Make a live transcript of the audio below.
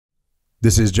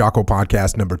This is Jocko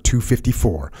podcast number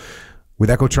 254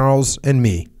 with Echo Charles and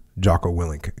me, Jocko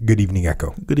Willink. Good evening,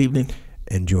 Echo. Good evening.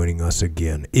 And joining us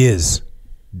again is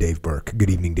Dave Burke. Good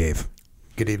evening, Dave.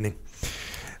 Good evening.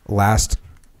 Last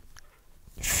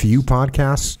few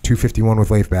podcasts, 251 with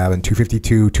Leif Babin,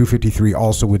 252, 253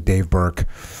 also with Dave Burke.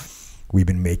 We've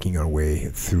been making our way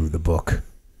through the book,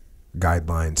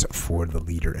 Guidelines for the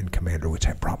Leader and Commander, which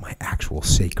I brought my actual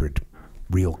sacred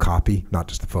real copy, not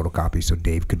just the photocopy, so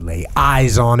Dave could lay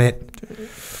eyes on it.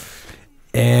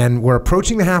 And we're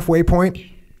approaching the halfway point.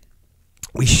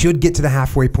 We should get to the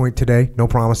halfway point today. No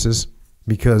promises,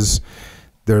 because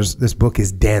this book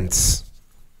is dense.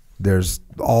 There's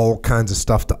all kinds of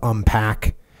stuff to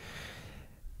unpack.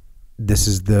 This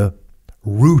is the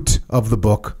root of the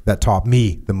book that taught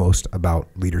me the most about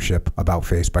leadership, About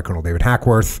Face by Colonel David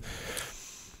Hackworth.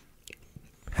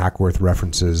 Hackworth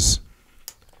references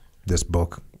this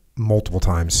book multiple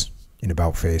times in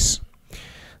About Face.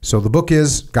 So the book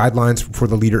is Guidelines for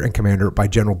the Leader and Commander by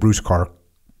General Bruce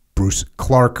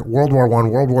Clarke, World War I,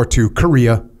 World War II,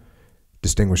 Korea,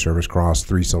 Distinguished Service Cross,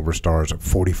 3 Silver Stars,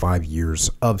 45 years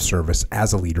of service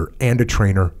as a leader and a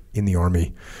trainer in the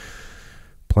Army.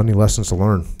 Plenty of lessons to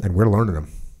learn, and we're learning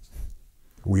them.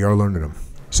 We are learning them.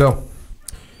 So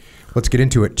let's get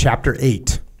into it. Chapter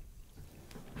 8.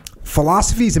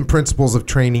 Philosophies and Principles of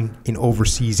Training in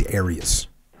Overseas Areas.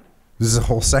 This is a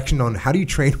whole section on how do you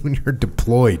train when you're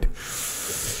deployed.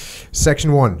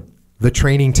 Section 1, the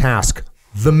training task,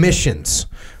 the missions.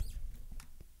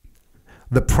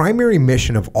 The primary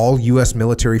mission of all U.S.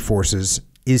 military forces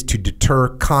is to deter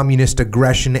communist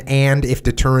aggression and, if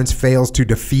deterrence fails, to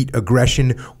defeat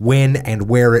aggression when and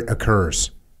where it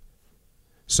occurs.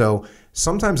 So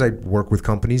sometimes I work with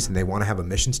companies and they want to have a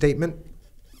mission statement.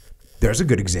 There's a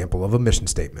good example of a mission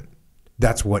statement.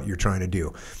 That's what you're trying to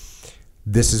do.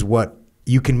 This is what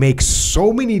you can make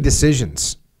so many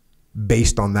decisions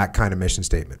based on that kind of mission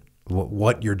statement.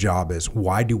 What your job is.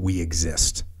 Why do we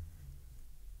exist?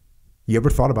 You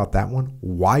ever thought about that one?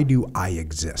 Why do I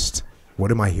exist? What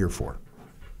am I here for?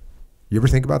 You ever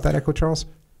think about that, Echo Charles?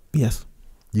 Yes.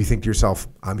 You think to yourself,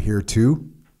 I'm here too?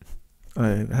 I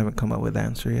haven't come up with an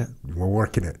answer yet. We're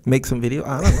working it. Make some video?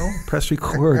 I don't know. Press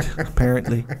record,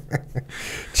 apparently.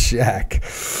 Check.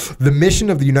 The mission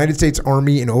of the United States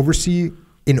Army in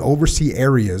overseas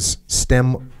areas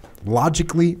stem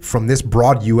logically from this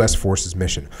broad U.S. forces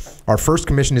mission. Our first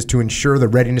commission is to ensure the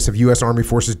readiness of U.S. Army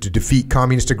forces to defeat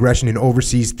communist aggression in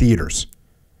overseas theaters.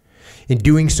 In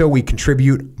doing so, we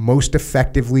contribute most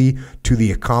effectively to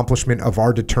the accomplishment of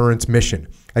our deterrence mission.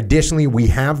 Additionally, we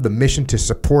have the mission to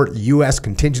support U.S.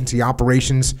 contingency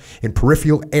operations in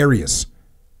peripheral areas.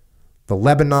 The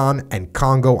Lebanon and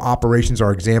Congo operations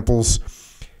are examples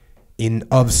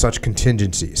of such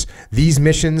contingencies. These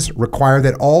missions require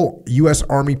that all U.S.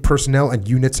 Army personnel and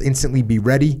units instantly be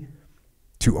ready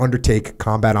to undertake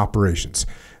combat operations.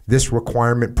 This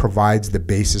requirement provides the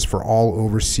basis for all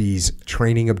overseas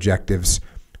training objectives,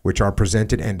 which are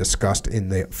presented and discussed in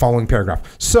the following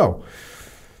paragraph. So,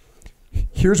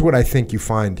 here's what I think you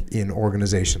find in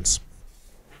organizations.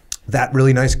 That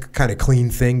really nice kind of clean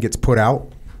thing gets put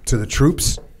out to the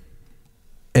troops,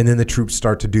 and then the troops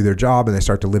start to do their job and they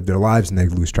start to live their lives and they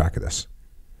lose track of this.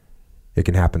 It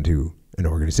can happen to an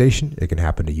organization. It can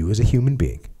happen to you as a human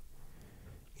being.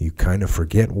 You kind of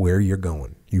forget where you're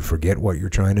going. You forget what you're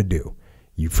trying to do.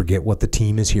 You forget what the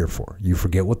team is here for. You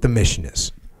forget what the mission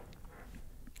is.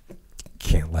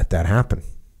 Can't let that happen.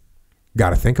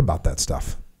 Got to think about that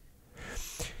stuff.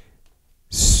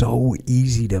 So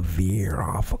easy to veer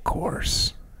off a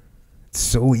course. It's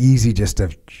so easy just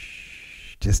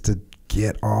to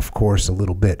get off course a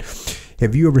little bit.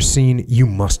 Have you ever seen, you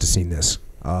must have seen this,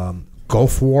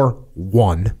 Gulf War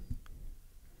I.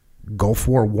 Gulf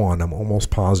War I, I'm almost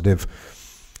positive.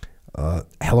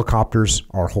 Helicopters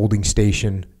are holding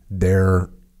station. They're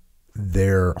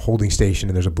holding station,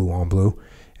 and there's a blue on blue,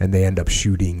 and they end up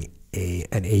shooting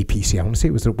an APC. I want to say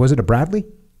was it a Bradley?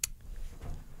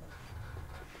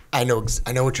 I know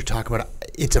what you're talking about.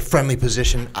 It's a friendly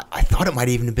position. I thought it might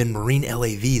even have been Marine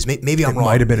LAVs. Maybe I'm wrong. It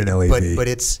might have been an LAV. But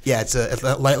it's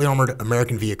a lightly armored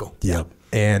American vehicle. Yep.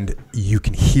 And you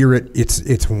can hear it.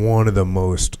 It's one of the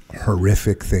most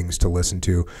horrific things to listen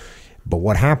to. But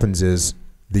what happens is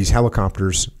these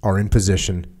helicopters are in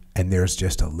position and there's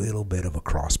just a little bit of a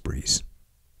cross breeze.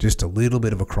 Just a little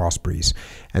bit of a cross breeze.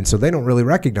 And so they don't really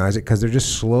recognize it because they're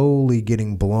just slowly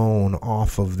getting blown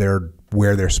off of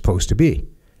where they're supposed to be.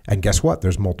 And guess what?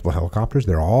 There's multiple helicopters.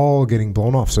 They're all getting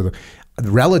blown off. So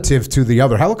relative to the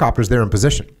other helicopters, they're in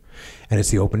position. And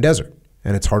it's the open desert.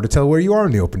 And it's hard to tell where you are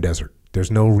in the open desert. There's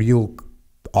no real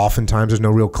Oftentimes, there's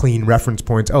no real clean reference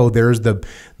points. Oh, there's the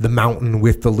mountain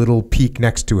with the little peak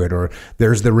next to it, or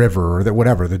there's the river, or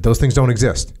whatever. Those things don't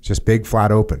exist. It's just big,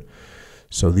 flat open.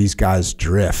 So these guys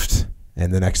drift,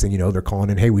 and the next thing you know, they're calling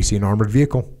in, hey, we see an armored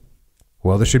vehicle.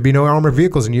 Well, there should be no armored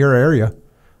vehicles in your area.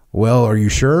 Well, are you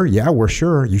sure? Yeah, we're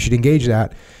sure. You should engage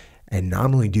that. And not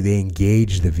only do they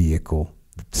engage the vehicle,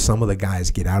 some of the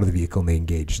guys get out of the vehicle and they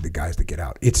engage the guys that get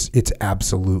out. It's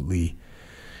absolutely,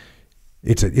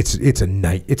 it's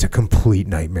a complete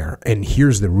nightmare. And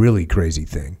here's the really crazy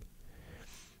thing.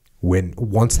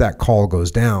 Once that call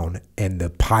goes down and the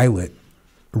pilot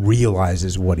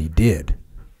realizes what he did,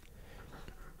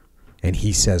 and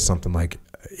he says something like,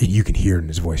 you can hear it in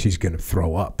his voice, he's going to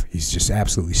throw up. He's just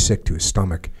absolutely sick to his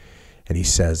stomach. And he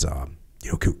says,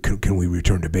 can we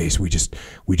return to base? We just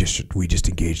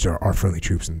engaged our friendly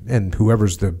troops. And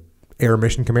whoever's the air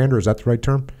mission commander, is that the right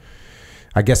term?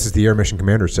 I guess it's the air mission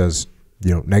commander says,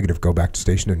 negative, go back to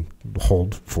station and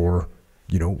hold for,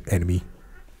 enemy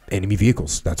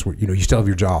vehicles. That's what, you still have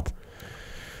your job.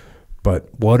 But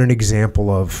what an example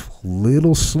of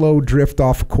little slow drift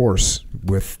off course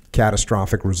with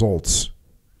catastrophic results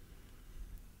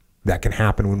that can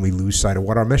happen when we lose sight of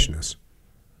what our mission is.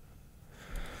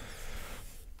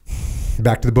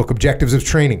 Back to the book, Objectives of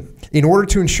Training. In order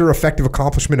to ensure effective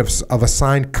accomplishment of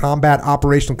assigned combat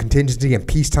operational contingency and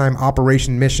peacetime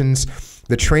operation missions,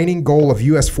 the training goal of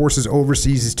U.S. forces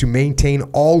overseas is to maintain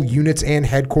all units and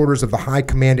headquarters of the High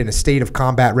Command in a state of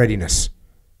combat readiness.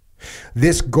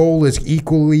 This goal is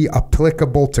equally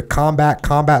applicable to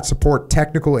combat support,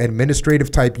 technical,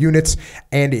 administrative type units,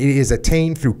 and it is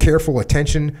attained through careful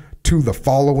attention to the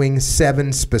following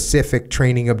 7 specific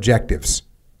training objectives.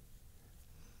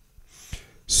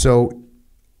 So,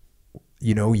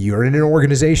 you're in an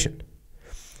organization,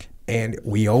 and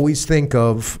we always think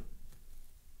of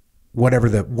whatever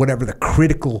the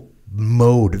critical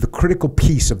mode, the critical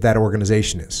piece of that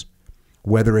organization is.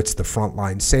 Whether it's the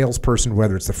frontline salesperson,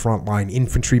 whether it's the frontline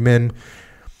infantryman,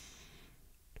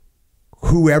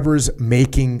 whoever's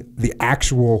making the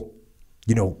actual,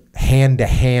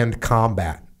 hand-to-hand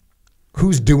combat,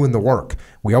 who's doing the work.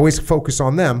 We always focus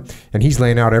on them, and he's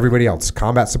laying out everybody else.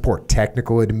 Combat support,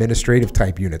 technical, administrative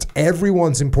type units.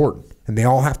 Everyone's important, and they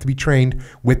all have to be trained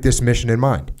with this mission in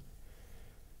mind.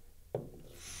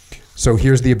 So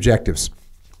here's the objectives.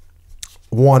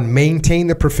 1, maintain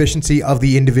the proficiency of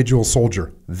the individual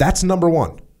soldier. That's number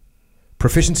 1.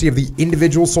 Proficiency of the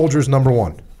individual soldier is number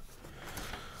 1.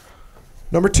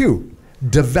 Number 2,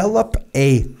 develop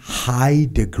a high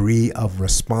degree of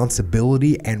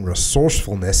responsibility and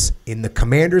resourcefulness in the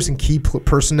commanders and key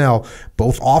personnel,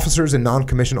 both officers and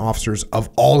non-commissioned officers of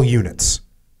all units.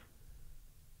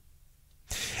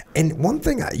 And one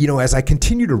thing, as I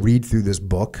continue to read through this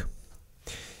book,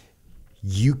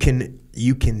 you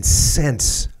can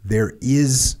sense there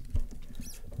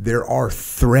are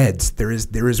threads, there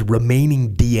is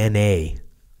remaining DNA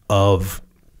of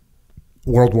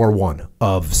World War I,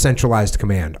 of centralized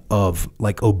command, of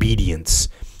obedience,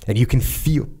 and you can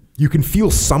feel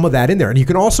some of that in there, and you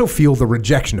can also feel the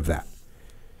rejection of that.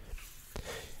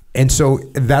 And so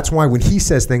that's why when he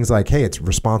says things like, hey, it's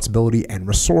responsibility and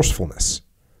resourcefulness.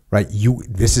 Right,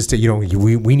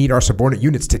 we need our subordinate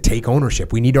units to take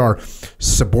ownership. We need our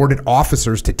subordinate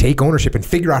officers to take ownership and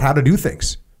figure out how to do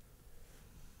things.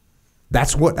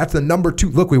 That's the number 2.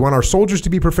 Look, we want our soldiers to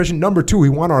be proficient. Number 2, we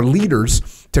want our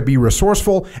leaders to be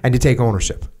resourceful and to take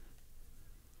ownership.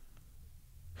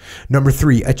 Number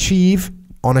 3, achieve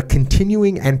on a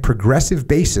continuing and progressive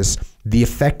basis the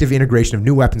effective integration of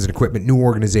new weapons and equipment, new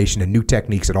organization, and new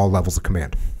techniques at all levels of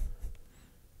command.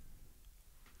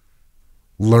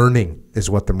 Learning is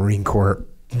what the Marine Corps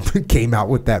came out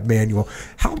with that manual.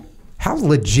 How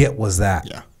legit was that?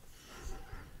 Yeah.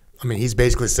 I mean, he's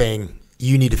basically saying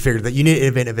you need to figure that. You need to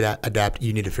invent, adapt.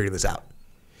 You need to figure this out.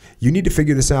 You need to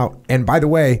figure this out. And by the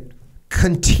way,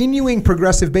 continuing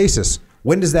progressive basis.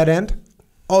 When does that end?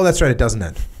 Oh, that's right. It doesn't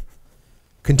end.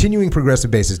 Continuing progressive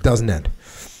basis doesn't end.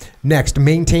 Next,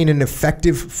 maintain an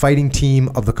effective fighting team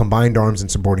of the combined arms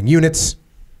and supporting units.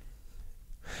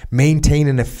 Maintain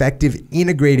an effective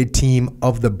integrated team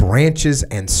of the branches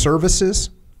and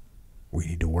services. We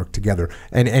need to work together.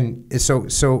 And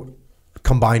so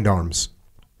combined arms.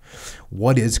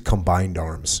 What is combined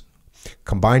arms?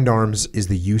 Combined arms is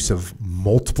the use of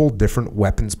multiple different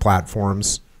weapons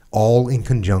platforms, all in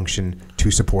conjunction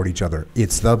to support each other.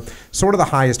 It's the sort of the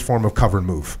highest form of cover and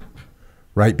move,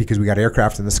 right? Because we got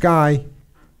aircraft in the sky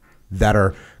that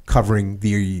are covering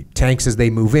the tanks as they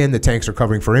move in. The tanks are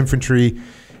covering for infantry.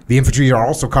 The infantry are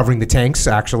also covering the tanks,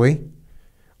 actually.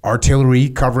 Artillery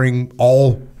covering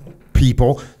all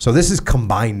people. So this is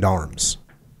combined arms.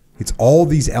 It's all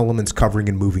these elements covering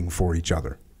and moving for each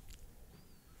other.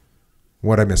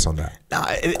 What'd I miss on that?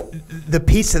 The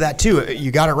piece to that too,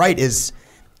 you got it right, is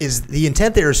the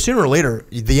intent there is sooner or later,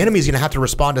 the enemy is going to have to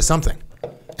respond to something.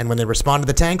 And when they respond to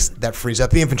the tanks, that frees up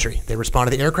the infantry. They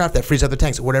respond to the aircraft, that frees up the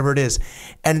tanks, whatever it is.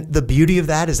 And the beauty of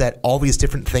that is that all these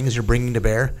different things you're bringing to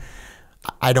bear,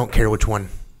 I don't care which one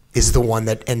is the one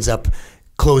that ends up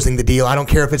closing the deal. I don't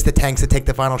care if it's the tanks that take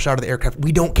the final shot of the aircraft.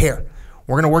 We don't care.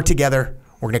 We're going to work together.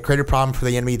 We're going to create a problem for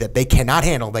the enemy that they cannot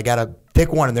handle. They got to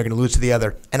pick one and they're going to lose to the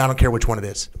other. And I don't care which one it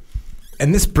is.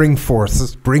 And this brings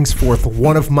forth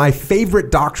one of my favorite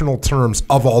doctrinal terms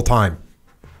of all time,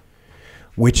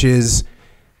 which is,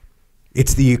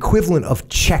 it's the equivalent of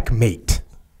checkmate,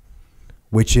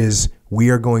 which is we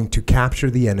are going to capture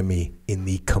the enemy in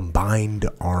the combined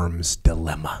arms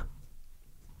dilemma.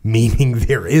 Meaning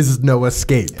there is no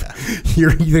escape. Yeah.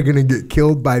 You're either going to get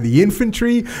killed by the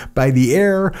infantry, by the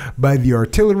air, by the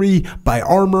artillery, by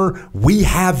armor. We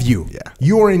have you. Yeah.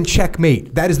 You are in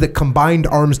checkmate. That is the combined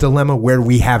arms dilemma where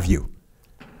we have you.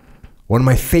 One of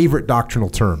my favorite doctrinal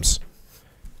terms.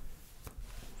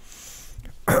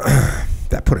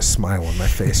 That put a smile on my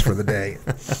face for the day.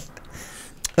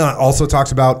 Also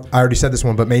talks about, I already said this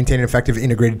one, but maintain an effective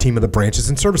integrated team of the branches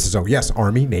and services. Oh yes,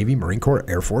 Army, Navy, Marine Corps,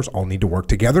 Air Force all need to work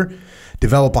together.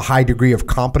 Develop a high degree of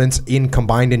competence in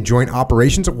combined and joint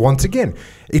operations. Once again,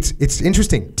 it's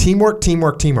interesting. Teamwork,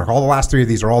 teamwork, teamwork. All the last three of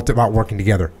these are all about working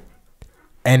together.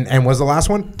 And was the last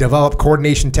one? Develop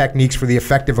coordination techniques for the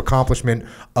effective accomplishment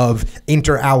of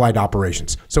inter-allied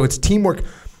operations. So it's teamwork.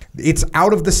 It's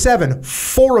out of the 7,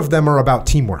 4 of them are about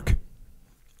teamwork.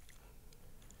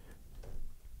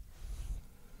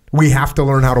 We have to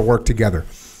learn how to work together.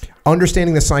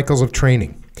 Understanding the cycles of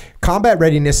training. Combat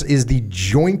readiness is the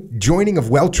joining of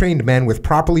well-trained men with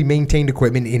properly maintained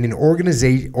equipment in an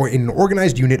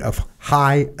organized unit of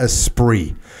high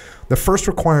esprit. The first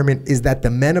requirement is that the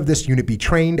men of this unit be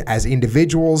trained as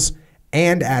individuals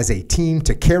and as a team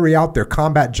to carry out their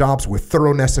combat jobs with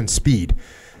thoroughness and speed.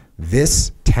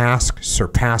 This task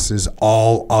surpasses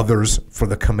all others for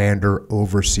the commander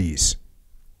overseas.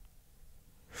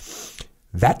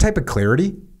 That type of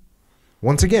clarity,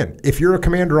 once again, if you're a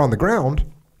commander on the ground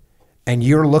and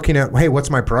you're looking at, hey, what's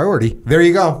my priority? There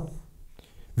you go.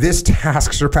 This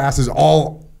task surpasses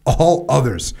all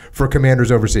others for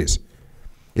commanders overseas,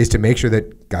 is to make sure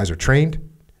that guys are trained,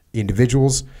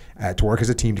 individuals, to work as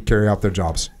a team to carry out their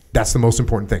jobs. That's the most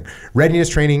important thing. Readiness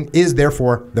training is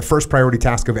therefore the first priority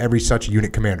task of every such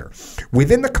unit commander.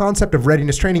 Within the concept of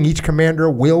readiness training, each commander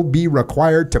will be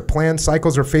required to plan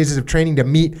cycles or phases of training to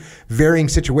meet varying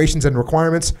situations and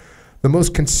requirements, the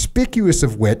most conspicuous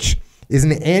of which is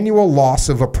an annual loss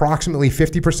of approximately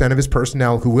 50% of his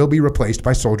personnel who will be replaced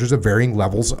by soldiers of varying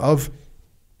levels of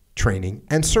training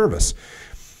and service.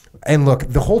 And look,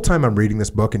 the whole time I'm reading this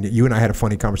book, and you and I had a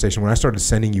funny conversation when I started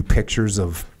sending you pictures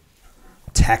of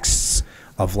texts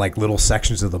of like little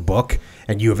sections of the book,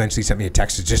 and you eventually sent me a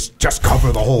text to just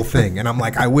cover the whole thing, and I'm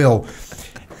like, I will,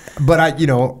 but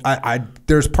I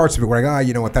there's parts of it where I go,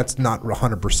 you know what, that's not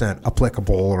 100%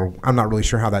 applicable, or I'm not really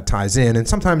sure how that ties in, and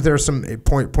sometimes there are some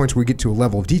points where we get to a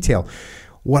level of detail.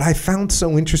 What I found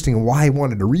so interesting and why I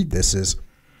wanted to read this is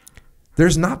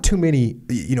there's not too many,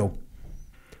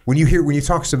 when you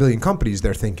talk civilian companies,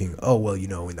 they're thinking, oh, well,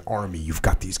 in the Army, you've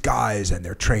got these guys and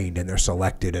they're trained and they're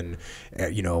selected and,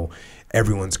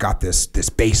 everyone's got this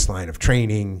baseline of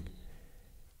training.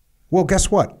 Well, guess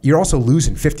what? You're also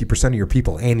losing 50% of your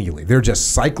people annually. They're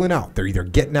just cycling out. They're either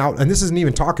getting out, and this isn't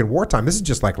even talking wartime. This is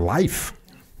just like life.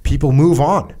 People move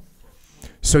on.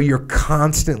 So you're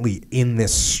constantly in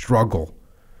this struggle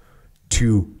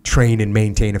to train and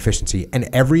maintain efficiency. And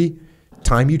every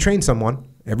time you train someone,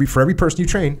 for every person you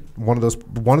train, one of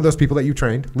those people that you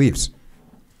trained leaves.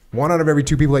 1 out of every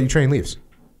 2 people that you train leaves,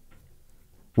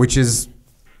 which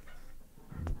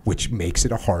makes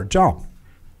it a hard job.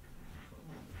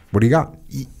 What do you got?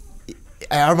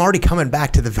 I'm already coming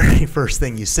back to the very first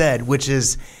thing you said, which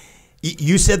is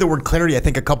you said the word clarity, I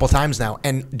think, a couple times now,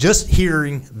 and just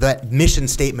hearing that mission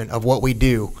statement of what we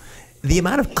do, the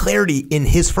amount of clarity in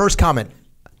his first comment.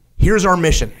 Here's our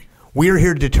mission. We are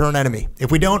here to deter an enemy.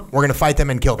 If we don't, we're going to fight them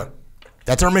and kill them.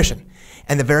 That's our mission.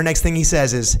 And the very next thing he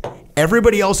says is,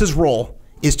 everybody else's role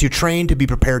is to train to be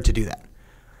prepared to do that.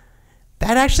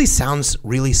 That actually sounds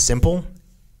really simple,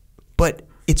 but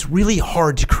it's really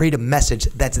hard to create a message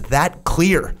that's that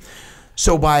clear.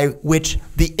 So by which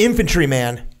the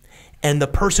infantryman and the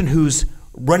person who's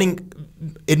running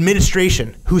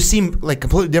administration, who seem like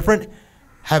completely different,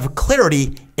 have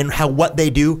clarity in how what they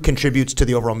do contributes to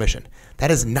the overall mission.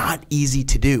 That is not easy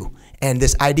to do. And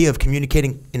this idea of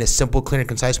communicating in a simple, clear, and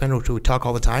concise manner, which we talk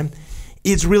all the time,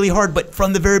 It's really hard, but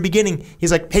from the very beginning,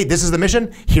 he's like, hey, this is the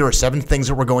mission. Here are 7 things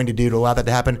that we're going to do to allow that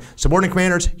to happen. Subordinate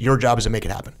commanders, your job is to make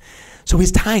it happen. So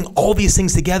he's tying all these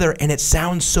things together, and it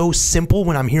sounds so simple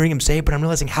when I'm hearing him say it, but I'm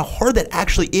realizing how hard that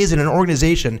actually is in an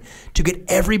organization to get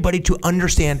everybody to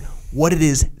understand what it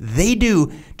is they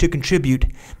do to contribute.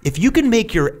 If you can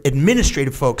make your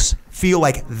administrative folks feel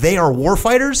like they are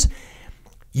warfighters,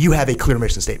 you have a clear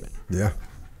mission statement. Yeah.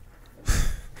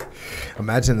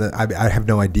 Imagine that. I have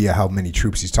no idea how many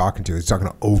troops he's talking to. He's talking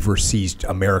to overseas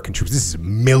American troops. This is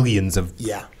millions of,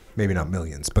 maybe not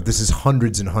millions, but this is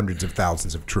hundreds and hundreds of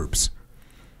thousands of troops.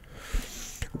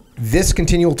 This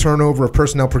continual turnover of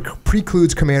personnel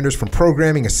precludes commanders from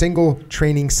programming a single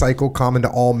training cycle common to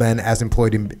all men as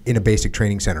employed in a basic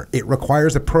training center. It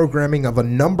requires the programming of a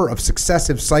number of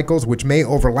successive cycles which may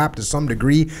overlap to some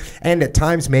degree and at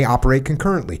times may operate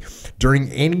concurrently.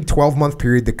 During any 12-month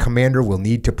period, the commander will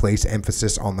need to place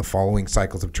emphasis on the following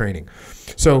cycles of training.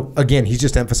 So again, he's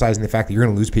just emphasizing the fact that you're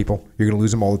going to lose people. You're going to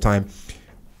lose them all the time.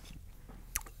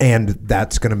 And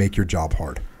that's going to make your job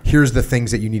hard. Here's the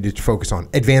things that you need to focus on.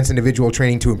 Advanced individual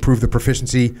training to improve the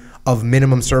proficiency of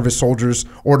minimum service soldiers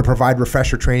or to provide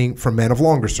refresher training for men of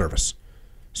longer service.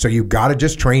 So you got to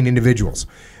just train individuals.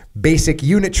 Basic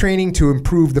unit training to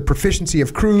improve the proficiency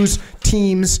of crews,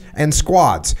 teams, and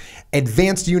squads.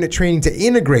 Advanced unit training to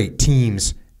integrate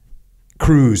teams,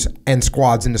 crews, and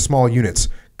squads into small units.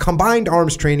 Combined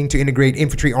arms training to integrate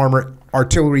infantry, armor,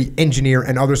 artillery, engineer,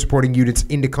 and other supporting units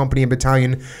into company and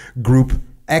battalion group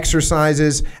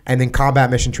exercises, and then combat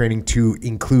mission training to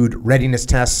include readiness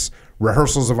tests,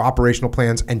 rehearsals of operational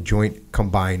plans, and joint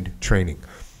combined training.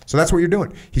 So that's what you're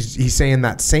doing. He's saying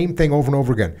that same thing over and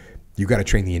over again. You got to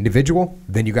train the individual,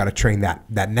 then you got to train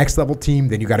that next level team,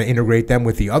 then you got to integrate them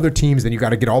with the other teams, then you got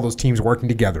to get all those teams working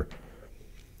together.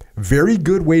 Very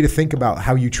good way to think about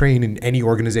how you train in any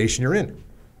organization you're in.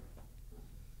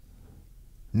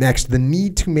 Next, the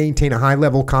need to maintain a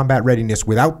high-level combat readiness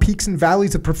without peaks and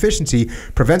valleys of proficiency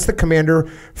prevents the commander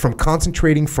from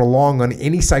concentrating for long on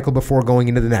any cycle before going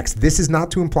into the next. This is not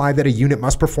to imply that a unit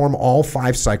must perform all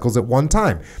 5 cycles at one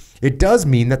time. It does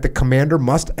mean that the commander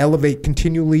must elevate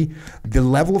continually the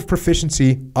level of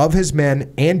proficiency of his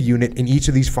men and unit in each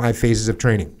of these 5 phases of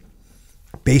training.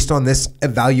 Based on this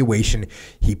evaluation,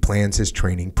 he plans his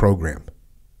training program.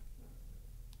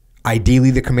 Ideally,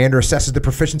 the commander assesses the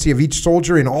proficiency of each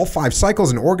soldier in all 5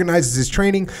 cycles and organizes his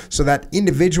training so that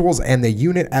individuals and the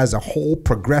unit as a whole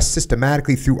progress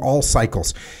systematically through all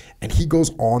cycles. And he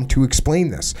goes on to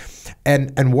explain this.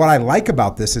 And what I like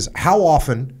about this is how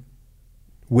often,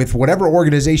 with whatever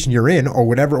organization you're in or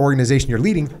whatever organization you're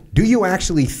leading, do you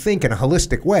actually think in a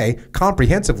holistic way,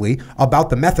 comprehensively, about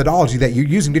the methodology that you're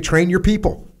using to train your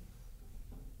people?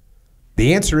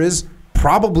 The answer is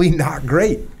probably not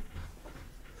great.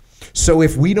 So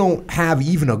if we don't have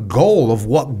even a goal of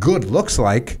what good looks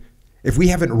like, if we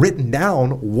haven't written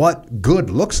down what good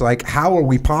looks like, how are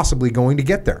we possibly going to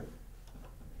get there?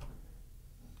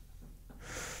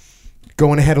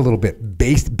 Going ahead a little bit,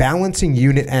 balancing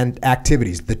unit and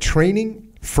activities. The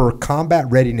training for combat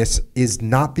readiness is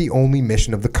not the only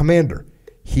mission of the commander.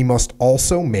 He must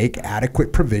also make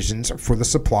adequate provisions for the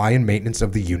supply and maintenance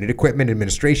of the unit equipment,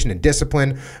 administration and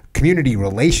discipline, community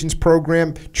relations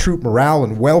program, troop morale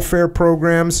and welfare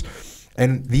programs,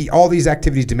 and all these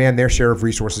activities demand their share of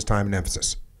resources, time, and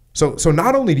emphasis. So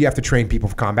not only do you have to train people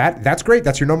for combat, that's great,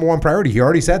 that's your number one priority. He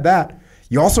already said that.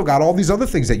 You also got all these other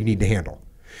things that you need to handle,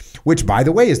 which, by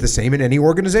the way, is the same in any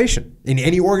organization. In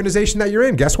any organization that you're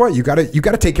in, guess what? You got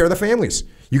to take care of the families.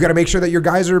 You got to make sure that your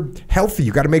guys are healthy.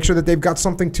 You got to make sure that they've got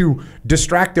something to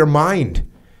distract their mind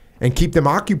and keep them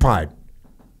occupied.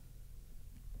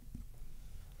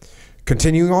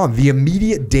 Continuing on, the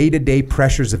immediate day-to-day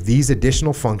pressures of these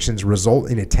additional functions result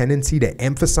in a tendency to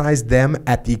emphasize them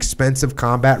at the expense of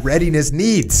combat readiness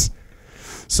needs.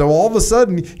 So all of a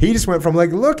sudden, he just went from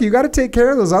like, look, you got to take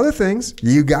care of those other things.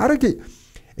 You got to get...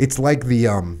 It's like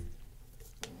when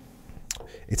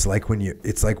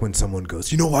someone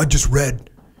goes, I just read,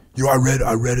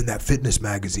 I read in that fitness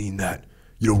magazine that,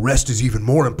 rest is even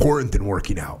more important than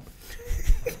working out.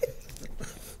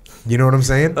 You know what I'm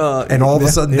saying? And all of a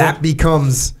sudden that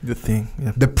becomes the thing.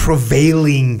 Yeah. The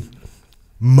prevailing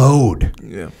mode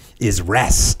is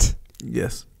rest.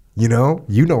 Yes. You know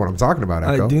what I'm talking about,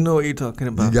 Echo. I do know what you're talking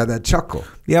about. You got that chuckle.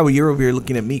 Yeah, well, you're over here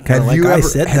looking at me kind of like I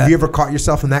said that. Have you ever caught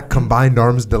yourself in that combined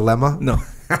arms dilemma? No.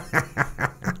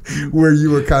 Where you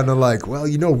were kind of like, well,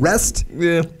 rest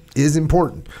is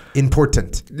important.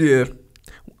 Yeah.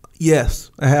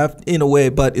 Yes, I have in a way,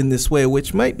 but in this way,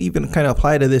 which might even kind of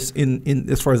apply to this in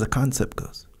as far as the concept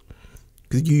goes.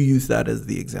 Because you use that as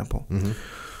the example. Mm-hmm.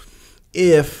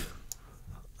 If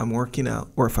I'm working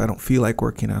out, or if I don't feel like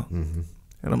working out. Mm-hmm.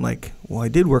 And I'm like, well, I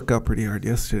did work out pretty hard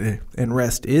yesterday, and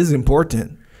rest is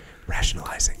important.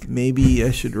 Rationalizing. Maybe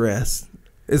I should rest.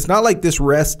 It's not like this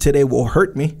rest today will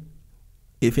hurt me.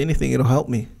 If anything, it'll help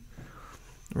me.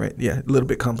 Right? Yeah, a little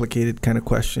bit complicated kind of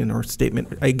question or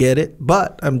statement. I get it.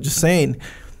 But I'm just saying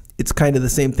it's kind of the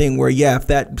same thing where, yeah, if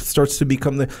that starts to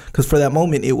become because for that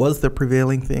moment, it was the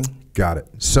prevailing thing. Got it.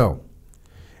 So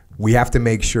we have to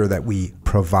make sure that we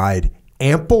provide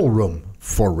ample room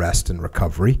for rest and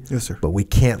recovery. Yes, sir. But we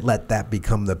can't let that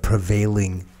become the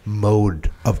prevailing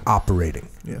mode of operating.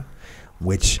 Yeah.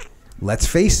 Which, let's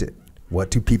face it, what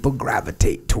do people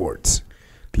gravitate towards?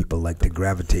 People like to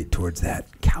gravitate towards that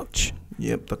couch.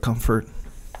 Yep, the comfort,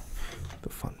 the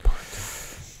fun part.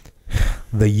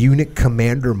 The unit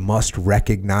commander must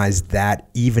recognize that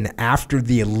even after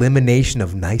the elimination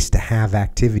of nice-to-have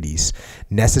activities,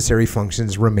 necessary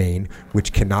functions remain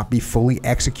which cannot be fully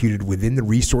executed within the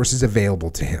resources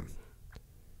available to him.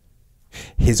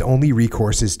 His only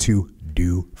recourse is to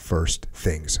do first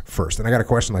things first. And I got a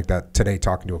question like that today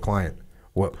talking to a client.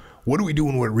 What do we do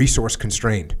when we're resource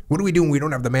constrained? What do we do when we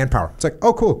don't have the manpower? It's like,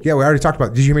 oh, cool. Yeah, we already talked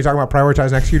about it. Did you hear me talking about prioritize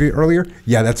and execute earlier?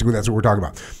 Yeah, that's what we're talking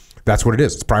about. That's what it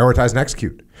is. It's prioritize and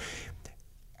execute.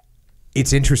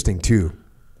 It's interesting, too.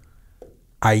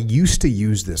 I used to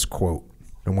use this quote,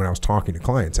 and when I was talking to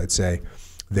clients, I'd say,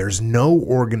 there's no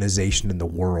organization in the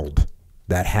world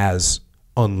that has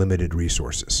unlimited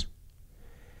resources.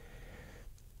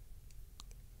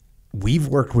 We've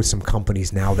worked with some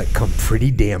companies now that come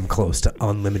pretty damn close to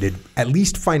unlimited, at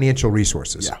least financial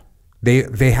resources. Yeah.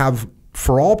 They have,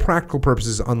 for all practical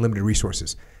purposes, unlimited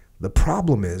resources. The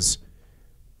problem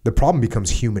becomes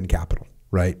human capital,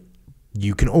 right?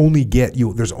 You can only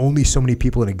there's only so many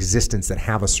people in existence that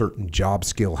have a certain job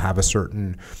skill, have a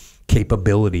certain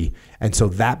capability, and so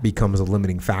that becomes a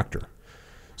limiting factor.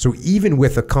 So even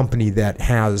with a company that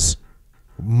has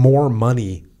more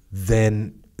money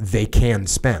than they can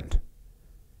spend,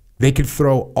 they could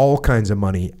throw all kinds of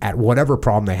money at whatever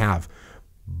problem they have,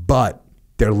 but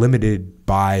they're limited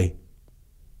by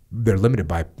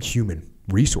human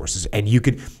resources. And you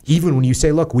could, even when you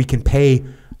say, look, we can pay,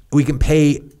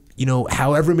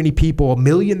 however many people $1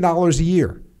 million a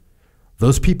year,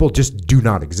 those people just do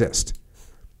not exist.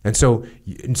 And so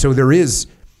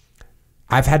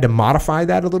I've had to modify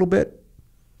that a little bit,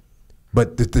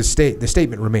 but the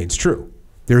statement remains true.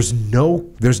 There's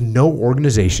no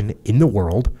organization in the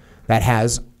world that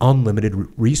has unlimited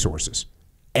resources.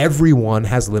 Everyone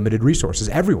has limited resources.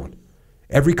 Everyone.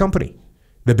 Every company.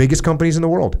 The biggest companies in the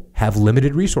world have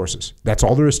limited resources. That's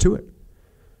all there is to it.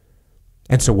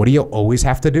 And so what do you always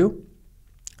have to do?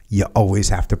 You always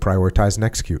have to prioritize and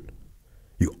execute.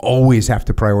 You always have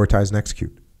to prioritize and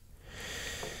execute.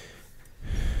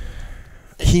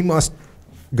 He must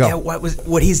go. Yeah,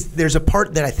 there's a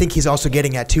part that I think he's also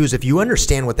getting at too, is if you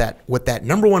understand what that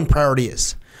number one priority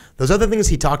is, those other things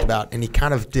he talked about, and he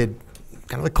kind of did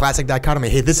the classic dichotomy.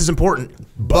 Hey, this is important,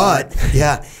 but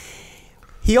yeah,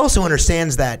 he also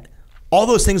understands that all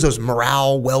those things, those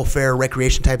morale, welfare,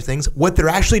 recreation type of things, what they're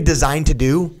actually designed to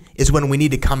do is when we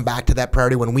need to come back to that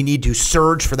priority, when we need to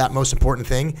surge for that most important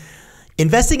thing.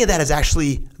 Investing in that is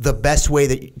actually the best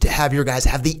way to have your guys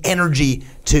have the energy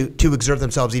to exert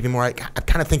themselves even more. I'm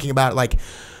kind of thinking about it like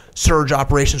surge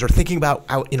operations, or thinking about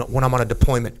when I'm on a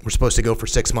deployment, we're supposed to go for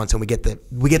 6 months, and we get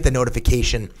the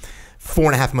notification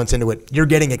 4.5 months into it, you're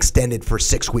getting extended for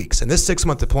 6 weeks, and this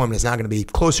 6-month deployment is now going to be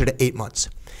closer to 8 months.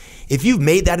 If you've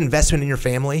made that investment in your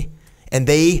family and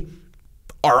they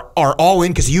are all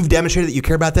in because you've demonstrated that you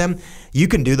care about them, you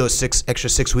can do those extra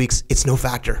 6 weeks. It's no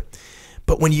factor.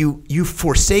 But when you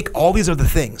forsake all these other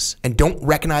things and don't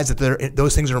recognize that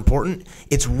those things are important,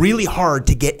 it's really hard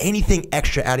to get anything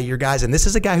extra out of your guys. And this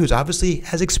is a guy who's obviously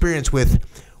has experience with,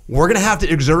 we're going to have to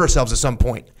exert ourselves at some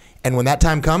point. And when that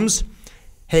time comes,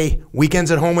 hey,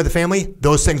 weekends at home with the family,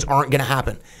 those things aren't going to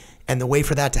happen. And the way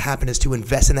for that to happen is to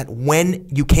invest in that when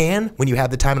you can, when you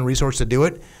have the time and resource to do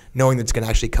it, knowing that it's going to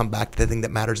actually come back to the thing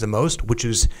that matters the most, which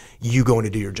is you going to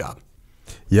do your job.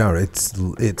 Yeah,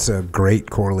 it's a great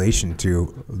correlation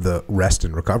to the rest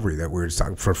and recovery that we were just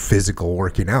talking for physical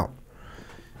working out.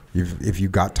 If you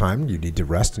got time, you need to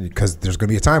rest, because there's going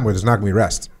to be a time where there's not going to be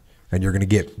rest, and you're going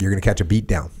to catch a beat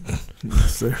down.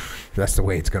 Yes, sir. That's the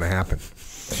way it's going to happen.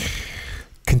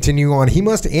 Continue on. He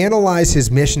must analyze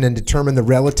his mission and determine the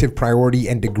relative priority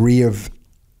and degree of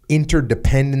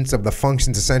interdependence of the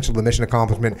functions essential to the mission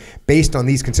accomplishment. Based on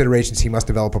these considerations, he must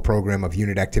develop a program of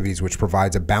unit activities which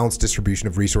provides a balanced distribution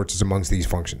of resources amongst these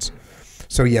functions.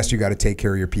 So yes, you got to take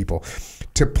care of your people.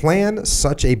 To plan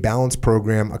such a balanced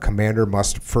program, a commander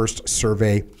must first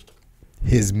survey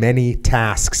his many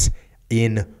tasks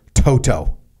in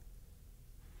toto.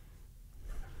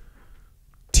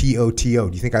 T-O-T-O.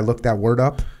 Do you think I looked that word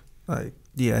up?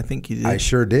 Yeah, I think you did. I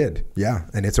sure did. Yeah,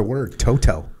 and it's a word.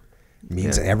 Toto. It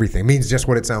means everything. It means just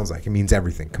what it sounds like. It means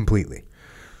everything completely.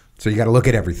 So you got to look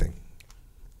at everything.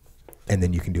 And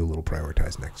then you can do a little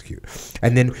prioritize and execute.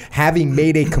 And then having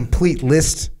made a complete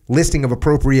listing of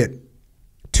appropriate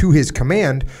to his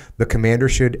command, the commander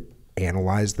should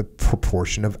analyze the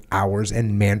proportion of hours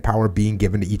and manpower being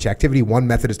given to each activity. One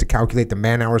method is to calculate the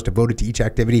man hours devoted to each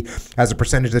activity as a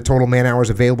percentage of the total man hours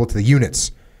available to the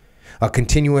units. A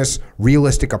continuous,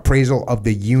 realistic appraisal of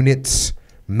the unit's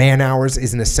man hours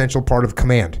is an essential part of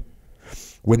command.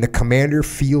 When the commander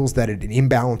feels that an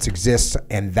imbalance exists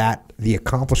and that the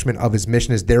accomplishment of his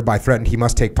mission is thereby threatened, he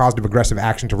must take positive, aggressive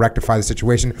action to rectify the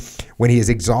situation. When he has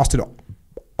exhausted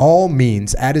all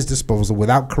means at his disposal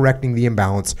without correcting the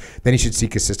imbalance, then he should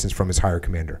seek assistance from his higher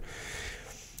commander.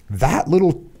 That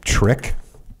little trick,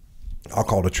 I'll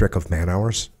call it a trick of man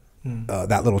hours,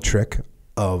 that little trick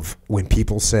of when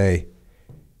people say,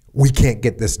 we can't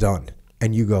get this done,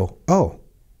 and you go, oh,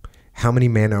 how many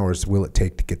man hours will it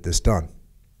take to get this done?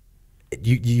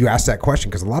 You ask that question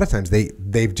because a lot of times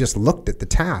they've just looked at the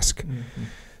task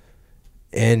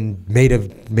and made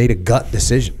a gut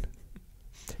decision.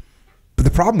 But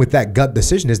the problem with that gut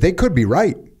decision is they could be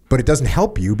right, but it doesn't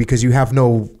help you because you have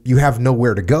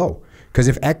nowhere to go. Because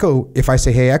if I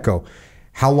say, hey Echo,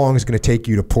 how long is it going to take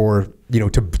you to pour,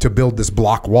 to build this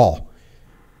block wall?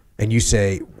 And you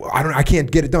say, I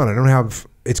can't get it done.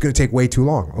 It's going to take way too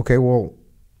long. Okay, well,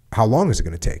 how long is it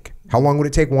going to take? How long would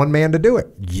it take one man to do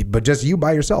it? But just you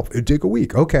by yourself, it'd take a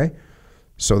week. Okay,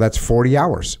 so that's 40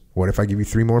 hours. What if I give you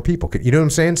 3 more people? You know what I'm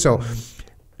saying? So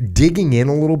digging in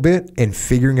a little bit and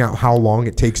figuring out how long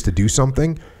it takes to do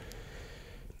something,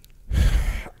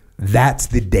 that's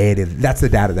the data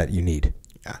that you need.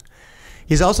 Yeah.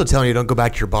 He's also telling you don't go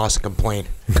back to your boss and complain.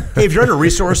 Hey, if you're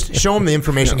under-resourced, show him the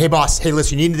information. Yeah. Hey, boss, hey,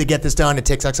 listen, you need to get this done. It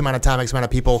takes X amount of time, X amount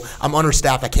of people. I'm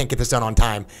understaffed. I can't get this done on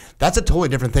time. That's a totally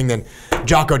different thing than,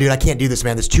 Jocko, dude, I can't do this,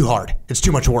 man. It's too hard. It's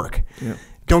too much work. Yeah.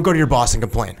 Don't go to your boss and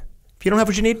complain. If you don't have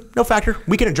what you need, no factor.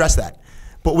 We can address that.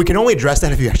 But we can only address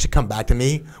that if you actually come back to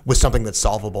me with something that's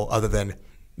solvable other than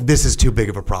this is too big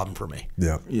of a problem for me.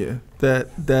 Yeah. Yeah.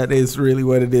 That is really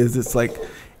what it is. It's like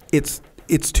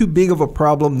it's too big of a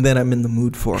problem that I'm in the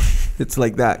mood for. It's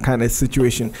like that kind of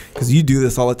situation because you do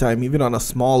this all the time, even on a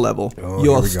small level.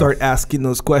 You'll start asking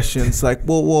those questions like,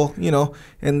 well,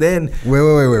 and then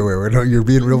wait. No, you're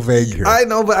being real vague here. I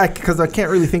know, but because I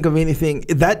can't really think of anything.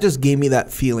 That just gave me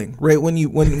that feeling, right? When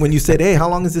you said, hey, how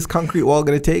long is this concrete wall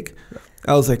going to take?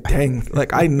 I was like, dang,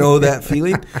 like I know that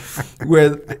feeling.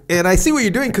 And I see what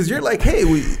you're doing because you're like, hey,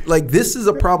 this is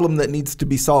a problem that needs to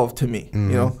be solved to me,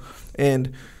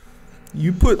 and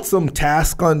you put some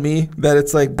task on me that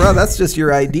it's like, bro, that's just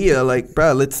your idea. Like,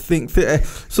 bro, let's think.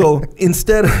 So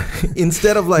instead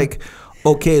of like,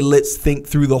 okay, let's think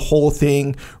through the whole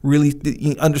thing, really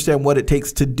understand what it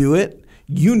takes to do it.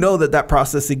 That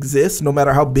process exists no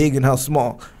matter how big and how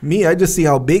small. Me, I just see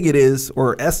how big it is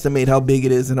or estimate how big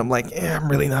it is. And I'm like, I'm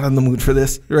really not in the mood for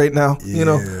this right now,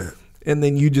 And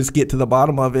then you just get to the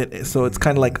bottom of it. So it's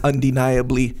kind of like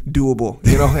undeniably doable,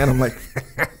 And I'm like,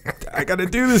 I got to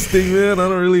do this thing, man. I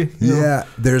don't really. Yeah,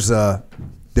 there's a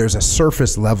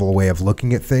surface level way of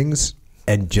looking at things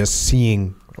and just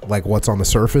seeing like what's on the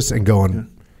surface and going,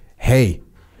 hey,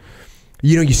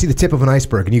 you see the tip of an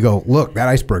iceberg and you go, look, that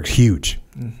iceberg's huge.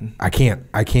 Mm-hmm.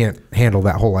 I can't handle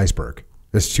that whole iceberg.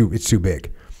 It's too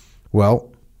big.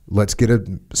 Well, let's get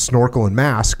a snorkel and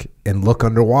mask and look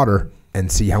underwater and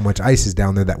see how much ice is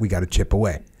down there that we got to chip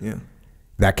away. Yeah,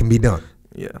 that can be done.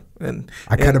 Yeah, and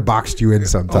I kind of boxed you in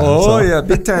sometimes. Oh yeah,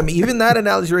 big time. Even that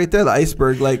analogy right there, the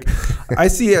iceberg. Like, I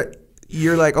see it.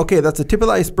 You're like, okay, that's the tip of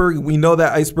the iceberg. We know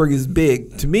that iceberg is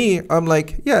big. To me, I'm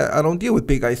like, yeah, I don't deal with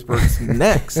big icebergs.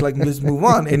 Next, like, just move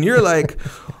on. And you're like,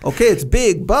 okay, it's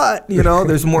big, but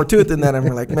there's more to it than that. And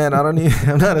we're like, man, I'm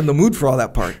not in the mood for all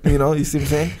that part. You see what I'm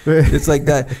saying? It's like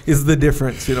that is the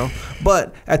difference.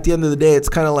 But at the end of the day, it's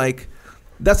kind of like.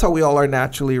 That's how we all are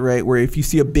naturally, right? Where if you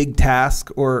see a big task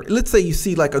or let's say you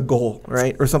see like a goal,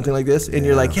 right? Or something like this and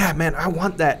you're like, yeah, man, I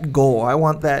want that goal. I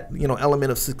want that,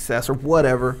 element of success or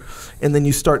whatever. And then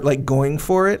you start like going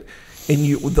for it. And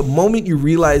the moment you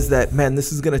realize that, man,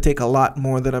 this is going to take a lot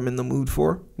more than I'm in the mood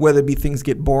for, whether it be things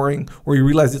get boring or you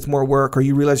realize it's more work or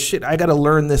you realize, shit, I got to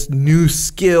learn this new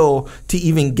skill to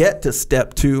even get to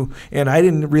step 2. And I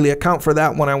didn't really account for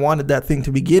that when I wanted that thing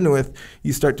to begin with.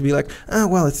 You start to be like, oh,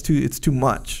 well, it's too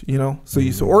much, you know?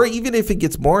 So or even if it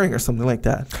gets boring or something like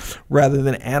that, rather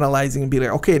than analyzing and be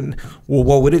like, okay, well,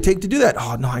 what would it take to do that?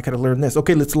 Oh, no, I got to learn this.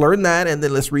 Okay, let's learn that. And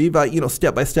then let's reevaluate,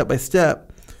 step by step by step.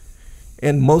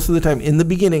 And most of the time in the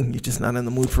beginning, you're just not in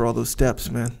the mood for all those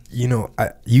steps, man.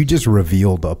 You just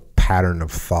revealed a pattern of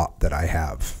thought that I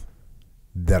have,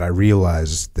 that I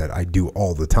realize that I do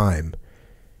all the time.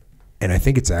 And I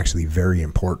think it's actually very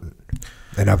important.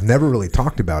 And I've never really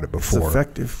talked about it before. It's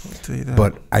effective, I'll tell you that.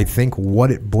 But I think what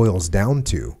it boils down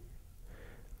to,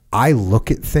 I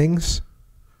look at things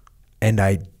and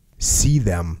I see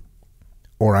them,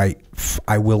 or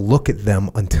I will look at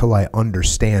them until I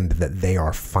understand that they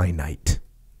are finite.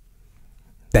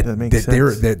 That makes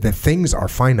sense. That things are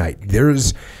finite.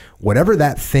 There's whatever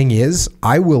that thing is,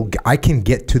 I can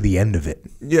get to the end of it.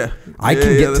 Yeah. I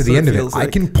can get to the end of it. Like. I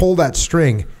can pull that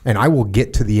string and I will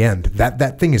get to the end.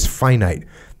 That thing is finite.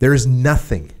 There's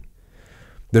nothing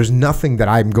that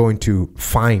I'm going to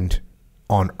find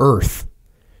on earth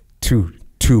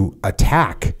to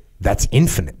attack that's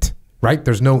infinite. Right?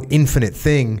 There's no infinite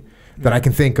thing that I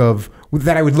can think of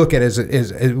that I would look at as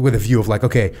with a view of like,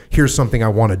 okay, here's something I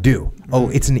want to do. Oh,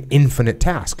 it's an infinite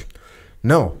task.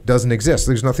 No, doesn't exist.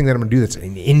 There's nothing that I'm going to do that's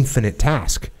an infinite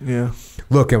task. Yeah.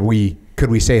 Look, could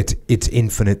we say it's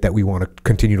infinite that we want to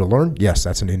continue to learn? Yes,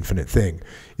 that's an infinite thing.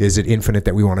 Is it infinite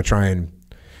that we want to try and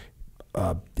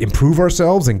improve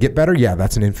ourselves and get better? Yeah,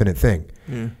 that's an infinite thing.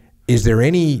 Yeah. Is there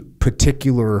any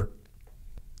particular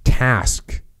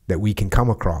task that we can come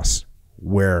across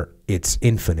where it's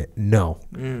infinite? No.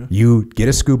 You get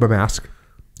a scuba mask,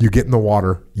 you get in the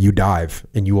water, you dive,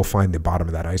 and you will find the bottom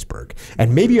of that iceberg.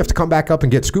 And maybe you have to come back up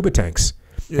and get scuba tanks.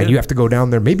 And you have to go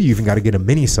down there. Maybe you even got to get a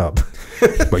mini sub.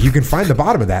 But you can find the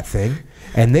bottom of that thing.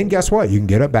 And then guess what? You can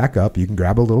get it back up. You can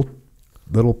grab a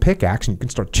little pickaxe and you can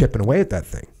start chipping away at that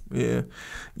thing. Yeah.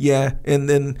 Yeah. And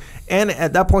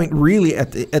at that point, really,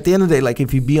 at the end of the day, like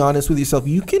if you be honest with yourself,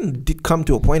 you can come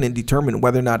to a point and determine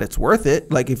whether or not it's worth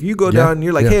it. Like if you go down and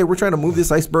you're like, hey, we're trying to move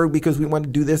this iceberg because we want to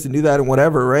do this and do that and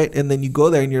whatever, right? And then you go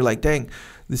there and you're like, dang,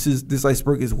 this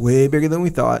iceberg is way bigger than we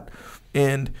thought.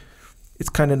 And it's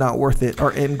kind of not worth it.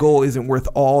 Our end goal isn't worth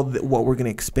all what we're going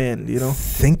to expend, you know?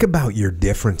 Think about your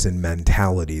difference in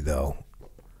mentality, though,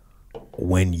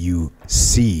 when you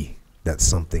see that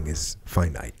something is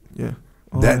finite. Yeah.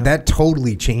 That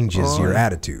totally changes your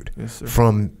attitude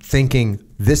from thinking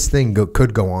this thing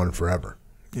could go on forever,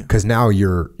 because now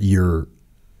your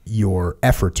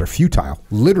efforts are futile,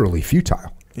 literally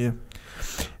futile. Yeah.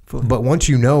 But once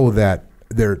you know that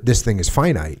this thing is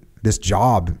finite, this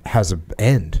job has an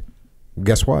end.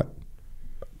 Guess what?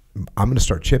 I'm going to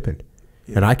start chipping,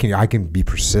 and I can be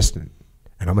persistent,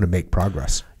 and I'm going to make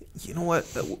progress. You know what?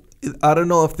 I don't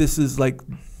know if this is like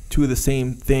two of the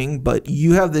same thing, but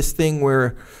you have this thing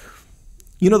where,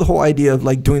 you know, the whole idea of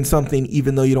like doing something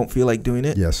even though you don't feel like doing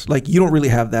it. Yes. Like you don't really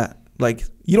have that. Like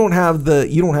you don't have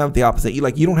the opposite.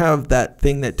 You don't have that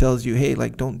thing that tells you, hey,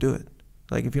 like don't do it.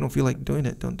 Like if you don't feel like doing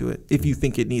it, don't do it. If you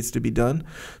think it needs to be done.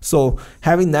 So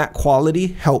having that quality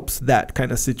helps that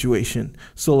kind of situation.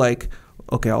 So like,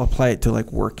 okay, I'll apply it to like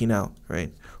working out,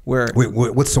 right? Where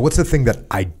what's the thing that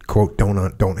I quote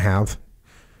don't have?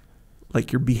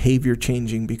 Like your behavior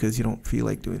changing because you don't feel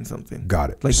like doing something. Got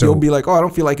it. Like you'll be like, oh, I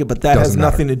don't feel like it, but that has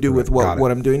nothing to do with what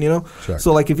I'm doing, you know? Sure.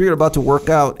 So like if you're about to work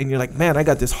out and you're like, man, I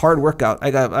got this hard workout. I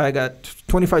got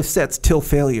 25 sets till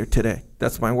failure today.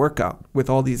 That's my workout with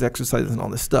all these exercises and all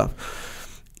this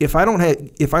stuff. If I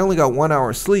only got 1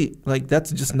 hour sleep, like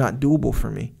that's just not doable for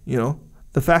me, you know?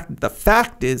 The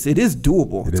fact is it is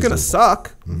doable. It's going to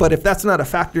suck, but if that's not a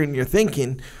factor in your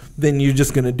thinking, then you're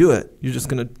just going to do it.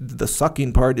 The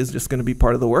sucking part is just going to be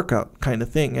part of the workout kind of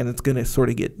thing, and it's going to sort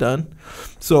of get done.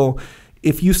 So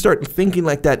if you start thinking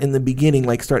like that in the beginning,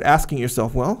 like start asking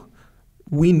yourself, well,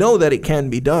 we know that it can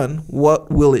be done.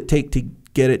 What will it take to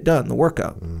get it done, the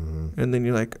workout? And then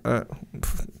you're like,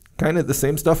 kind of the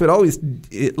same stuff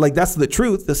like that's the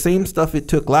truth, the same stuff it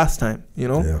took last time, you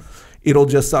know? Yeah. It'll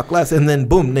just suck less. And then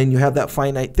boom, then you have that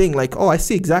finite thing like, oh, I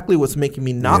see exactly what's making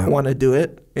me not want to do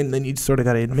it. And then you sort of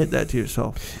got to admit that to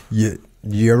yourself. You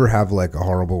ever have like a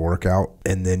horrible workout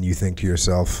and then you think to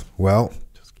yourself, well,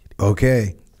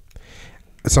 okay.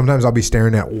 Sometimes I'll be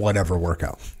staring at whatever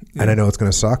workout and I know it's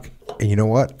going to suck. And you know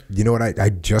what? I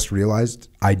just realized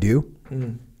I do?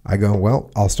 I go,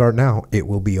 well, I'll start now. It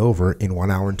will be over in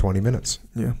 1 hour and 20 minutes.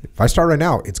 Yeah. If I start right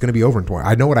now, it's going to be over in 20.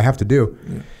 I know what I have to do.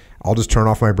 Yeah. I'll just turn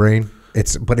off my brain.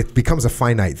 But it becomes a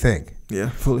finite thing. Yeah,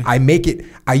 fully.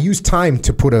 I use time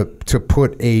to put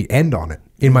a end on it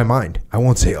in my mind. I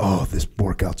won't say, oh, this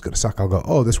workout's going to suck. I'll go,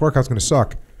 oh, this workout's going to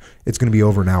suck. It's going to be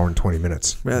over an hour and 20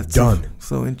 minutes. That's done.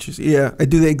 So interesting. Yeah, I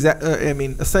do the exact.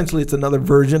 Essentially, it's another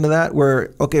version of that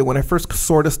where, okay, when I first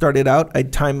sort of started out,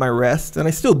 I'd time my rest, and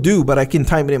I still do, but I can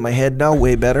time it in my head now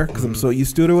way better because I'm so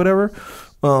used to it or whatever.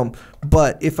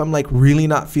 But if I'm like really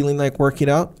not feeling like working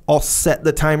out, I'll set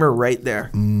the timer right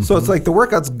there. Mm-hmm. So it's like the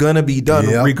workout's gonna be done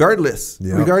regardless.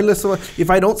 Yep. Regardless of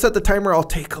if I don't set the timer, I'll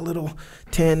take a little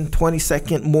 10, 20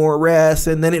 second more rest,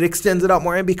 and then it extends it out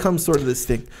more and becomes sort of this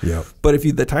thing. Yep. But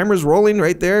if the timer's rolling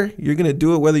right there, you're gonna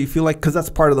do it whether you feel like, because that's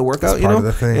part of the workout, that's part of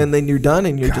the thing. And then you're done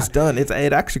and you're just done. It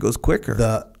actually goes quicker.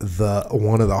 The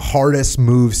one of the hardest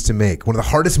moves to make, one of the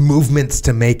hardest movements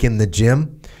to make in the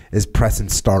gym is press and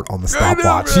start on the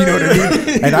stopwatch. You know what I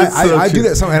mean? And I do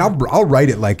that and I'll write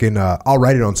it like I'll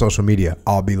write it on social media.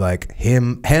 I'll be like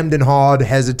hemmed and hawed,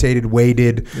 hesitated,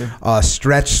 waited,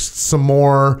 stretched some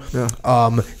more,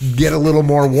 get a little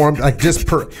more warm, like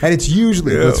and it's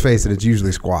usually, let's face it, it's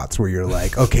usually squats where you're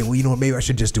like, okay, well, you know what, maybe I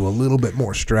should just do a little bit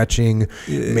more stretching.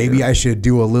 Maybe I should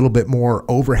do a little bit more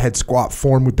overhead squat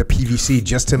form with the PVC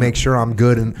just to make sure I'm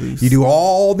good. And you do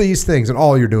all these things and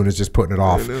all you're doing is just putting it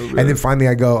off. And then finally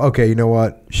I go, okay, you know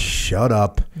what? Shut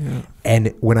up. Yeah.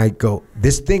 And when I go,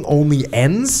 this thing only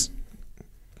ends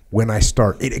when I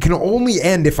start. It can only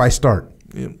end if I start.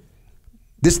 Yeah.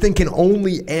 This thing can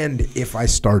only end if I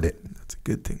start it. That's a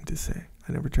good thing to say.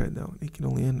 I never tried that one. It can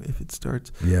only end if it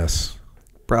starts. Yes.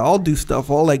 Bro, I'll do stuff.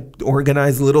 I'll like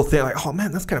organize little thing. Like, oh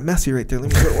man, that's kind of messy right there.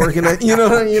 Let me go organize. You know,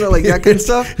 like that kind of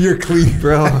stuff. You're clean,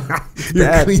 bro.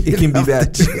 You're clean. It can be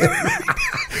bad.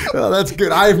 Oh, that's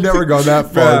good. I've never gone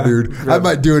that far, dude. I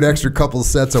might do an extra couple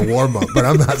sets of warm up, but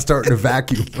I'm not starting to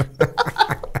vacuum.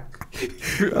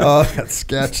 Oh, that's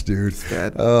sketch, dude.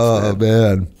 Oh,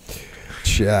 man.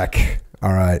 Check.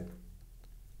 All right.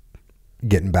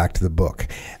 Getting back to the book.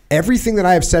 Everything that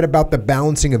I have said about the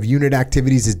balancing of unit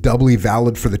activities is doubly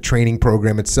valid for the training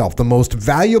program itself. The most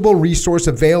valuable resource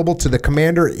available to the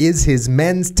commander is his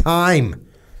men's time.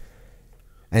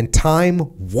 And time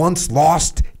once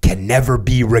lost can never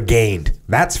be regained.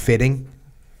 That's fitting.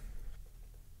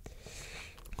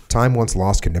 Time once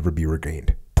lost can never be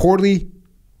regained. Poorly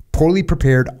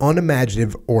prepared,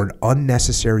 unimaginative, or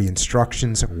unnecessary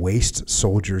instructions waste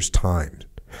soldiers' time.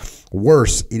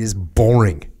 Worse, it is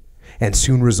boring and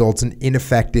soon results in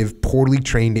ineffective, poorly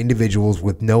trained individuals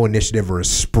with no initiative or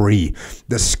esprit.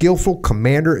 The skillful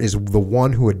commander is the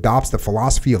one who adopts the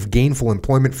philosophy of gainful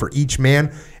employment for each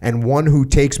man and one who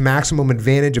takes maximum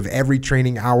advantage of every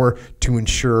training hour to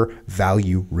ensure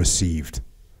value received.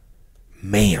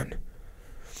 Man,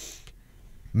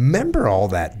 remember all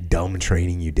that dumb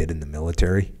training you did in the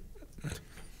military?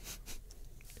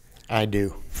 I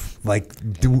do. Like,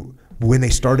 when they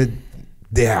started...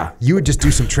 Yeah, you would just do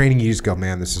some training. You just go,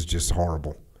 man, this is just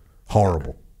horrible.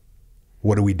 Horrible.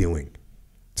 What are we doing?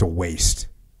 It's a waste.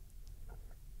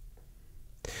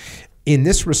 In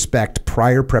this respect,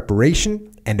 prior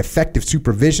preparation and effective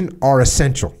supervision are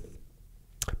essential.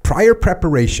 Prior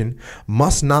preparation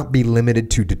must not be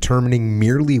limited to determining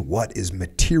merely what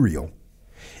material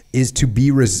is to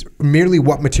be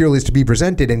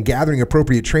presented and gathering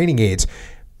appropriate training aids.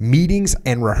 Meetings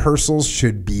and rehearsals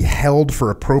should be held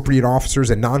for appropriate officers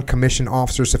and non-commissioned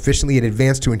officers sufficiently in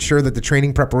advance to ensure that the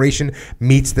training preparation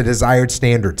meets the desired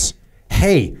standards.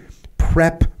 Hey,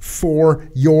 prep for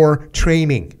your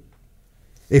training.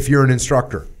 If you're an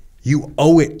instructor, you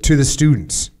owe it to the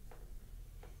students.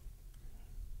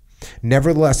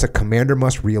 Nevertheless, a commander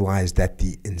must realize that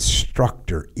the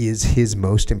instructor is his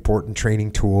most important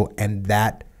training tool and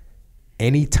that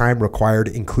any time required,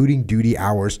 including duty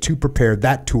hours, to prepare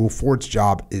that tool for its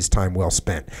job is time well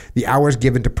spent. The hours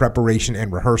given to preparation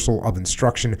and rehearsal of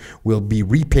instruction will be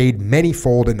repaid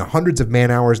manyfold in the hundreds of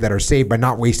man-hours that are saved by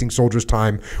not wasting soldiers'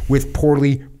 time with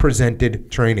poorly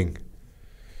presented training.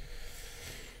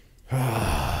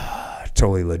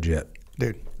 Totally legit.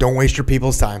 Dude, don't waste your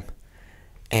people's time.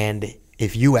 And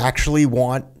if you actually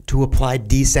want to apply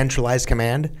decentralized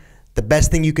command, the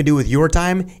best thing you can do with your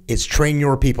time is train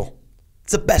your people.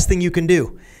 It's the best thing you can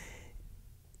do.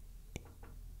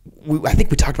 I think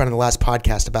we talked about in the last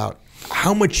podcast about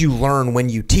how much you learn when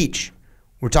you teach.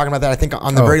 We're talking about that, I think,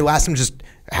 on the very last one, just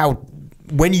how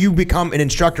when you become an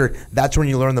instructor, that's when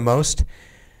you learn the most.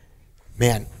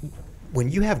 Man,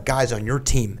 when you have guys on your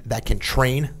team that can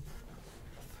train,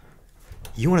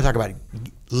 you want to talk about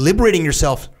liberating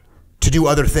yourself to do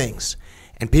other things.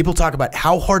 And people talk about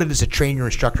how hard it is to train your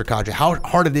instructor, Kadra, how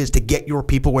hard it is to get your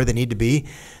people where they need to be.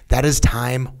 That is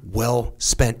time well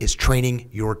spent, is training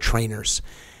your trainers.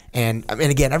 And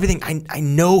again, everything, I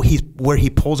know where he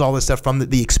pulls all this stuff from,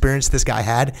 the experience this guy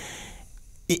had.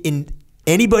 In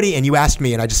anybody, and you asked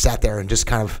me, and I just sat there and just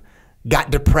kind of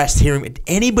got depressed hearing it.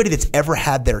 Anybody that's ever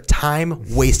had their time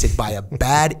wasted by a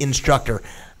bad instructor,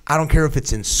 I don't care if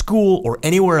it's in school or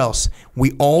anywhere else,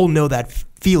 we all know that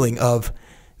feeling of,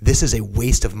 this is a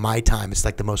waste of my time. It's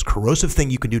like the most corrosive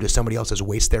thing you can do to somebody else is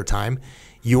waste their time.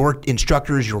 Your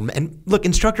instructors, and look,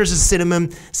 instructors is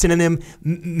synonym,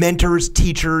 mentors,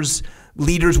 teachers,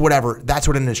 leaders, whatever. That's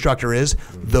what an instructor is.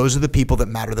 Those are the people that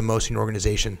matter the most in your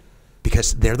organization,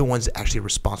 because they're the ones actually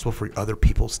responsible for other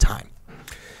people's time.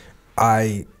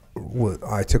 I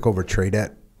took over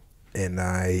TradeEt, and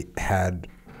I had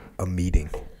a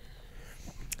meeting,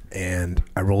 and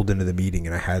I rolled into the meeting,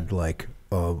 and I had like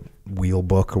a wheel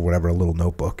book or whatever, a little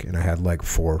notebook, and I had like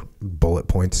 4 bullet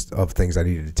points of things I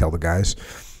needed to tell the guys.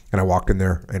 And I walked in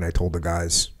there and I told the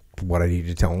guys what I needed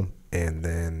to tell them, and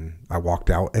then I walked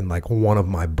out, and like one of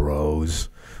my bros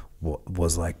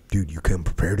was like, dude, you come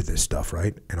prepared to this stuff,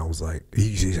 right? And I was like,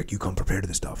 he's like, you come prepared to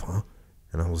this stuff, huh?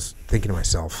 And I was thinking to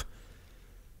myself,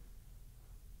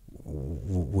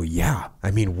 well, yeah.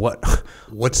 I mean,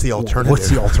 what's the alternative? What's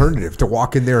the alternative? To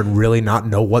walk in there and really not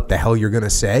know what the hell you're going to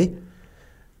say?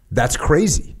 That's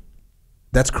crazy.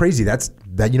 That's crazy.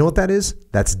 You know what that is?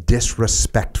 That's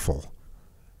disrespectful,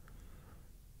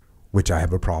 which I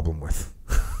have a problem with.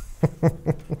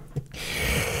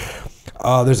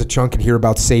 There's a chunk in here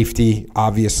about safety.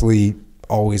 Obviously,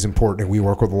 always important. And we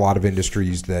work with a lot of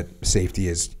industries that safety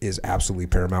is absolutely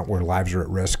paramount, where lives are at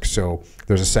risk. So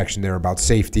there's a section there about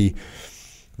safety.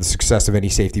 The success of any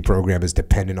safety program is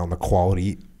dependent on the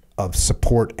quality of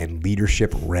support and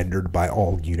leadership rendered by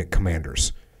all unit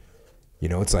commanders. You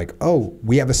know, it's like, oh,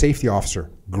 we have a safety officer.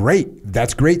 Great.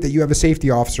 That's great that you have a safety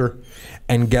officer.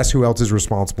 And guess who else is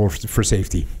responsible for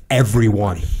safety?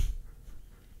 Everyone.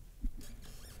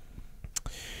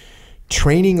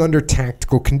 Training under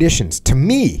tactical conditions. To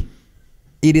me,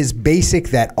 it is basic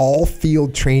that all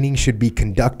field training should be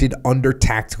conducted under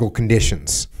tactical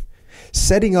conditions.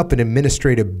 Setting up an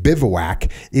administrative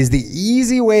bivouac is the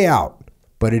easy way out,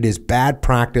 but it is bad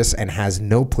practice and has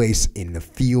no place in the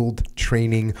field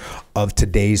training of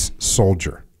today's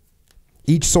soldier.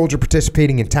 Each soldier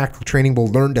participating in tactical training will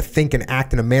learn to think and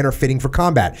act in a manner fitting for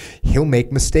combat. He'll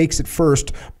make mistakes at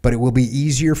first, but it will be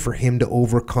easier for him to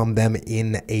overcome them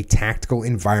in a tactical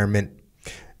environment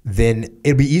than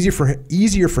easier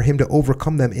for him to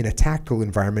overcome them in a tactical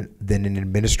environment than an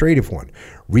administrative one.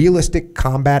 Realistic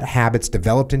combat habits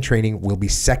developed in training will be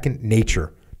second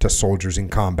nature to soldiers in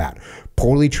combat. The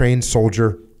poorly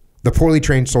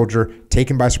trained soldier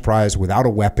taken by surprise without a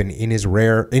weapon in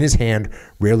his hand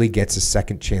rarely gets a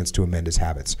second chance to amend his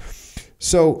habits.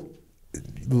 So,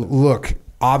 look,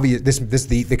 obvious.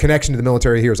 The connection to the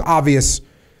military here is obvious.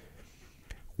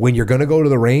 When you're going to go to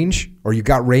the range or you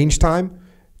got range time,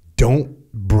 don't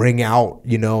bring out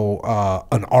an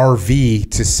RV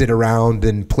to sit around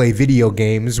and play video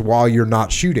games while you're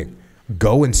not shooting.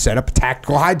 Go and set up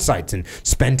tactical hide sites and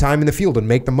spend time in the field and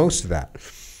make the most of that.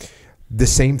 The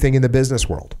same thing in the business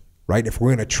world, right? If we're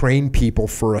going to train people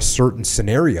for a certain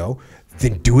scenario,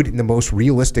 then do it in the most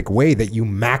realistic way that you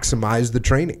maximize the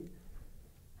training.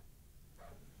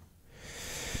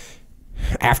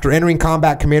 After entering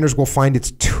combat, commanders will find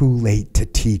it's too late to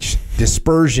teach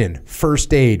dispersion,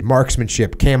 first aid,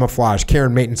 marksmanship, camouflage, care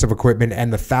and maintenance of equipment,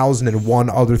 and the 1,001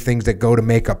 other things that go to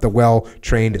make up the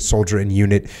well-trained soldier and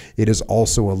unit. It is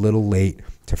also a little late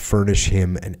to furnish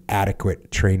him an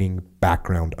adequate training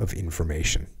background of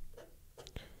information.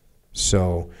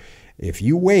 So if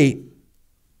you wait,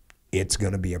 it's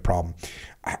going to be a problem.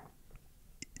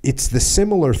 It's the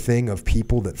similar thing of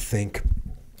people that think,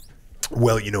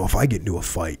 well, if I get into a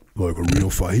fight, like a real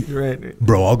fight, right,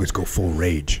 bro, I'll just go full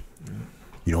rage.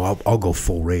 I'll go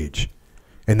full rage.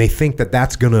 And they think that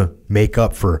that's going to make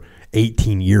up for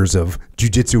 18 years of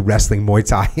jiu-jitsu, wrestling, Muay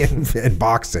Thai, and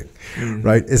boxing,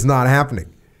 right? It's not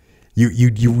happening.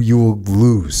 You will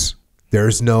lose.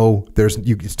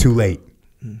 It's too late.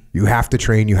 You have to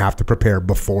train, you have to prepare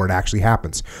before it actually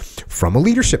happens. From a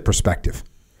leadership perspective,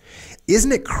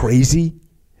 isn't it crazy?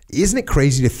 Isn't it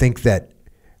crazy to think that,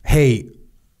 hey,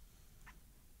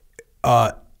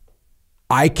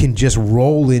 I can just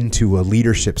roll into a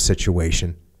leadership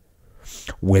situation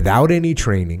without any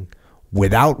training,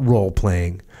 without role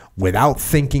playing, without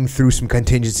thinking through some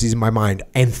contingencies in my mind,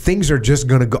 and things are just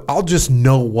going to go, I'll just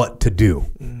know what to do.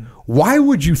 Why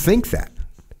would you think that?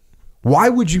 Why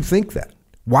would you think that?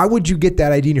 Why would you get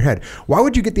that idea in your head? Why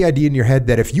would you get the idea in your head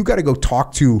that if you got to go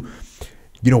talk to,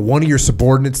 one of your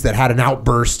subordinates that had an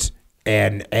outburst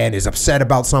and is upset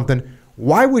about something,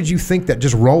 why would you think that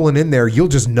just rolling in there, you'll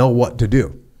just know what to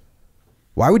do?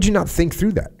 Why would you not think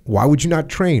through that? Why would you not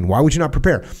train? Why would you not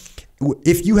prepare?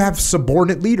 If you have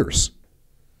subordinate leaders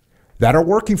that are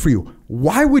working for you,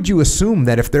 why would you assume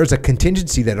that if there's a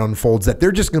contingency that unfolds that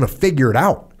they're just going to figure it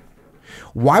out?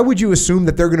 Why would you assume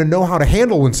that they're going to know how to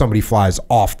handle when somebody flies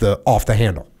off the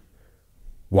handle?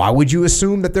 Why would you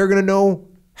assume that they're going to know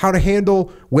how to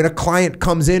handle when a client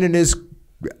comes in and is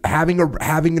having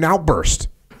an outburst?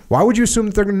 Why would you assume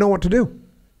that they're going to know what to do?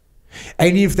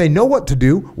 And if they know what to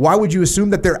do, why would you assume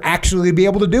that they're actually going to be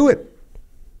able to do it?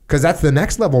 Because that's the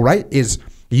next level, right? Is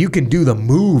you can do the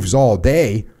moves all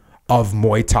day of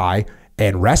Muay Thai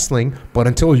and wrestling, but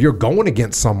until you're going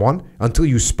against someone, until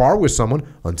you spar with someone,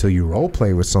 until you role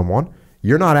play with someone,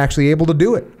 you're not actually able to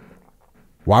do it.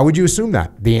 Why would you assume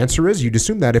that? The answer is you'd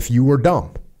assume that if you were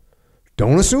dumb.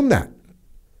 Don't assume that.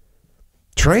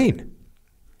 Train.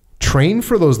 Train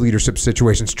for those leadership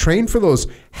situations. Train for those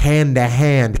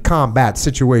hand-to-hand combat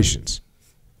situations.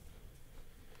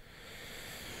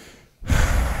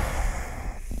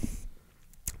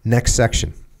 Next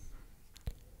section.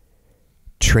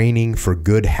 Training for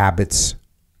good habits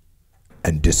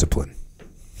and discipline.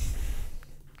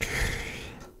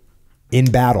 In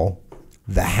battle,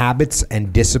 the habits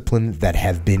and discipline that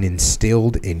have been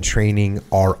instilled in training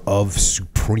are of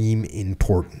supreme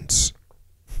importance.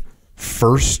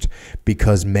 First,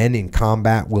 because men in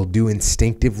combat will do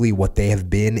instinctively what they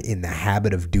have been in the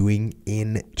habit of doing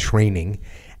in training.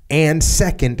 And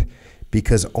second,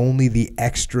 because only the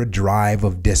extra drive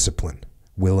of discipline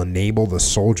will enable the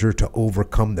soldier to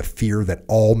overcome the fear that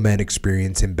all men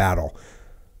experience in battle.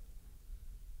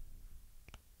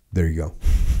 There you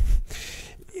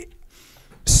go.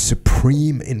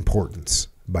 Supreme importance,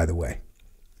 by the way.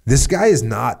 This guy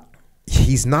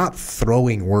he's not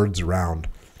throwing words around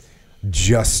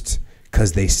just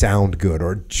because they sound good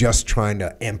or just trying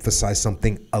to emphasize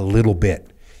something a little bit.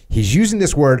 He's using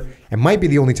this word, and might be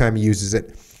the only time he uses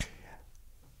it.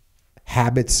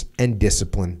 Habits and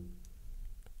discipline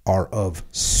are of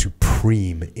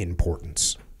supreme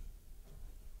importance.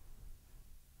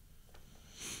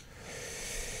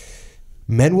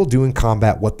 Men will do in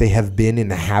combat what they have been in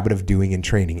the habit of doing in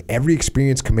training. Every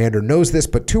experienced commander knows this,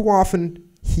 but too often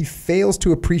he fails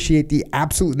to appreciate the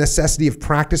absolute necessity of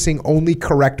practicing only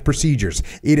correct procedures.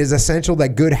 It is essential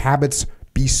that good habits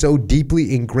be so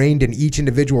deeply ingrained in each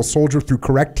individual soldier through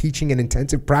correct teaching and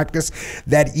intensive practice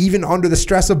that even under the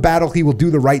stress of battle, he will do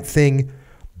the right thing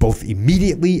both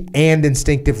immediately and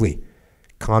instinctively.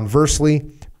 Conversely,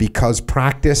 because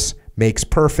practice makes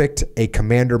perfect, a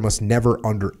commander must never,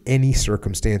 under any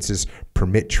circumstances,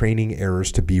 permit training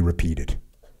errors to be repeated.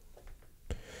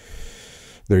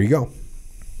 There you go.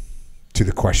 To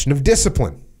the question of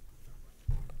discipline.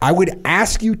 I would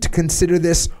ask you to consider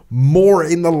this more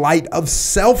in the light of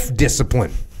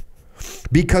self-discipline,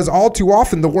 because all too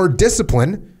often the word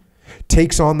discipline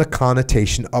takes on the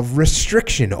connotation of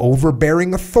restriction,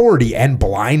 overbearing authority, and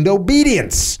blind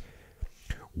obedience.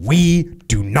 We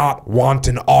do not want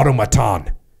an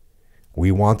automaton.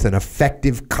 We want an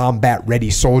effective combat-ready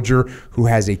soldier who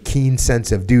has a keen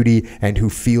sense of duty and who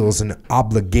feels an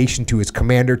obligation to his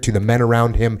commander, to the men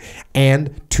around him,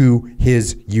 and to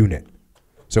his unit.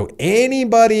 So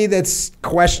anybody that's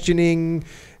questioning,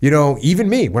 even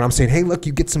me, when I'm saying, hey, look,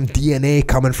 you get some DNA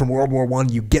coming from World War I,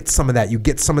 you get some of that. You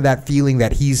get some of that feeling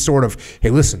that he's sort of, hey,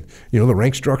 listen, the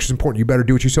rank structure is important. You better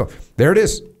do it yourself. There it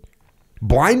is.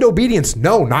 Blind obedience,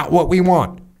 no, not what we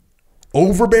want.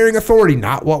 Overbearing authority,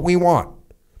 not what we want.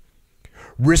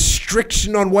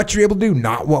 Restriction on what you're able to do,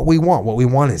 not what we want. What we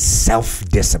want is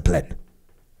self-discipline.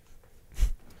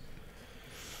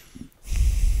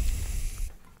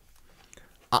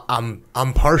 I'm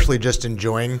partially just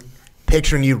enjoying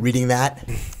picturing you reading that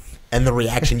and the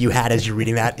reaction you had as you're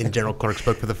reading that in General Clarke's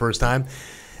book for the first time.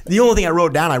 The only thing I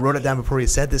wrote it down before he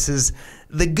said this, is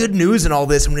the good news in all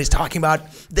this when he's talking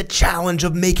about the challenge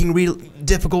of making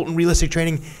difficult and realistic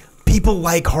training. People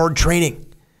like hard training.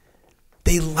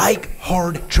 They like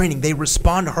hard training. They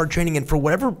respond to hard training. And for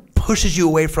whatever pushes you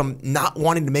away from not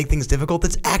wanting to make things difficult,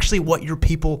 that's actually what your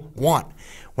people want.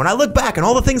 When I look back on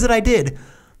all the things that I did,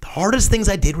 the hardest things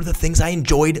I did were the things I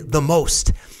enjoyed the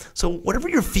most. So whatever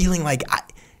you're feeling like,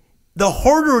 the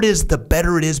harder it is, the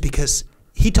better it is, because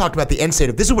he talked about the end state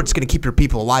of this is what's going to keep your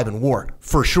people alive in war,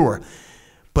 for sure.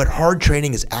 But hard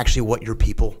training is actually what your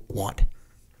people want.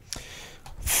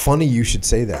 Funny you should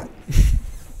say that.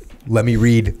 Let me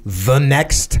read the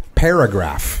next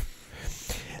paragraph.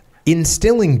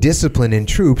 Instilling discipline in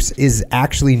troops is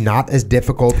actually not as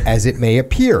difficult as it may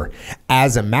appear.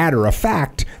 As a matter of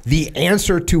fact, the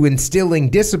answer to instilling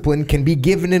discipline can be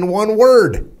given in one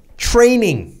word: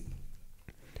 training.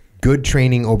 Good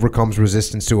training overcomes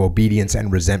resistance to obedience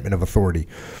and resentment of authority.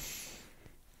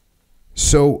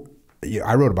 So,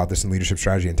 I wrote about this in Leadership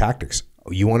Strategy and Tactics.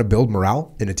 You want to build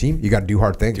morale in a team? You got to do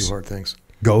hard things. Do hard things.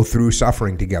 Go through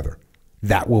suffering together.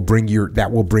 That will bring your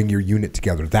unit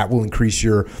together. That will increase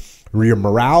your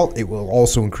morale. It will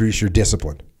also increase your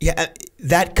discipline. Yeah,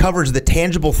 that covers the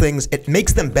tangible things. It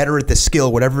makes them better at the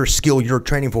skill, whatever skill you're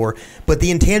training for. But the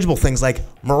intangible things like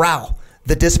morale,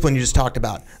 the discipline you just talked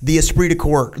about, the esprit de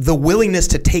corps, the willingness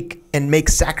to take and make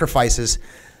sacrifices,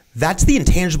 that's the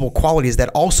intangible qualities that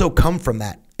also come from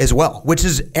that as well, which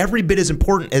is every bit as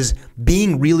important as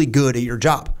being really good at your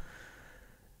job.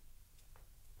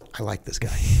 I like this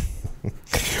guy.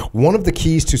 One of the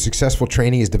keys to successful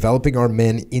training is developing our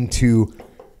men into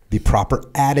the proper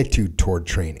attitude toward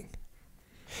training.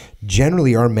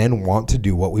 Generally, our men want to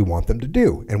do what we want them to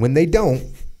do. And when they don't,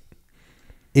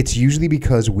 it's usually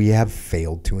because we have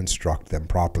failed to instruct them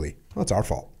properly. Well, it's our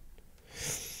fault.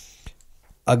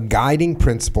 A guiding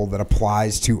principle that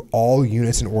applies to all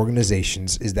units and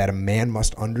organizations is that a man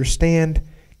must understand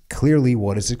clearly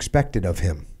what is expected of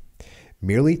him.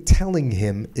 Merely telling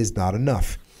him is not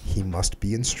enough. He must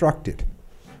be instructed.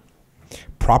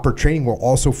 Proper training will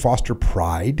also foster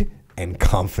pride and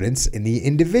confidence in the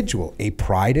individual, a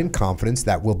pride and confidence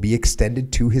that will be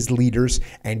extended to his leaders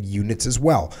and units as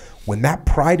well. When that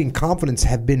pride and confidence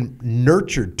have been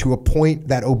nurtured to a point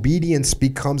that obedience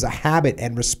becomes a habit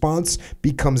and response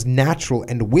becomes natural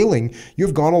and willing,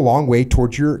 you've gone a long way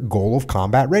towards your goal of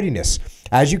combat readiness.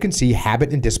 As you can see,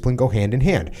 habit and discipline go hand in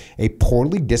hand. A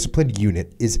poorly disciplined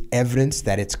unit is evidence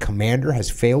that its commander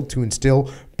has failed to instill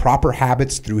proper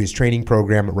habits through his training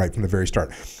program right from the very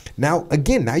start. Now,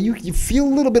 again, you feel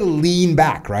a little bit of lean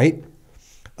back, right?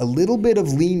 A little bit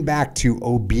of lean back to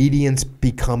obedience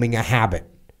becoming a habit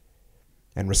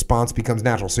and response becomes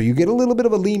natural. So you get a little bit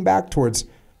of a lean back towards,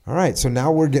 all right, so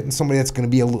now we're getting somebody that's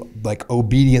going to be like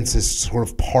obedience is sort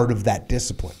of part of that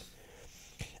discipline.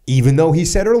 Even though he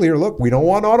said earlier, look, we don't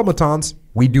want automatons.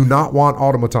 We do not want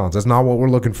automatons. That's not what we're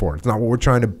looking for. It's not what we're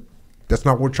trying to, that's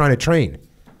not what we're trying to train.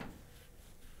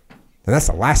 And that's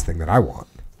the last thing that I want.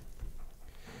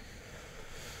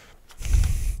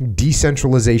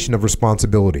 Decentralization of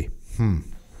responsibility.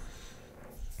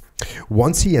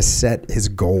 Once he has set his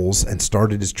goals and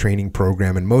started his training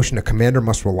program in motion, a commander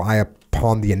must rely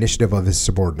upon the initiative of his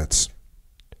subordinates.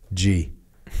 G.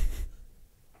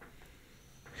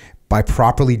 By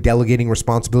properly delegating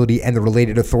responsibility and the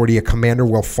related authority, a commander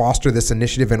will foster this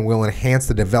initiative and will enhance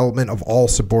the development of all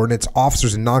subordinates,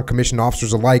 officers and non-commissioned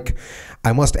officers alike.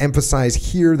 I must emphasize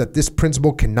here that this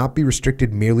principle cannot be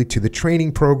restricted merely to the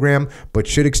training program, but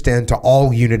should extend to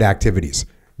all unit activities.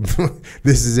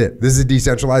 This is it. This is a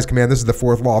decentralized command. This is the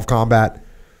fourth law of combat.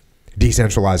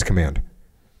 Decentralized command.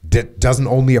 It doesn't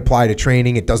only apply to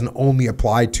training. It doesn't only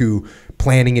apply to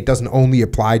planning. It doesn't only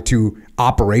apply to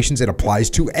operations. It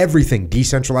applies to everything.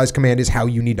 Decentralized command is how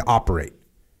you need to operate.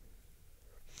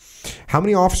 How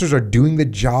many officers are doing the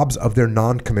jobs of their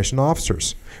non-commissioned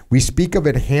officers? We speak of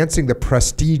enhancing the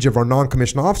prestige of our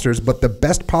non-commissioned officers, but the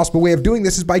best possible way of doing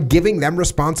this is by giving them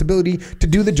responsibility to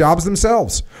do the jobs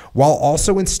themselves, while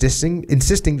also insisting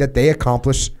that they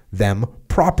accomplish them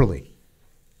properly.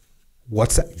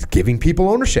 What's that? Giving people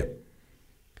ownership.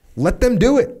 Let them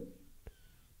do it.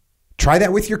 Try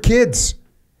that with your kids.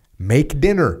 Make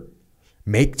dinner.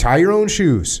 Tie your own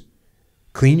shoes.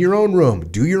 Clean your own room.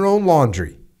 Do your own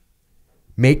laundry.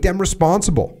 Make them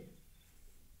responsible.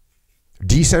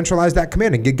 Decentralize that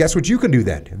command. And guess what you can do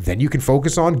then? Then you can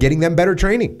focus on getting them better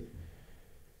training.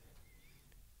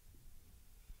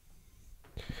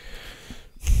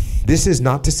 This is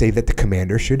not to say that the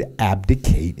commander should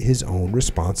abdicate his own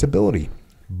responsibility,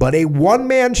 but a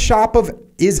one-man shop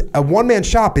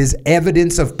is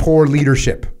evidence of poor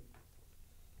leadership.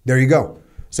 There you go.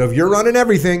 So if you're running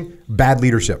everything, bad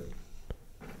leadership.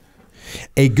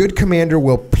 A good commander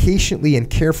will patiently and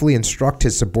carefully instruct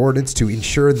his subordinates to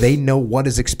ensure they know what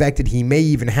is expected. He may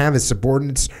even have his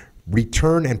subordinates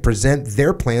return and present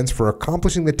their plans for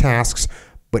accomplishing the tasks,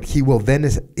 but he will then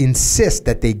insist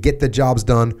that they get the jobs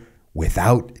done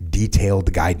without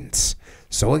detailed guidance.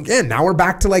 So again, now we're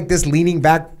back to like this leaning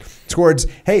back towards,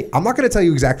 hey, I'm not going to tell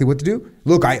you exactly what to do.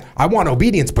 Look, I want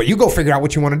obedience, but you go figure out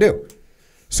what you want to do.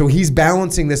 So he's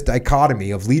balancing this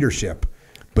dichotomy of leadership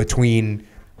between,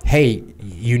 hey,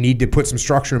 you need to put some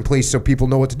structure in place so people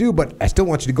know what to do, but I still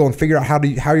want you to go and figure out how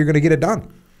you're going to get it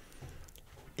done.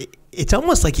 It's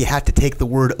almost like you have to take the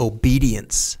word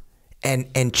obedience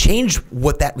and change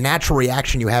what that natural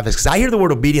reaction you have is. Because I hear the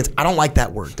word obedience, I don't like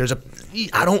that word.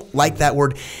 I don't like that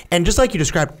word. And just like you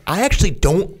described, I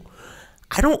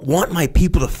don't want my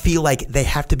people to feel like they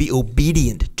have to be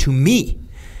obedient to me.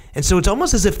 And so it's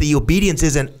almost as if the obedience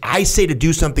isn't I say to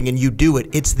do something and you do it.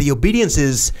 It's the obedience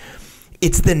is,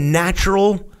 it's the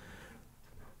natural,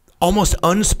 almost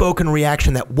unspoken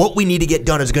reaction that what we need to get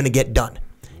done is going to get done,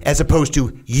 as opposed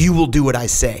to you will do what I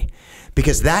say.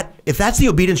 Because if that's the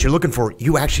obedience you're looking for,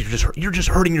 you're just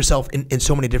hurting yourself in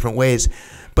so many different ways.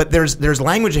 But there's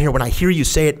language in here when I hear you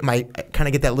say it, I kind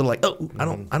of get that little like, oh, I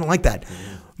don't like that.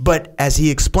 But as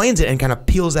he explains it and kind of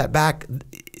peels that back,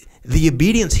 the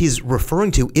obedience he's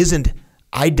referring to isn't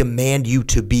I demand you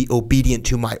to be obedient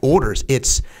to my orders.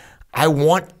 It's I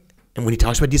want, and when he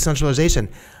talks about decentralization,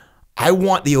 I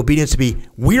want the obedience to be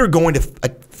we are going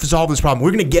to solve this problem.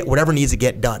 We're going to get whatever needs to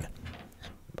get done.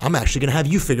 I'm actually going to have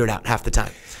you figure it out half the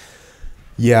time.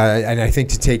 Yeah, and I think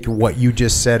to take what you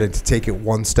just said and to take it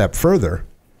one step further,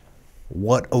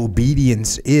 what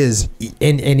obedience is,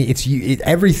 and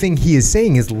everything he is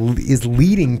saying is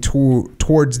leading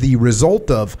towards the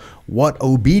result of what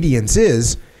obedience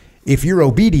is. If you're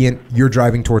obedient, you're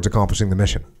driving towards accomplishing the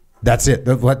mission. That's it.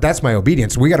 That's my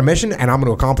obedience. We got a mission, and I'm going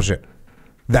to accomplish it.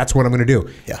 That's what I'm going to do.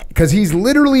 Yeah. Because he's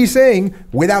literally saying,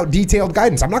 without detailed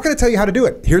guidance, I'm not going to tell you how to do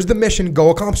it. Here's the mission.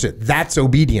 Go accomplish it. That's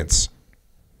obedience.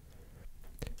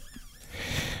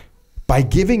 By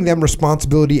giving them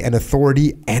responsibility and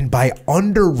authority, and by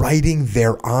underwriting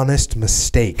their honest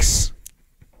mistakes,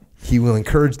 he will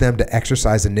encourage them to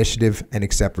exercise initiative and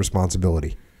accept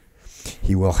responsibility.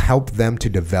 He will help them to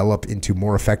develop into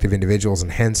more effective individuals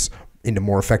and hence into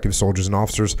more effective soldiers and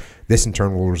officers. This in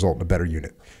turn will result in a better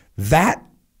unit. That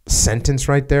sentence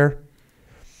right there,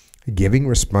 giving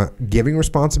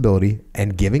responsibility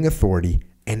and giving authority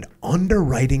and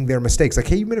underwriting their mistakes. Like,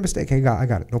 hey, you made a mistake. Hey, I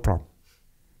got it. No problem.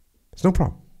 It's no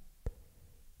problem.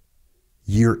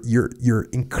 You're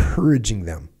encouraging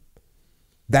them.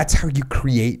 That's how you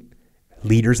create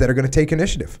leaders that are going to take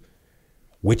initiative,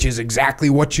 which is exactly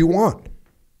what you want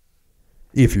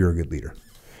if you're a good leader.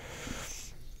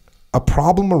 A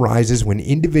problem arises when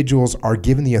individuals are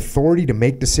given the authority to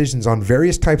make decisions on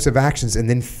various types of actions and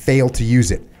then fail to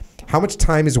use it. How much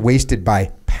time is wasted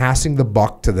by passing the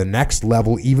buck to the next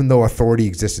level even though authority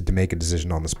existed to make a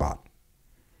decision on the spot?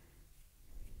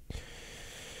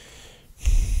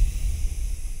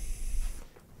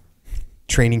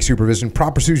 Training supervision.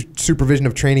 Proper supervision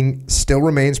of training still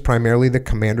remains primarily the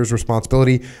commander's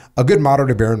responsibility. A good motto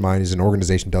to bear in mind is an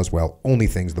organization does well only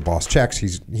things the boss checks.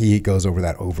 He goes over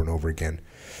that over and over again.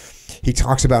 He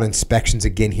talks about inspections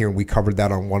again here, and we covered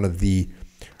that on one of the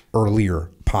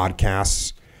earlier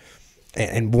podcasts.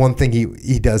 And one thing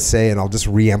he does say, and I'll just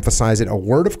reemphasize it, a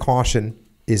word of caution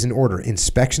is in order.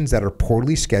 Inspections that are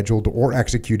poorly scheduled or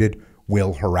executed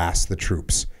will harass the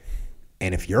troops.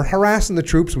 And if you're harassing the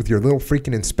troops with your little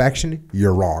freaking inspection,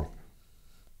 you're wrong.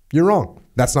 You're wrong.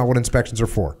 That's not what inspections are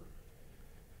for.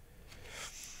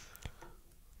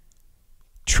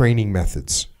 Training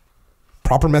methods.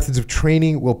 Proper methods of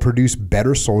training will produce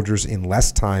better soldiers in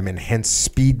less time and hence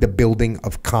speed the building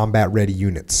of combat-ready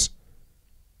units.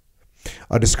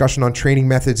 A discussion on training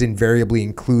methods invariably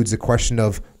includes the question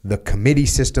of the committee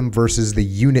system versus the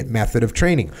unit method of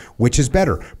training. Which is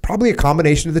better? Probably a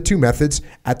combination of the two methods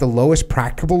at the lowest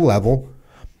practicable level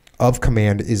of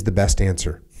command is the best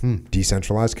answer.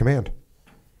 Decentralized command.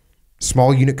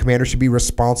 Small unit commanders should be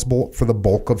responsible for the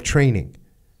bulk of training.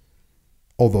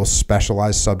 Although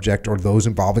specialized subject or those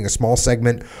involving a small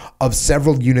segment of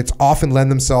several units often lend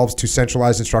themselves to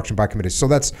centralized instruction by committees. So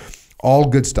that's all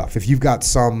good stuff. If you've got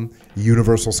some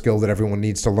universal skill that everyone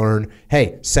needs to learn,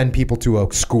 hey, send people to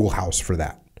a schoolhouse for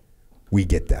that. We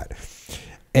get that.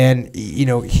 And, you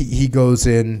know, he goes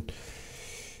in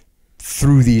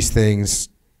through these things,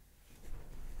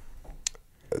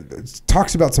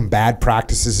 talks about some bad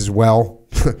practices as well.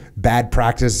 Bad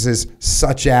practices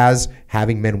such as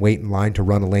having men wait in line to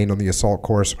run a lane on the assault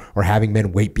course or having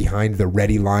men wait behind the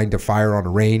ready line to fire on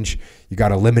a range. You got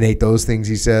to eliminate those things,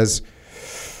 he says.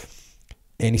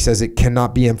 And he says it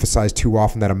cannot be emphasized too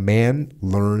often that a man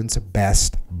learns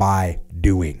best by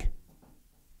doing.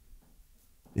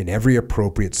 In every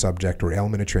appropriate subject or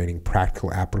element of training,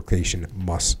 practical application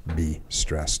must be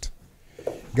stressed.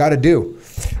 Got to do.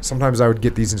 Sometimes I would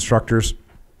get these instructors.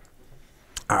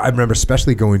 I remember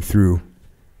especially going through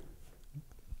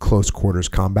close quarters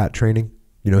combat training,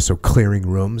 so clearing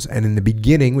rooms. And in the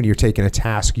beginning, when you're taking a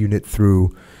task unit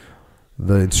through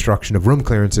the instruction of room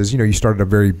clearances, you start at a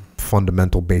very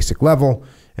fundamental basic level,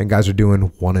 and guys are doing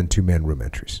 1- and 2-man room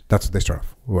entries. That's what they start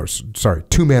off.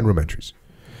 2-man room entries.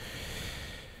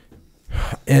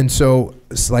 And so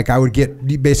it's like I would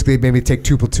get basically maybe take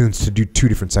 2 platoons to do 2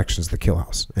 different sections of the kill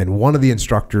house. And one of the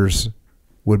instructors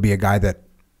would be a guy that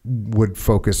would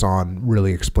focus on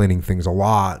really explaining things a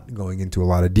lot, going into a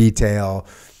lot of detail,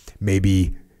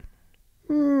 maybe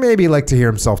like to hear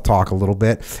himself talk a little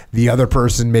bit. The other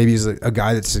person maybe is a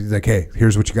guy that's like, hey,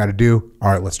 here's what you got to do.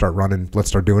 All right, let's start running. Let's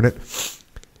start doing it.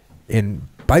 And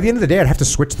by the end of the day, I'd have to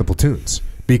switch the platoons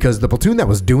because the platoon that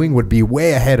was doing would be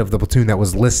way ahead of the platoon that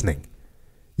was listening.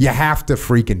 You have to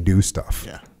freaking do stuff.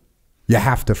 Yeah. You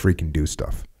have to freaking do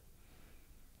stuff.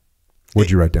 What'd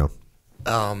you write down?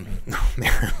 Man.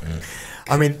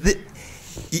 I mean,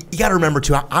 you got to remember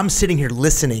too, I'm sitting here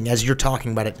listening as you're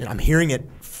talking about it, and I'm hearing it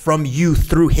from you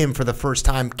through him for the first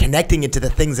time, connecting it to the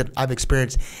things that I've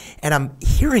experienced. And I'm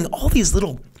hearing all these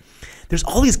there's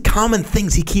all these common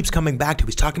things he keeps coming back to.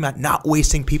 He's talking about not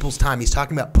wasting people's time. He's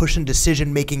talking about pushing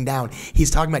decision-making down. He's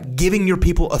talking about giving your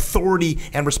people authority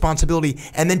and responsibility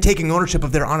and then taking ownership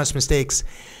of their honest mistakes.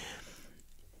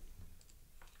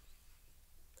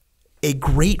 A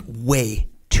great way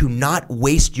to not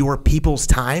waste your people's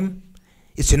time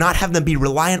is to not have them be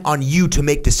reliant on you to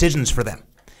make decisions for them.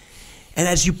 And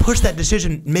as you push that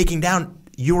decision making down,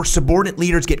 your subordinate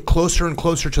leaders get closer and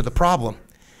closer to the problem.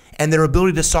 And their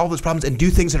ability to solve those problems and do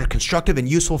things that are constructive and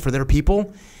useful for their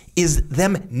people is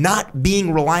them not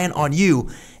being reliant on you.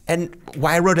 And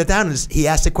why I wrote it down is he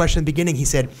asked a question at the beginning. He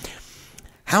said,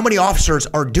 how many officers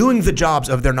are doing the jobs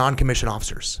of their non-commissioned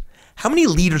officers? How many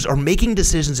leaders are making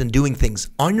decisions and doing things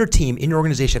on your team, in your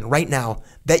organization right now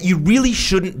that you really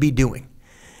shouldn't be doing?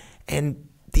 And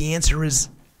the answer is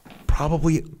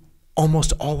probably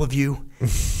almost all of you.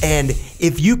 And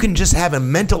if you can just have a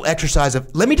mental exercise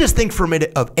of, let me just think for a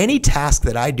minute of any task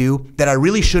that I do that I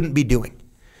really shouldn't be doing.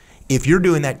 If you're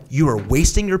doing that, you are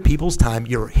wasting your people's time.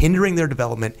 You're hindering their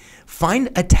development. Find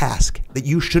a task that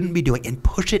you shouldn't be doing and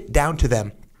push it down to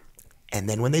them. And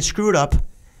then when they screw it up,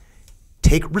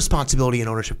 take responsibility and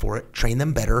ownership for it. Train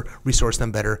them better, resource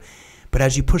them better. But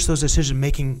as you push that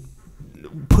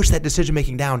decision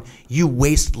making down, you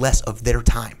waste less of their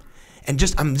time. And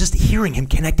I'm just hearing him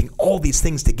connecting all these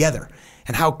things together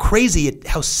and how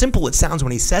how simple it sounds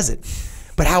when he says it,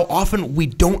 but how often we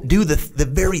don't do the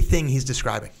very thing he's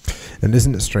describing. And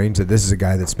isn't it strange that this is a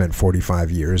guy that spent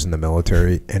 45 years in the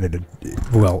military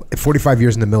 45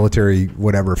 years in the military,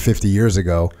 50 years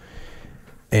ago,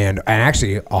 and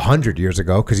actually 100 years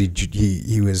ago, because he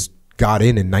got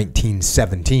in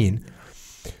 1917.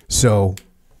 So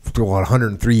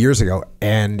 103 years ago,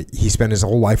 and he spent his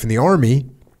whole life in the Army,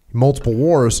 multiple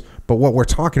wars. But what we're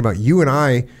talking about, you and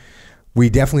I, we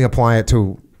definitely apply it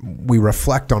to, we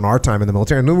reflect on our time in the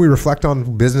military, and then we reflect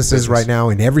on businesses right now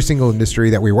in every single industry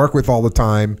that we work with all the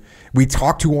time. We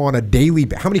talk to on a daily,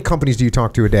 how many companies do you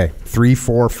talk to a day? 3,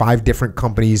 4, 5 different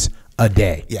companies a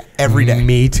day. Yeah, every day.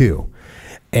 Me too.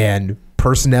 And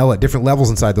personnel at different levels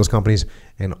inside those companies,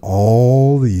 and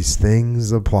all these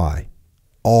things apply.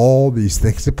 All these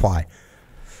things apply.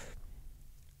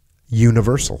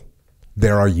 Universal.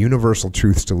 There are universal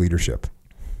truths to leadership.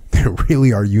 There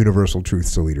really are universal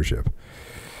truths to leadership.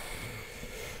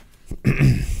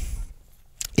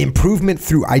 Improvement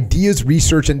through ideas,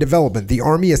 research, and development. The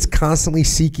Army is constantly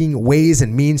seeking ways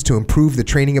and means to improve the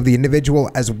training of the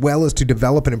individual, as well as to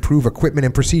develop and improve equipment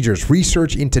and procedures.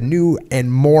 Research into new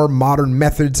and more modern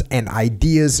methods and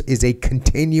ideas is a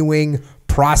continuing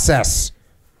process.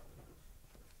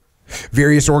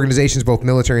 Various organizations, both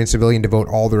military and civilian, devote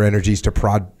all their energies to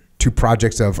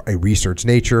projects of a research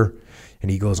nature.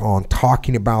 And he goes on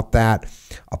talking about that,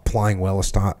 applying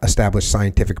well-established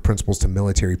scientific principles to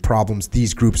military problems.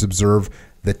 These groups observe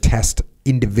the test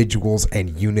individuals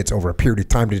and units over a period of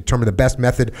time to determine the best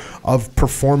method of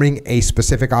performing a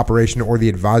specific operation or the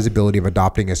advisability of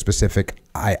adopting a specific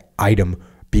item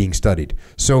being studied.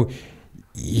 So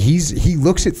he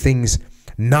looks at things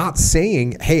not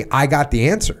saying, hey, I got the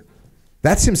answer.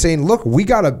 That's him saying, look, you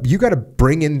gotta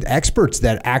bring in experts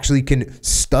that actually can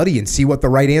study and see what the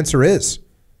right answer is.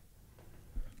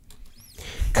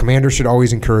 Commanders should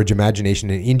always encourage imagination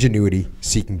and ingenuity,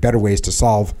 seeking better ways to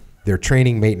solve their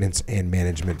training, maintenance, and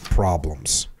management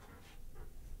problems.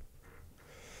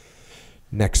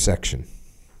 Next section,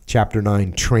 Chapter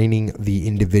 9, Training the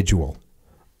Individual.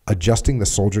 Adjusting the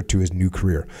soldier to his new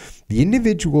career. The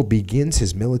individual begins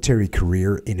his military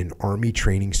career in an Army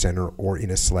training center or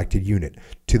in a selected unit.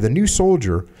 To the new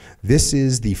soldier, this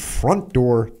is the front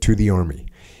door to the Army.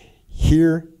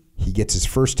 Here, he gets his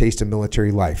first taste of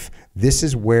military life. This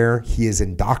is where he is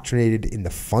indoctrinated in the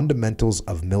fundamentals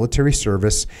of military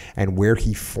service and where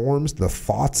he forms the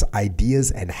thoughts,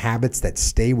 ideas, and habits that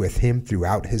stay with him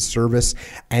throughout his service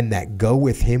and that go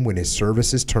with him when his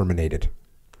service is terminated.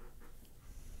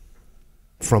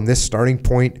 From this starting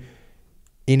point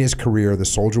in his career, the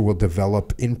soldier will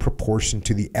develop in proportion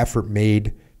to the effort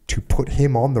made to put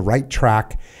him on the right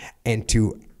track and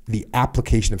to the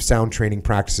application of sound training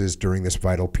practices during this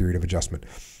vital period of adjustment.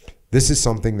 This is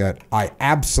something that I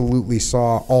absolutely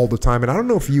saw all the time, and I don't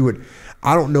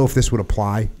know if this would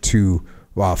apply to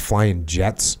flying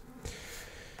jets,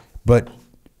 but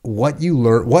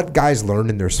what guys learn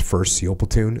in their first SEAL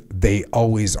platoon, they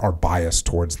always are biased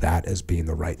towards that as being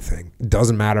the right thing. It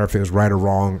doesn't matter if it was right or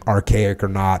wrong, archaic or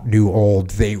not, new,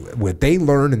 old. What they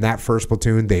learn in that first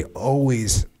platoon, they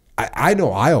always, I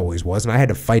know I always was, and I had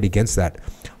to fight against that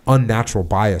unnatural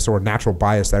bias or natural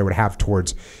bias that I would have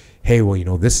towards, hey,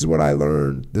 well, this is what I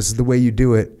learned. This is the way you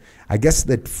do it. I guess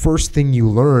the first thing you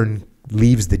learn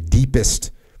leaves the deepest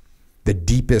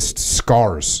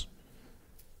scars,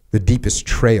 the deepest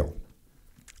trail.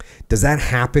 Does that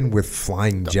happen with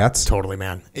flying jets? Totally,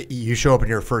 man. You show up in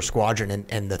your first squadron,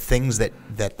 and the things that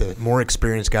the more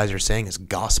experienced guys are saying is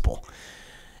gospel.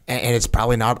 And it's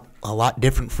probably not a lot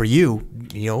different for you.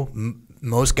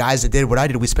 Most guys that did what I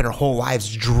did, we spent our whole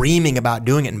lives dreaming about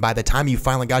doing it. And by the time you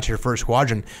finally got to your first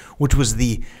squadron, which was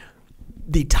the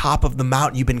top of the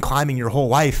mountain you've been climbing your whole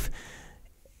life,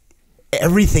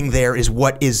 everything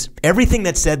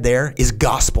that's said there is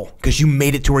gospel, because you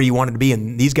made it to where you wanted to be.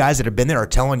 And these guys that have been there are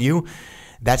telling you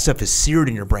that stuff is seared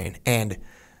in your brain. And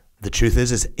the truth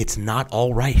is it's not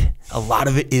all right. A lot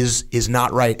of it is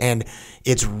not right. And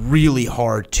it's really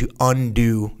hard to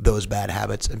undo those bad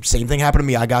habits. Same thing happened to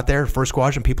me. I got there, first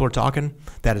squadron, people are talking,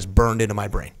 that is burned into my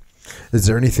brain. Is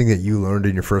there anything that you learned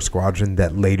in your first squadron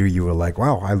that later you were like,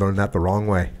 wow, I learned that the wrong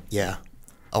way? Yeah,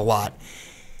 a lot.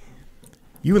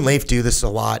 You and Leif do this a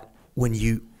lot when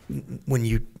you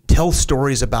tell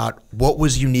stories about what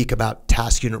was unique about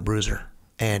Task Unit Bruiser.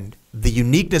 And the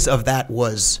uniqueness of that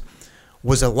was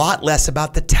a lot less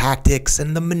about the tactics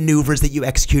and the maneuvers that you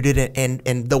executed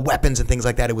and the weapons and things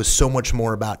like that. It was so much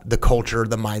more about the culture,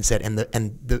 the mindset,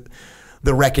 and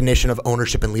the recognition of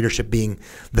ownership and leadership being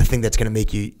the thing that's going to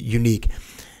make you unique.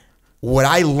 What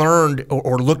I learned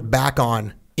or looked back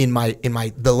on in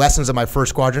the lessons of my first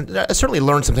squadron, I certainly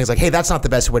learned some things like, hey, that's not the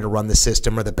best way to run the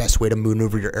system or the best way to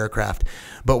maneuver your aircraft.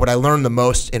 But what I learned the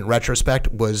most in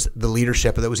retrospect was the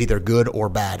leadership that was either good or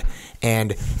bad.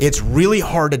 And it's really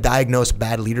hard to diagnose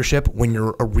bad leadership when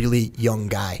you're a really young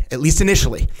guy, at least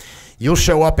initially. You'll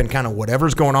show up and kind of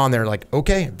whatever's going on there, like,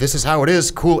 okay, this is how it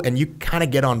is, cool, and you kind of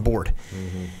get on board.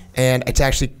 Mm-hmm. And it's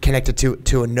actually connected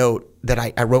to a note that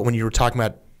I wrote when you were talking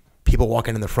about people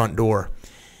walking in the front door.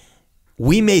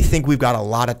 We may think we've got a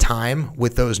lot of time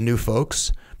with those new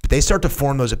folks, but they start to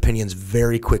form those opinions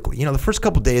very quickly. The first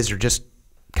couple of days are just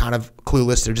kind of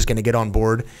clueless. They're just going to get on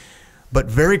board. But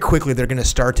very quickly, they're going to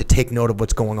start to take note of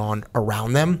what's going on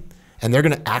around them, and they're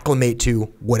going to acclimate to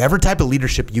whatever type of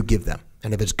leadership you give them.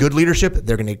 And if it's good leadership,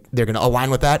 they're going to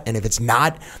align with that. And if it's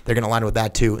not, they're going to align with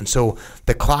that too. And so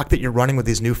the clock that you're running with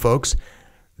these new folks,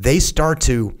 they start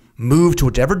to move to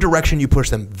whichever direction you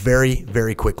push them very,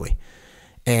 very quickly.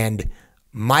 And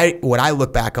what I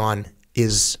look back on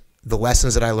is the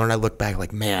lessons that I learned. I look back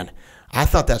like, man, I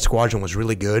thought that squadron was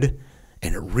really good,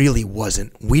 and it really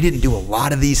wasn't. We didn't do a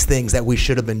lot of these things that we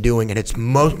should have been doing, and it's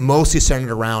mostly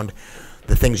centered around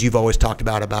the things you've always talked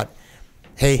about,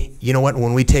 hey, you know what,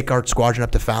 when we take our squadron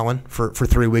up to Fallon for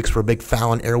 3 weeks for a big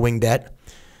Fallon air wing det,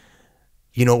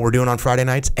 you know what we're doing on Friday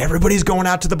nights? Everybody's going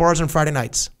out to the bars on Friday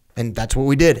nights, and that's what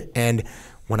we did. And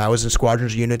when I was in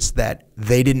squadrons units that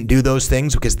they didn't do those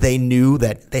things because they knew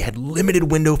that they had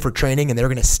limited window for training and they were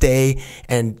going to stay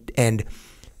and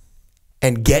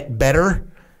get better,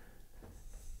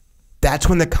 that's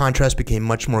when the contrast became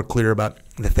much more clear about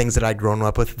the things that I'd grown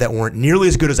up with that weren't nearly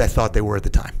as good as I thought they were at the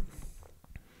time.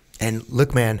 And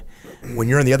look, man, when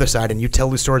you're on the other side and you tell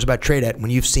these stories about TRADET, when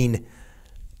you've seen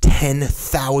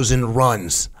 10,000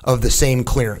 runs of the same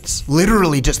clearance,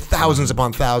 literally just thousands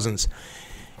upon thousands,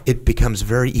 it becomes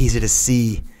very easy to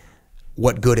see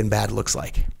what good and bad looks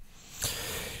like.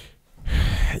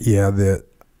 Yeah, the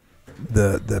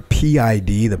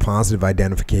PID, the positive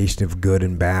identification of good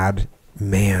and bad,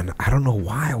 man, I don't know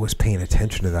why I was paying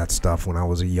attention to that stuff when I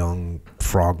was a young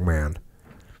frogman.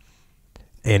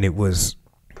 And it was,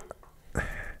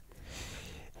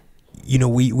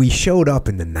 we showed up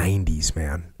in the 90s,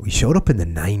 man. We showed up in the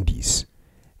 90s.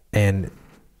 And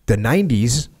the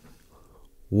 90s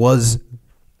was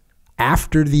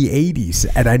after the 80s.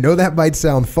 And I know that might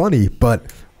sound funny,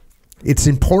 but it's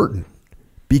important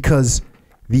because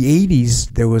the 80s,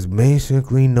 there was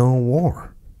basically no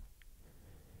war.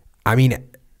 I mean,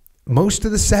 most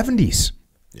of the 70s.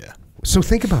 Yeah. So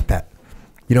think about that.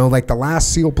 Like the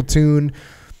last SEAL platoon,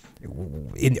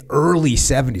 in the early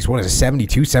 70s. What is it,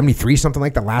 72, 73, something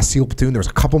like that, last SEAL platoon. There was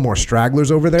a couple more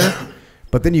stragglers over there.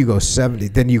 But then you go 70,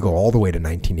 then you go all the way to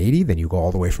 1980, then you go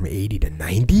all the way from 80 to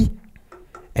 90.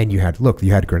 And you had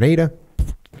Grenada,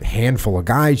 handful of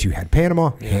guys. You had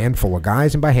Panama, handful of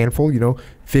guys. And by handful,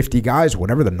 50 guys,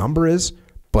 whatever the number is.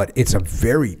 But it's a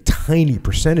very tiny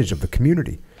percentage of the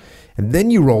community. And then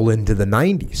you roll into the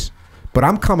 90s. But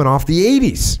I'm coming off the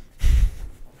 80s.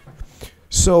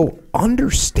 So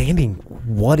understanding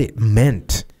what it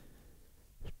meant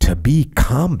to be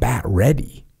combat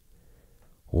ready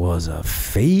was a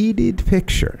faded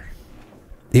picture.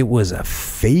 It was a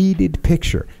faded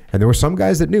picture. And there were some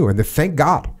guys that knew. And thank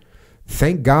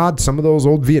God some of those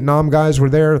old Vietnam guys were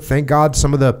there. Thank God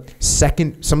some of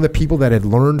the people that had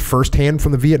learned firsthand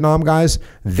from the Vietnam guys,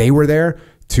 they were there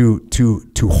to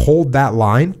hold that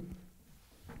line.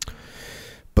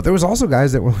 But there was also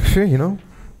guys that were,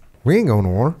 we ain't going to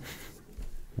war.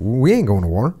 We ain't going to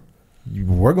war.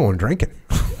 We're going drinking.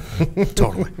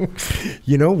 Totally.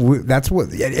 That's what.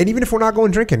 And even if we're not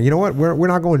going drinking, you know what? We're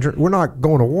not going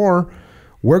to war.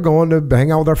 We're going to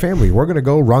hang out with our family. We're going to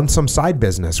go run some side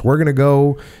business. We're going to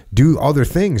go do other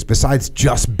things besides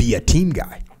just be a team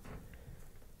guy.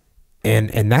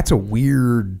 And that's a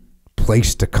weird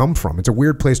place to come from. It's a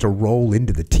weird place to roll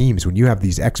into the teams when you have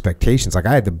these expectations. Like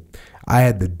I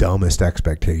had the dumbest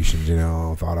expectations,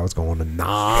 thought I was going to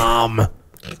Nam.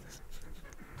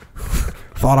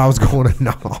 Thought I was going to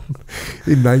Nam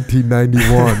in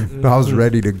 1991. I was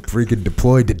ready to freaking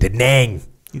deploy to Da Nang.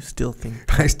 You still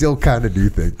think? I still kind of do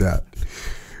think that.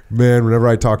 Man, whenever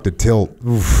I talk to Tilt,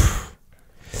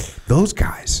 those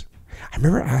guys, I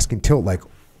remember asking Tilt, like,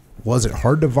 was it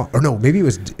hard to or no, maybe it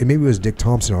was Dick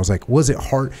Thompson. I was like, was it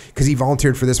hard? Because he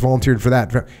volunteered for this, volunteered for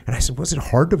that. And I said, was it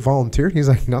hard to volunteer? He's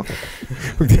like, no.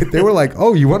 They were like,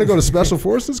 oh, you want to go to Special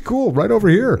Forces? Cool, right over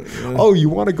here. Oh, you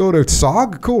want to go to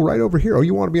SOG? Cool, right over here. Oh,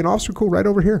 you want to be an officer? Cool, right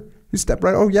over here. You step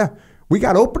right. Oh, yeah. We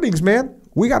got openings, man.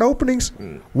 We got openings.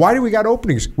 Why do we got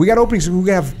openings? We got openings.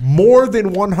 We have more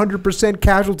than 100%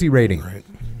 casualty rating. Right.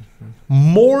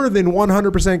 More than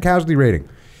 100% casualty rating.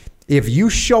 If you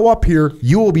show up here,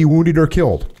 you will be wounded or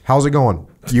killed. How's it going?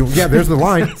 Yeah, there's the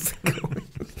line.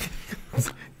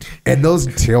 And those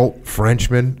Tilt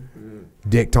Frenchmen,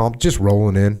 Dick Tom, just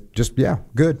rolling in. Just, yeah,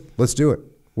 good. Let's do it.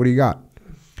 What do you got?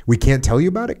 We can't tell you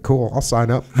about it? Cool. I'll sign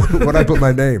up. What I put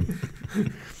my name?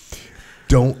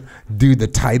 Don't do the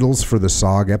titles for the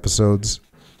SOG episodes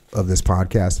of this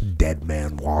podcast. Dead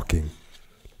Man Walking.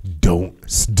 Don't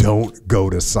go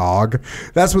to SOG.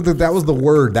 That was the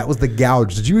word. That was the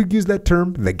gouge. Did you use that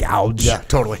term? The gouge. Yeah,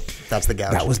 totally. That's the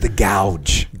gouge. That was the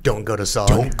gouge. Don't go to SOG.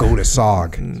 Don't go to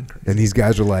SOG. And these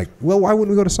guys are like, well, why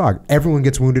wouldn't we go to SOG? Everyone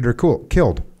gets wounded or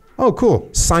killed. Oh, cool.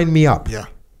 Sign me up. Yeah.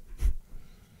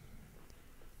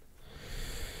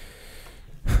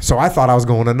 So I thought I was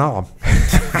going to Nam.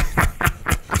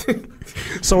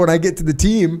 So when I get to the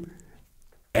team,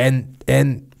 and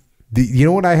you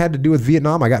know what I had to do with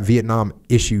Vietnam? I got Vietnam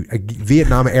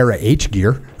era H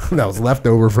gear that was left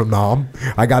over from Nam.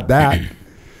 I got that.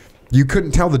 You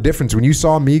couldn't tell the difference when you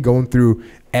saw me going through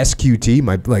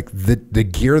SQT. The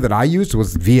gear that I used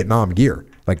was Vietnam gear.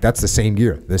 Like that's the same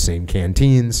gear, the same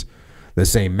canteens, the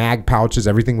same mag pouches.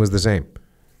 Everything was the same.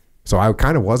 So I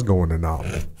kind of was going to Nam.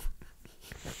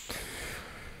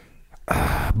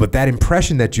 But that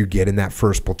impression that you get in that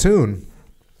first platoon,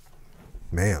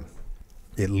 man,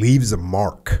 it leaves a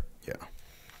mark. Yeah.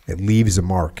 It leaves a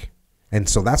mark. And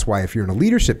so that's why if you're in a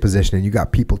leadership position and you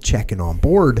got people checking on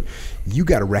board, you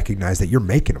got to recognize that you're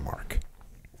making a mark.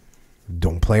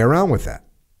 Don't play around with that.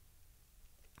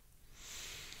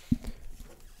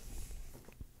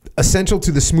 Essential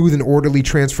to the smooth and orderly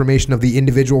transformation of the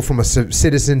individual from a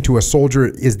citizen to a soldier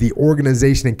is the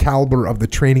organization and caliber of the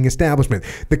training establishment.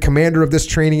 The commander of this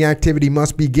training activity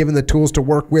must be given the tools to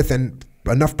work with and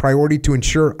enough priority to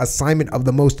ensure assignment of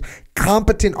the most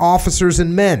competent officers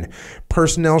and men.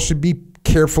 Personnel should be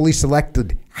carefully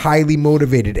selected, highly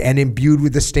motivated, and imbued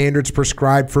with the standards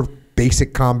prescribed for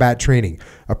basic combat training.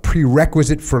 A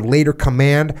prerequisite for later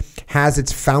command has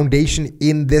its foundation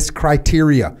in this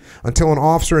criteria. Until an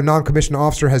officer, a non-commissioned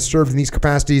officer, has served in these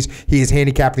capacities, he is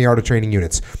handicapped in the art of training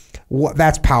units.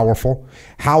 That's powerful.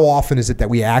 How often is it that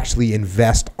we actually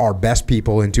invest our best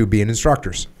people into being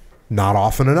instructors? Not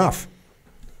often enough.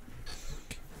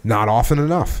 Not often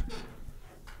enough.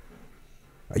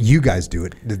 You guys do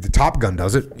it. The Top Gun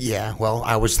does it. Yeah, well,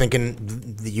 I was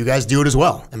thinking you guys do it as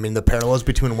well. I mean, the parallels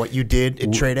between what you did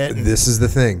at Trade Ed. This is the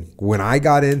thing. When I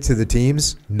got into the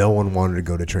teams, no one wanted to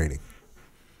go to training.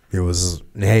 It was,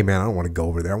 hey, man, I don't want to go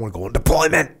over there. I want to go on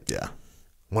deployment. Yeah.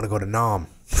 I want to go to Nam.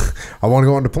 I want to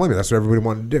go on deployment. That's what everybody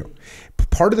wanted to do.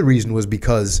 Part of the reason was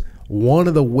because one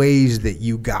of the ways that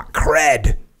you got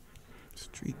cred,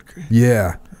 Street cred.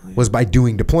 yeah, was by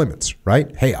doing deployments,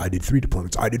 right? Hey, I did 3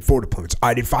 deployments. I did 4 deployments.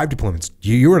 I did 5 deployments.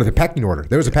 You were in the pecking order.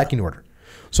 There was a pecking order.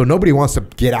 So nobody wants to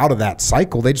get out of that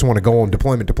cycle. They just want to go on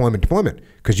deployment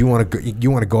because you want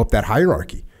to go up that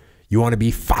hierarchy. You want to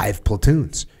be 5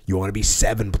 platoons. You want to be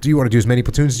 7 platoons. You want to do as many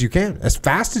platoons as you can, as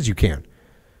fast as you can.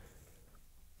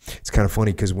 It's kind of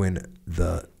funny because when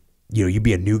you'd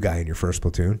be a new guy in your first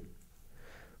platoon,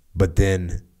 but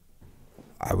then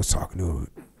I was talking to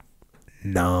a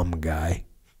Nam guy,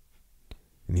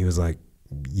 and he was like,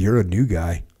 "You're a new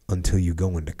guy until you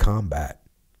go into combat.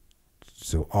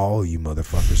 So all you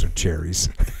motherfuckers are cherries."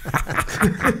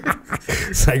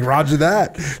 It's like, roger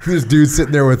that. This dude's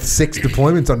sitting there with 6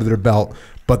 deployments under their belt,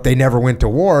 but they never went to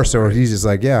war. So he's just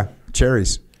like, yeah,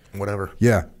 cherries. Whatever.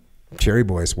 Yeah, cherry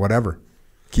boys, whatever.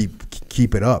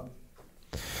 Keep it up.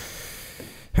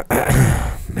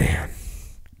 Man,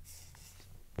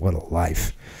 what a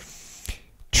life.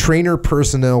 Trainer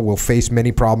personnel will face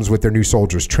many problems with their new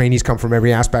soldiers. Trainees come from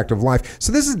every aspect of life.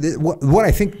 So this is what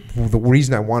I think the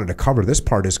reason I wanted to cover this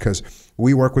part is because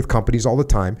we work with companies all the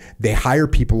time. They hire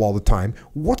people all the time.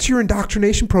 What's your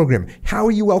indoctrination program? How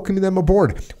are you welcoming them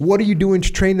aboard? What are you doing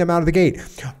to train them out of the gate?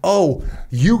 Oh,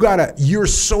 you're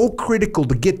so critical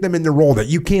to get them in the role that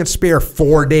you can't spare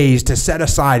 4 days to set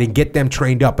aside and get them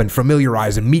trained up and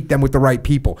familiarize and meet them with the right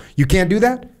people. You can't do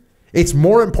that? It's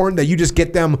more important that you just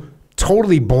get them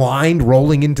totally blind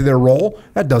rolling into their role.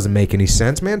 That doesn't make any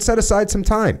sense, man. Set aside some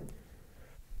time.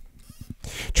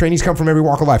 Trainees come from every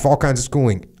walk of life, all kinds of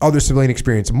schooling, other civilian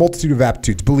experience, a multitude of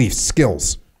aptitudes, beliefs,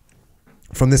 skills.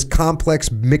 From this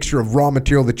complex mixture of raw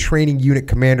material, the training unit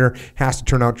commander has to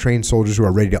turn out trained soldiers who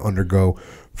are ready to undergo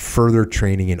further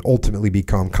training and ultimately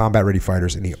become combat-ready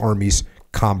fighters in the Army's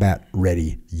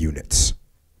combat-ready units.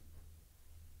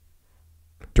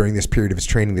 During this period of his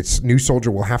training, this new soldier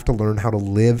will have to learn how to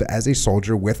live as a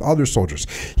soldier with other soldiers.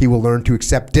 He will learn to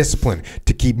accept discipline,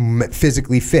 to keep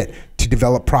physically fit, to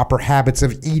develop proper habits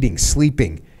of eating,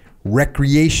 sleeping,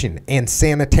 recreation, and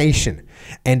sanitation,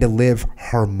 and to live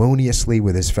harmoniously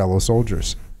with his fellow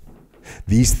soldiers.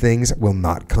 These things will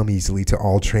not come easily to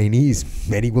all trainees.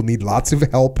 Many will need lots of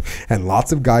help and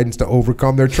lots of guidance to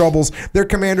overcome their troubles. Their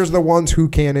commanders are the ones who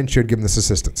can and should give them this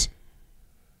assistance.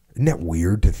 Isn't that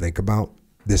weird to think about?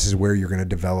 This is where you're going to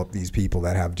develop these people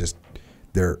that have just,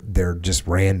 they're just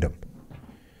random.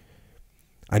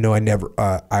 I know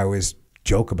I always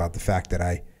joke about the fact that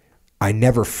I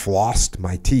never flossed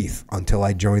my teeth until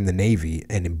I joined the Navy,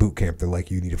 and in boot camp, they're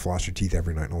like, you need to floss your teeth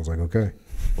every night. And I was like, okay,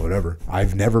 whatever.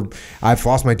 I've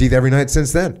flossed my teeth every night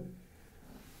since then.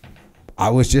 I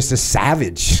was just a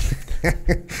savage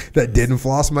that didn't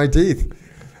floss my teeth.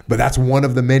 But that's one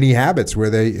of the many habits where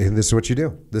this is what you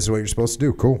do. This is what you're supposed to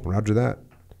do. Cool, roger that.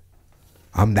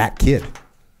 I'm that kid.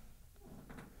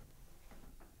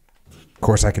 Of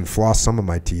course, I can floss some of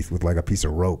my teeth with like a piece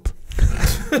of rope.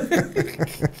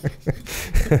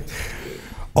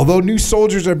 Although new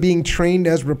soldiers are being trained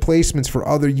as replacements for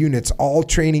other units, all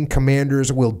training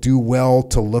commanders will do well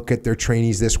to look at their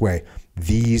trainees this way.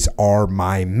 These are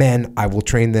my men. I will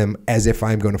train them as if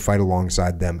I'm going to fight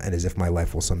alongside them and as if my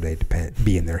life will someday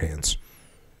be in their hands.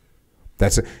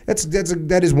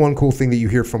 That is one cool thing that you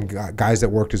hear from guys that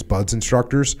worked as BUDS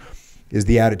instructors is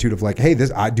the attitude of like, hey,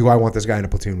 do I want this guy in a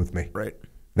platoon with me? Right.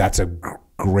 That's a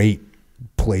great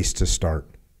place to start.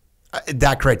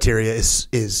 That criteria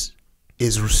is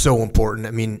so important.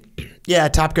 I mean, yeah,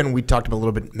 Top Gun, we talked about a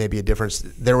little bit, maybe a difference.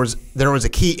 There was a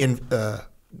key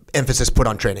emphasis put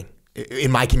on training in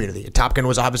my community. Top Gun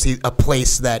was obviously a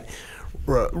place that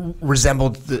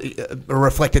resembled or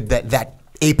reflected that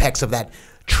apex of that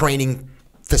training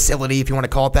facility, if you want to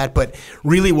call it that. But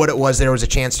really what it was, there was a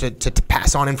chance to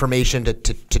pass on information, to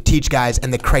teach guys.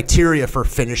 And the criteria for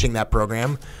finishing that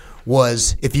program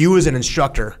was, if you as an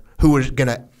instructor who was going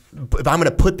to, if I'm going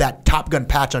to put that Top Gun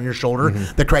patch on your shoulder,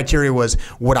 the criteria was,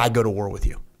 would I go to war with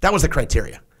you? That was the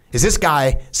criteria. Is this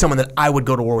guy someone that I would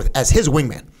go to war with as his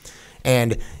wingman?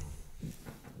 And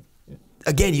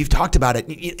again, you've talked about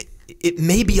it. It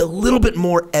may be a little bit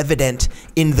more evident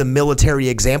in the military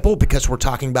example because we're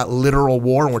talking about literal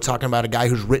war and we're talking about a guy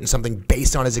who's written something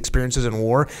based on his experiences in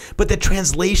war. But the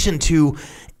translation to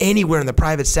anywhere in the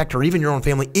private sector, or even your own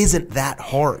family, isn't that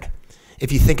hard.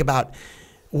 If you think about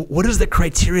what is the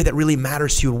criteria that really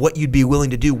matters to you, what you'd be willing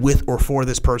to do with or for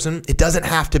this person, it doesn't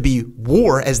have to be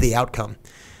war as the outcome.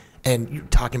 And you're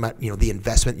talking about, the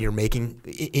investment you're making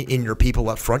in your people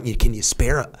up front. Can you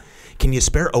spare can you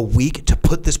spare a week to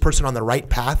put this person on the right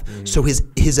path so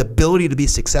his ability to be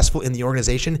successful in the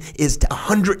organization is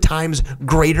 100 times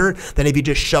greater than if you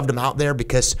just shoved him out there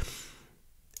because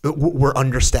we're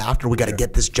understaffed or we got to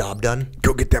get this job done.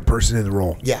 Go get that person in the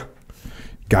role. Yeah.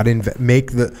 Got to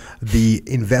make the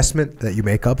investment that you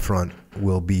make up front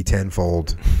will be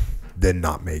tenfold than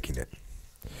not making it.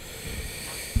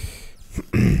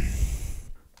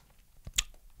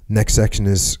 Next section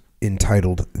is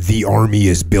entitled, "The Army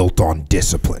is Built on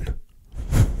Discipline."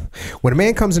 When a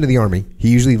man comes into the Army, he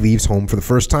usually leaves home for the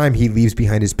first time. He leaves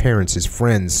behind his parents, his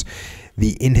friends,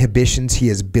 the inhibitions he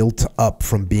has built up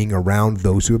from being around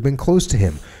those who have been close to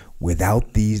him.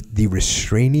 Without the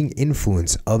restraining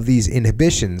influence of these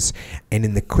inhibitions and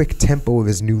in the quick tempo of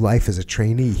his new life as a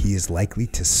trainee, he is likely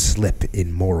to slip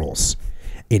in morals,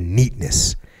 in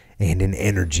neatness, and in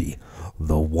energy.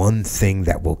 The one thing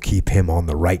that will keep him on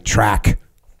the right track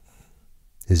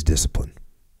is discipline.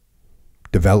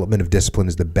 Development of discipline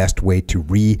is the best way to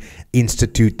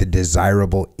reinstitute the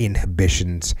desirable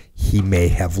inhibitions he may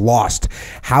have lost.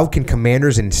 How can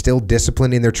commanders instill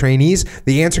discipline in their trainees?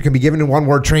 The answer can be given in one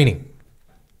word: training.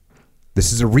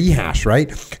 This is a rehash,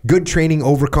 right? Good training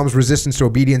overcomes resistance to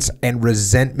obedience and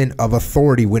resentment of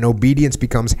authority. When obedience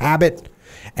becomes habit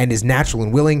and is natural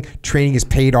and willing, training is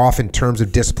paid off in terms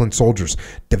of disciplined soldiers.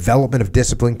 Development of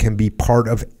discipline can be part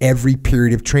of every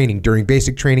period of training. During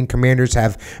basic training, commanders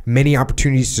have many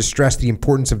opportunities to stress the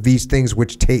importance of these things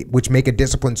which make a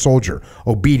disciplined soldier: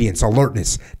 obedience,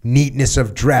 alertness, neatness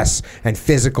of dress, and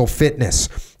physical fitness.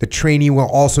 The trainee will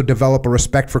also develop a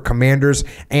respect for commanders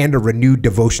and a renewed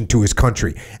devotion to his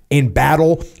country. In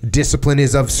battle, discipline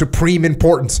is of supreme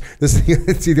importance. This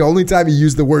is the only time you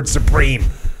use the word supreme.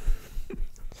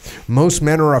 Most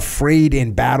men are afraid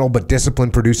in battle, but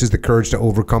discipline produces the courage to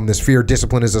overcome this fear.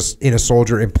 Discipline in a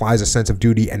soldier implies a sense of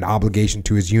duty and obligation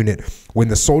to his unit. When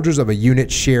the soldiers of a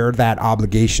unit share that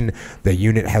obligation, the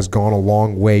unit has gone a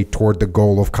long way toward the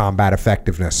goal of combat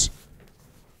effectiveness.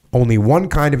 Only one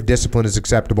kind of discipline is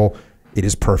acceptable. It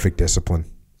is perfect discipline.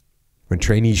 When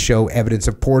trainees show evidence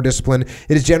of poor discipline,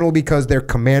 it is generally because their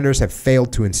commanders have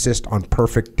failed to insist on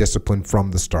perfect discipline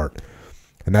from the start.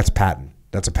 And that's Patton.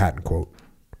 That's a Patton quote.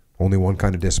 Only one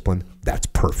kind of discipline. That's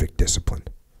perfect discipline.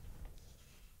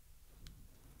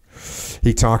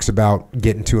 He talks about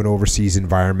getting to an overseas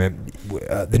environment.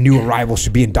 The new arrival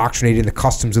should be indoctrinated in the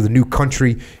customs of the new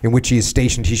country in which he is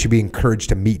stationed. He should be encouraged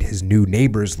to meet his new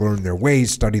neighbors, learn their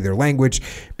ways, study their language,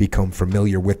 become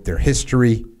familiar with their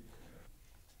history.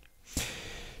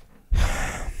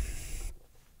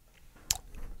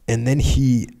 And then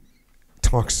he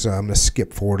talks, I'm going to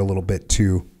skip forward a little bit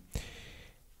to,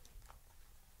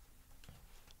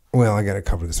 well, I got to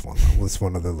cover this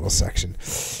one other little section.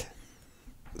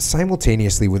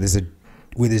 Simultaneously with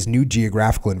his new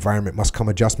geographical environment must come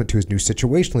adjustment to his new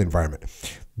situational environment.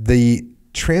 The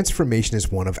transformation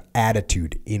is one of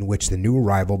attitude, in which the new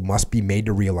arrival must be made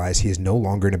to realize he is no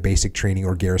longer in a basic training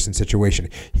or garrison situation.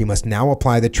 He must now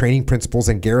apply the training principles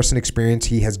and garrison experience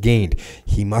he has gained.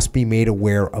 He must be made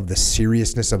aware of the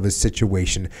seriousness of his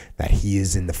situation, that he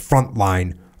is in the front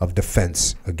line of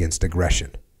defense against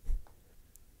aggression.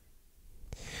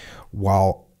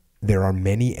 While there are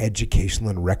many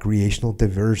educational and recreational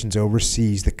diversions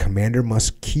overseas, the commander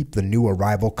must keep the new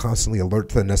arrival constantly alert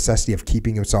to the necessity of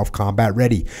keeping himself combat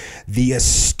ready. The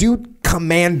astute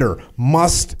commander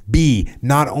must be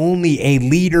not only a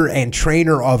leader and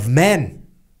trainer of men,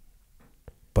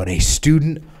 but a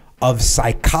student of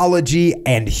psychology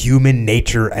and human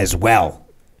nature as well.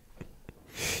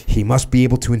 He must be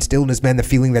able to instill in his men the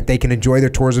feeling that they can enjoy their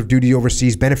tours of duty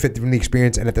overseas, benefit from the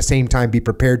experience, and at the same time be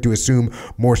prepared to assume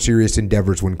more serious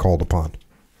endeavors when called upon.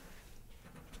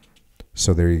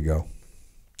 So there you go.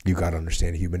 You got to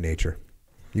understand human nature.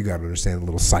 You got to understand a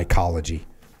little psychology.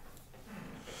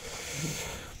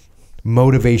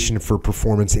 Motivation for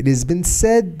performance. It has been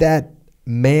said that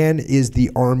man is the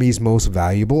Army's most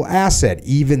valuable asset.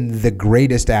 Even the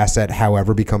greatest asset,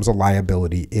 however, becomes a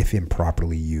liability if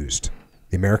improperly used.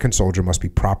 The American soldier must be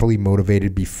properly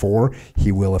motivated before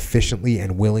he will efficiently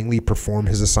and willingly perform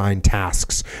his assigned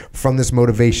tasks. From this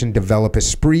motivation, develop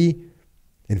esprit,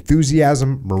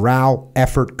 enthusiasm, morale,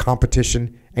 effort,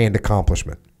 competition, and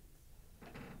accomplishment.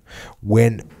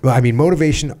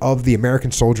 Motivation of the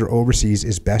American soldier overseas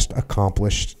is best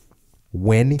accomplished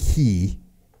when he,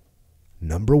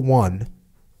 number one,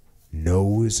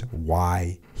 knows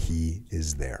why he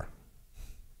is there.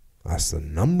 That's the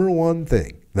number one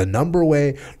thing. The number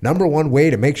one way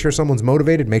to make sure someone's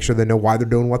motivated, make sure they know why they're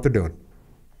doing what they're doing.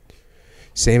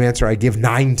 Same answer I give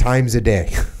 9 times a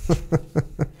day.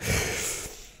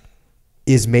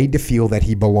 Is made to feel that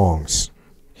he belongs.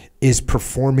 is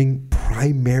performing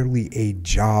primarily a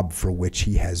job for which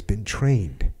he has been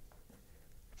trained,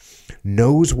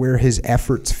 knows where his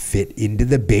efforts fit into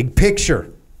the big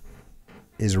picture,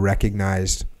 is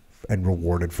recognized and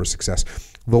rewarded for success.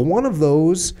 The one of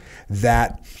those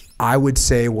that I would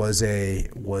say was a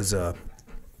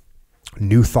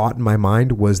new thought in my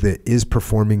mind was that is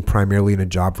performing primarily in a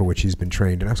job for which he's been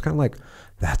trained. And I was kind of like,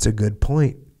 that's a good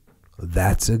point.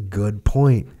 That's a good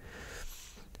point.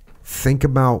 Think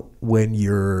about when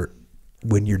you're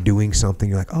doing something,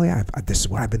 you're like, oh yeah, this is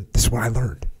what I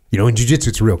learned. You know, in jiu-jitsu,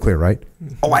 it's real clear, right?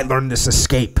 Mm-hmm. Oh, I learned this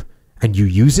escape, and you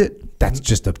use it. That's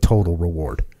just a total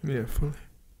reward. Yeah, fully.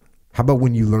 How about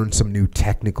when you learn some new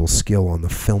technical skill on the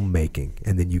filmmaking,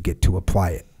 and then you get to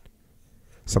apply it?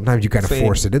 Sometimes you kind of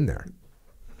force it in there.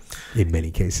 In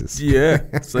many cases. Yeah,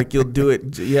 it's like you'll do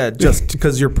it, just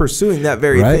because you're pursuing that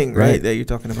very thing, right, that you're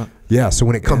talking about. Yeah, so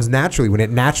when it comes naturally, when it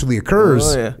naturally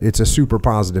occurs, it's a super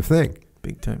positive thing.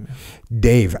 Big time, man.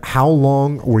 Dave, how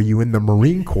long were you in the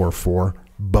Marine Corps for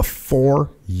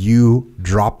before you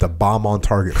dropped a bomb on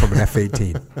target from an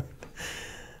F-18?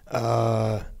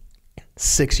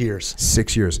 6 years.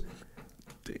 6 years.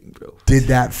 Dang, bro. Did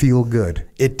that feel good?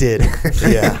 It did.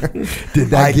 Yeah. Did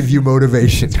that give you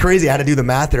motivation? It's crazy. I had to do the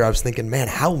math there. I was thinking, man,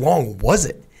 how long was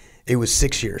it? It was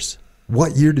 6 years.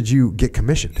 What year did you get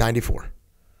commissioned? 94.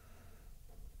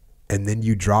 And then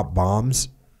you dropped bombs?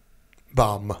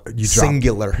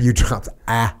 Singular. You dropped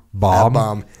a bomb? A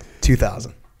bomb.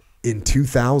 2000. In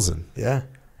 2000? Yeah.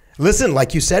 Listen,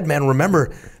 like you said, man,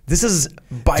 remember, this is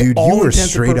by Dude, all you were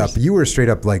intents and purposes. You were straight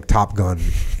up like Top Gun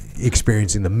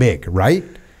experiencing the MiG, right?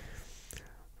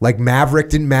 Like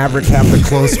didn't Maverick have the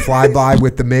close flyby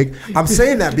with the MiG? I'm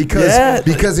saying that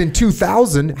because in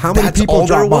 2000, how many people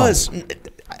dropped bombs?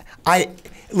 I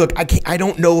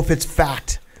don't know if it's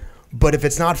fact, but if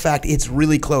it's not fact, it's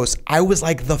really close. I was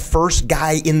like the first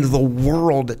guy in the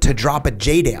world to drop a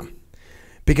JDAM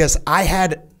because I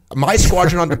had my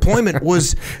squadron on deployment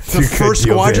was the first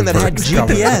squadron that had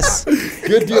GPS.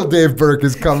 Good deal, Dave Burke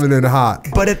is coming in hot.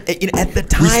 But at the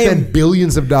time, we spend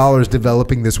billions of dollars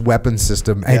developing this weapon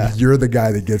system, and you're the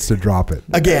guy that gets to drop it.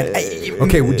 Again,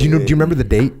 okay. Do you remember the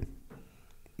date?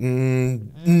 No,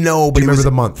 but do you remember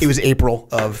the month? It was April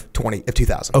of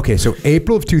 2000. Okay, so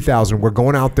April of 2000, we're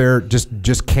going out there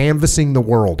just canvassing the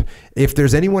world. If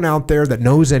there's anyone out there that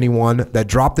knows anyone that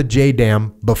dropped the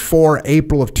JDAM before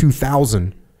April of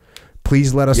 2000,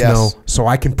 please let us know so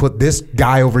I can put this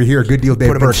guy over here, Good Deal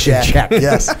Dave Burke, in check.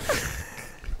 Yes.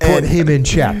 Put him in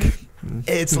check.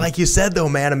 It's like you said, though,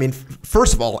 man. I mean,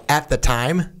 first of all, at the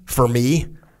time, for me,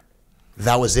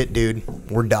 that was it, dude.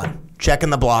 We're done.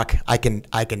 Checking the block. I can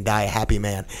die a happy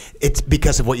man. It's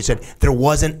because of what you said. There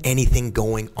wasn't anything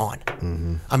going on.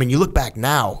 Mm-hmm. I mean, you look back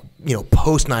now,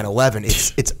 post 9/11,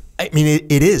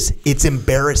 it is. It's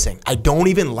embarrassing. I don't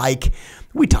even like,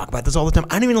 we talk about this all the time.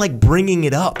 I don't even like bringing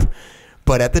it up.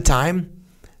 But at the time,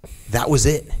 that was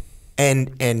it.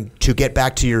 And to get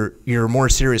back to your more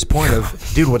serious point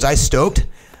of, dude, was I stoked?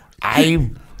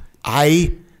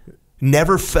 I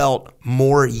never felt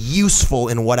more useful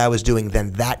in what I was doing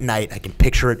than that night. I can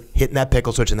picture it hitting that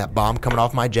pickle switch and that bomb coming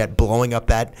off my jet, blowing up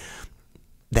that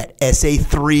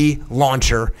SA-3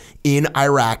 launcher in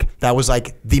Iraq. That was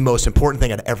like the most important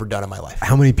thing I'd ever done in my life.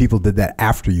 How many people did that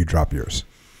after you dropped yours?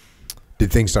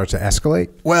 Did things start to escalate?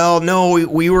 Well, no,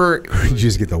 we were. You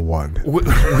just get the one.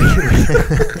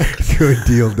 Good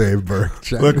deal, Dave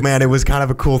Burke. Look, man, it was kind of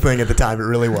a cool thing at the time. It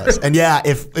really was. And yeah,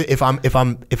 if I'm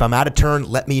out of turn,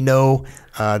 let me know.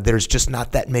 There's just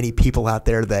not that many people out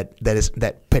there that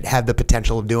have the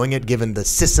potential of doing it, given the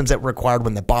systems that were required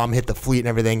when the bomb hit the fleet and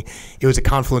everything. It was a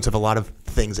confluence of a lot of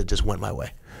things that just went my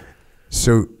way.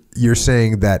 So you're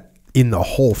saying that in the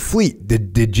whole fleet, the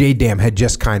JDAM had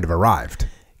just kind of arrived.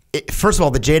 First of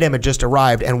all, the JDAM had just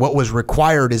arrived, and what was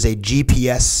required is a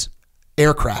GPS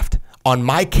aircraft. On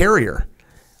my carrier,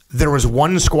 there was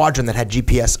one squadron that had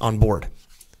GPS on board,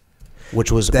 which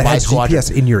was my squadron.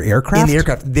 GPS in your aircraft? In the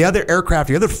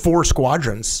aircraft. The other four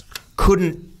squadrons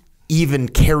couldn't even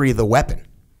carry the weapon.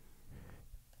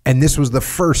 And this was the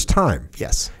first time?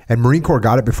 Yes. And Marine Corps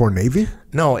got it before Navy?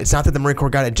 No, it's not that the Marine Corps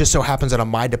got it. It just so happens that on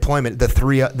my deployment,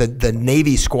 the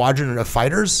Navy squadron of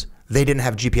fighters, they didn't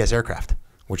have GPS aircraft,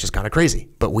 which is kind of crazy,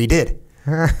 but we did.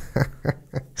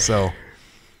 So,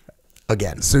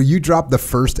 again. So you dropped the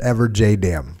first ever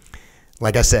JDAM.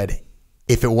 Like I said,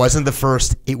 if it wasn't the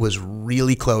first, it was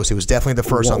really close. It was definitely the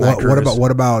first on that cruise.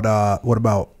 What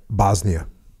about Bosnia?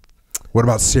 What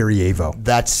about Sarajevo?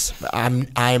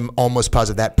 I'm almost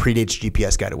positive that predates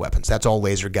GPS guided weapons. That's all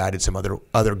laser guided, some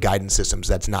other guidance systems.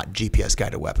 That's not GPS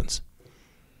guided weapons.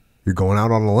 You're going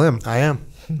out on a limb. I am.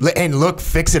 And look,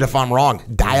 fix it if I'm wrong.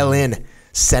 Dial in.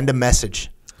 Send a message.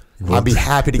 Well, I'll be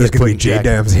happy to there's get put gonna in be check.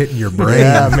 JDAMs hitting your brain.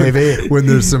 Yeah, maybe. When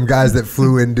there's some guys that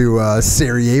flew into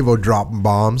Sarajevo dropping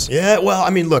bombs. Yeah, well,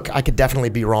 I mean, look, I could definitely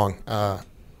be wrong.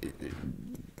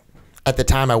 At the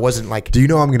time, I wasn't like. Do you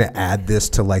know I'm going to add this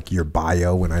to like your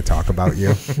bio when I talk about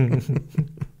you?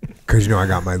 Because, I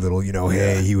got my little,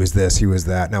 hey, he was this, he was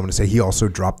that. And I'm going to say he also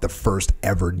dropped the first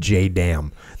ever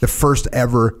JDAM. The first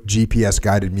ever GPS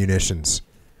guided munitions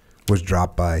was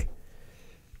dropped by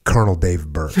Colonel Dave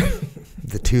Burke.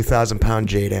 The 2,000-pound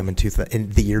JDAM in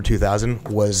the year 2000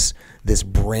 was this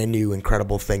brand new,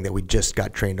 incredible thing that we just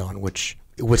got trained on, which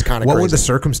was kind of crazy. What were the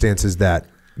circumstances that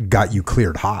got you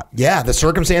cleared hot? Yeah, the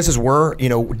circumstances were,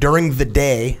 during the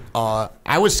day,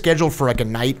 I was scheduled for like a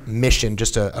night mission,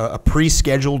 just a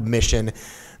pre-scheduled mission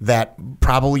that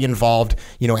probably involved,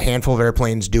 a handful of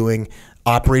airplanes doing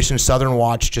Operation Southern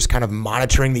Watch, just kind of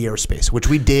monitoring the airspace, which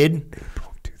we did.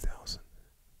 April 2000.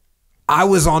 I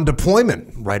was on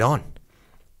deployment. Right on.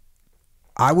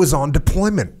 I was on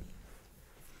deployment.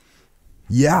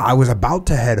 Yeah, I was about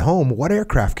to head home. What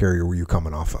aircraft carrier were you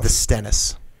coming off of? The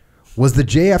Stennis. Was the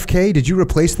JFK? Did you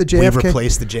replace the JFK? We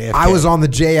replaced the JFK. I was on the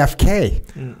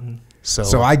JFK.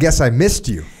 So I guess I missed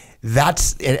you.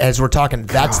 That's, as we're talking,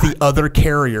 that's the other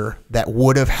carrier that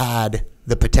would have had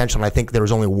the potential. And I think there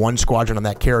was only one squadron on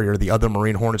that carrier. The other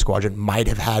Marine Hornet squadron might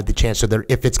have had the chance. So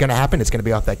if it's going to happen, it's going to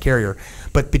be off that carrier.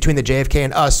 But between the JFK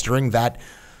and us during that,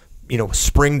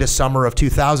 spring to summer of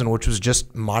 2000, which was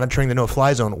just monitoring the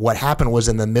no-fly zone, what happened was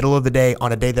in the middle of the day,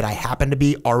 on a day that I happened to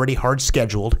be already hard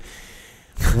scheduled,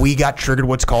 we got triggered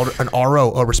what's called an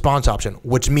RO, a response option,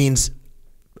 which means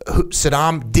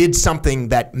Saddam did something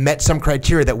that met some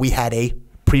criteria that we had a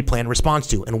pre-planned response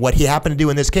to. And what he happened to do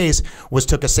in this case was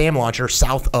took a SAM launcher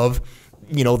south of,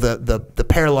 the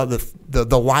parallel,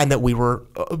 the line that we were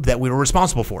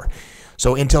responsible for.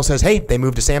 So Intel says, hey, they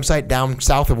moved a SAM site down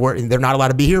south of where they're not allowed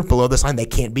to be here. Below this line, they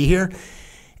can't be here.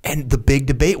 And the big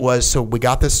debate was, so we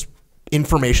got this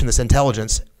information, this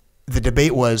intelligence. The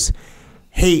debate was,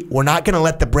 hey, we're not going to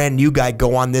let the brand new guy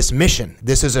go on this mission.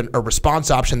 This is a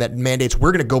response option that mandates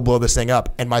we're going to go blow this thing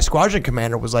up. And my squadron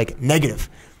commander was like, negative.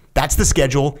 That's the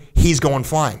schedule. He's going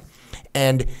flying.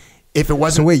 And if it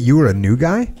wasn't... So wait, you were a new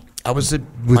guy? Was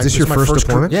this your first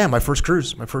deployment? Yeah, my first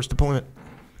cruise, my first deployment.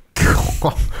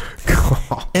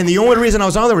 And the only reason I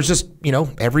was on there was just,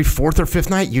 every fourth or fifth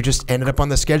night, you just ended up on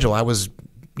the schedule. I was,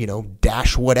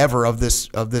 dash whatever of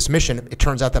this mission. It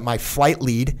turns out that my flight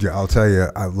lead. Yeah, I'll tell you.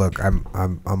 Look, I'm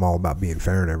all about being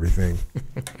fair and everything.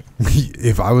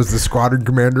 If I was the squadron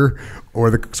commander or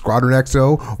the squadron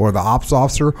XO or the ops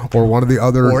officer or one of the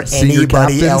other or senior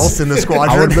anybody captains, else in the squadron,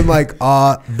 I would have been like,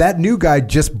 that new guy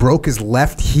just broke his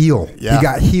left heel. Yeah. He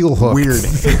got heel hooked. Weird.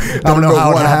 I don't know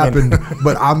how what happened,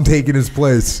 but I'm taking his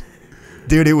place.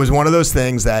 Dude, it was one of those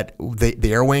things that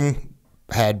the Air Wing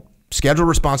had scheduled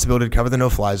responsibility to cover the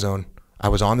no-fly zone. I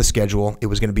was on the schedule. It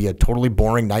was going to be a totally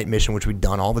boring night mission, which we'd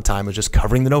done all the time. It was just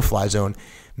covering the no-fly zone.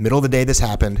 Middle of the day, this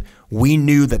happened. We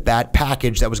knew that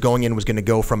package that was going in was going to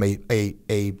go from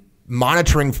a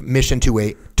monitoring mission to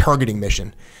a targeting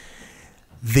mission.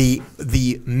 The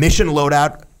mission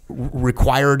loadout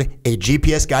required a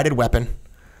GPS-guided weapon.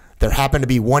 There happened to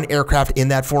be one aircraft in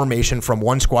that formation from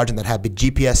one squadron that had the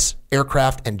GPS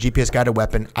aircraft and GPS guided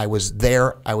weapon. I was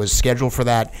there. I was scheduled for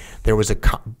that. There was a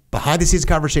behind the scenes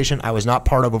conversation I was not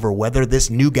part of over whether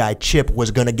this new guy, Chip, was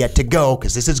going to get to go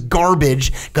because this is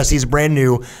garbage because he's brand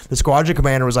new. The squadron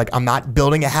commander was like, I'm not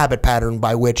building a habit pattern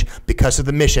by which, because of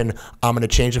the mission, I'm going to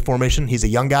change the formation. He's a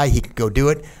young guy. He can go do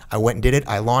it. I went and did it.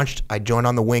 I launched. I joined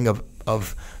on the wing of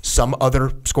some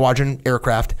other squadron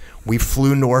aircraft. We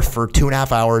flew north for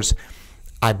 2.5 hours.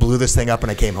 I blew this thing up and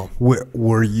I came home.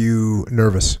 Were you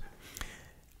nervous?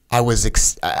 I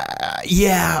was,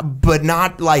 yeah, but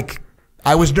not like,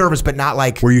 I was nervous, but not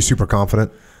like. Were you super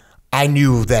confident? I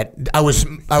knew that I was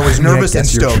nervous and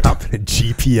stoked. A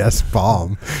GPS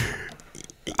bomb.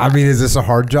 I mean, is this a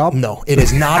hard job? No, it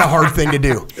is not a hard thing to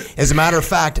do. As a matter of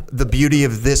fact, the beauty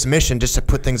of this mission, just to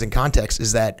put things in context,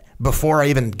 is that before I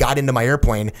even got into my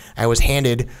airplane, I was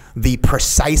handed the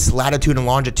precise latitude and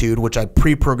longitude, which I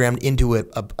pre-programmed into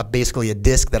basically a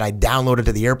disk that I downloaded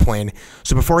to the airplane.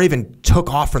 So before I even took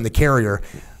off from the carrier,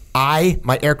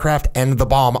 my aircraft, and the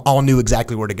bomb all knew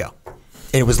exactly where to go.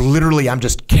 And it was literally, I'm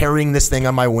just carrying this thing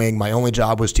on my wing. My only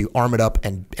job was to arm it up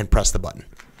and press the button.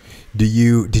 Did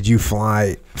you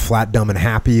fly flat, dumb, and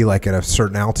happy like at a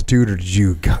certain altitude, or did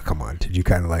you kind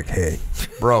of like, hey,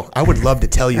 bro? I would love to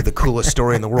tell you the coolest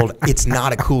story in the world. It's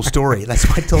not a cool story. That's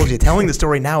why I told you. Telling the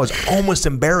story now is almost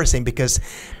embarrassing because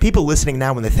people listening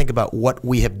now, when they think about what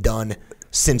we have done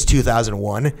since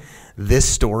 2001, this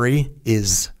story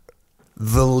is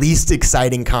the least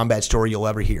exciting combat story you'll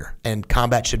ever hear. And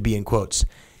combat should be in quotes.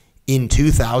 In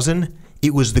 2000,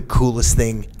 it was the coolest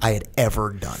thing I had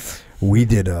ever done. We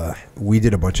did a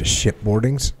bunch of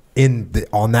shipboardings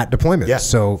on that deployment. Yeah.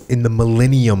 So in the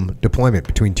Millennium deployment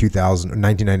between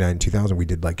 1999 and 2000, we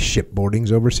did like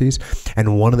shipboardings overseas.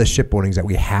 And one of the shipboardings that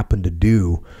we happened to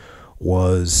do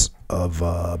was of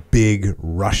a big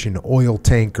Russian oil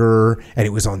tanker, and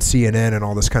it was on CNN and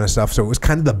all this kind of stuff. So it was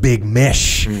kind of the big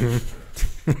mesh,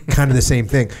 kind of the same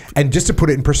thing. And just to put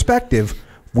it in perspective,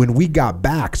 when we got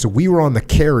back, so we were on the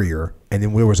carrier, and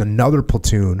then there was another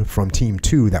platoon from Team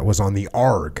 2 that was on the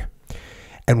ARG.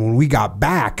 And when we got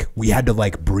back, we had to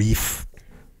like brief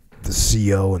the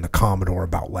CO and the Commodore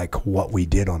about like what we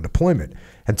did on deployment.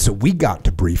 And so we got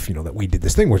to brief, that we did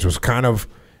this thing, which was kind of,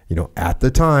 at the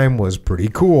time was pretty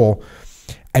cool.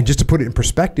 And just to put it in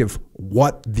perspective,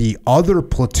 what the other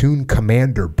platoon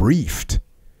commander briefed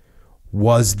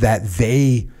was that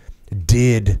they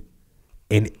did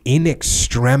an in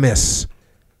extremis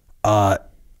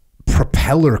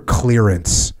propeller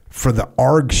clearance for the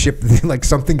ARG ship. Like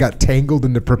something got tangled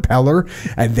in the propeller,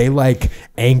 and they like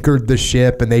anchored the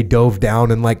ship, and they dove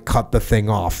down and like cut the thing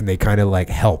off, and they kind of like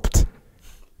helped.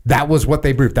 That was what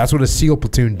they briefed. That's what a SEAL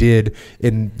platoon did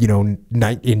in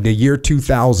in the year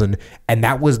 2000, and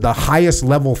that was the highest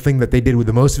level thing that they did with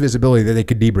the most visibility that they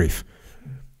could debrief.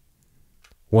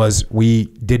 Was we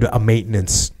did a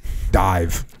maintenance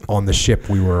dive on the ship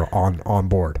we were on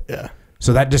board. Yeah.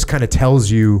 So that just kind of tells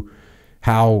you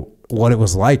what it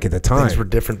was like at the time. Things were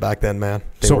different back then, man.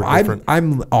 So I'm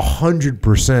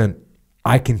 100%.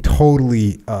 I can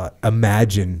totally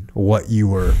imagine what you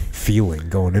were feeling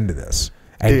going into this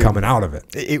and coming out of it.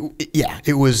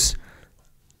 It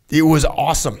was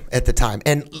awesome at the time.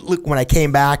 And look, when I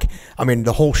came back, I mean,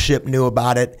 the whole ship knew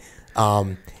about it.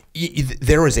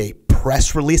 There was a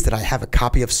press release that I have a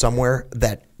copy of somewhere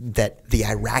that the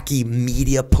Iraqi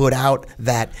media put out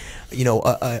that,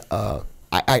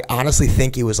 I honestly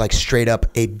think it was like straight up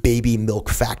a baby milk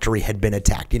factory had been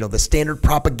attacked. The standard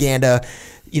propaganda,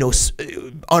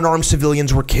 unarmed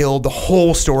civilians were killed. The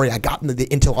whole story. I got the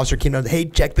intel officer came down. Hey,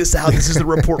 check this out. This is the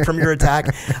report from your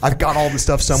attack. I've got all the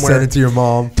stuff somewhere. Send it to your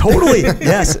mom. Totally.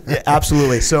 Yes,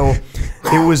 absolutely. So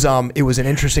it was an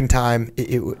interesting time.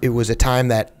 It was a time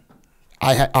that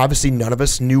obviously none of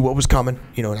us knew what was coming.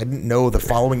 And I didn't know the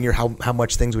following year how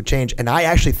much things would change. And I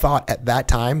actually thought at that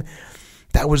time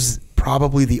that was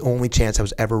probably the only chance I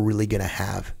was ever really going to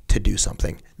have to do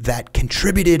something that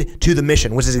contributed to the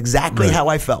mission, which is exactly how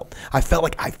I felt. I felt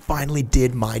like I finally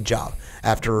did my job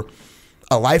after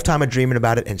a lifetime of dreaming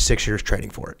about it and 6 years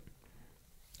training for it.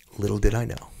 Little did I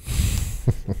know.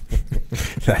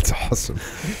 That's awesome.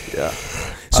 Yeah.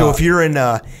 So if you're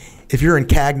in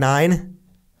CAG 9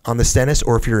 on the Stennis,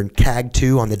 or if you're in CAG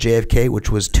 2 on the JFK,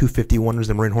 which was 251 was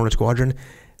the Marine Hornet Squadron,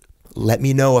 let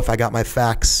me know if I got my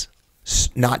facts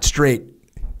not straight.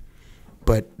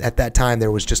 But at that time,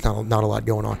 there was just not a lot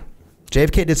going on.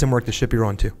 JFK did some work the ship you're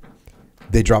on too.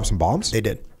 They dropped some bombs? They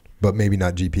did. But maybe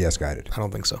not GPS guided. I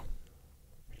don't think so.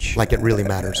 Like it really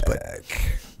matters, but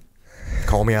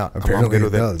call me out. Apparently I'm good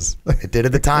with it does. It did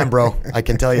at the time, bro. I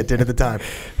can tell you it did at the time.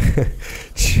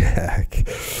 Check.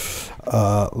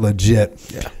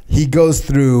 Legit. Yeah. He goes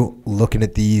through looking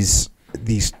at these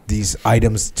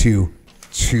items to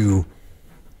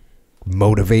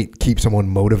keep someone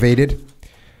motivated.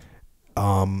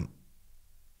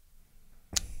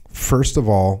 First of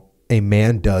all, a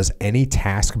man does any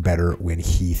task better when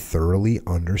he thoroughly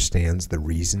understands the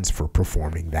reasons for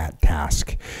performing that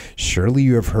task. Surely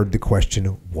you have heard the question,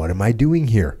 what am I doing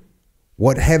here?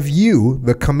 What have you,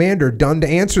 the commander, done to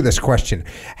answer this question?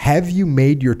 Have you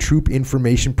made your troop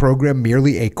information program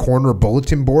merely a corner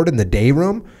bulletin board in the day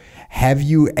room? Have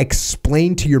you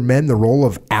explained to your men the role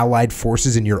of allied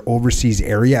forces in your overseas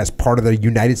area as part of the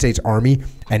United States Army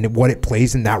and what it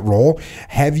plays in that role?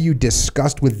 Have you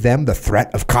discussed with them the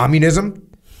threat of communism?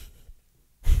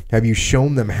 Have you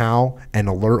shown them how an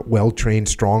alert, well-trained,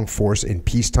 strong force in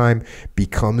peacetime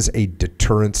becomes a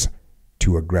deterrence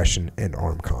to aggression and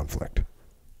armed conflict?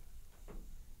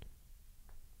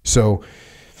 So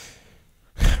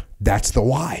that's the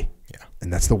why. Yeah.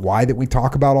 And that's the why that we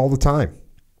talk about all the time.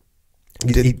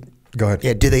 Go ahead.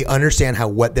 Yeah. Do they understand how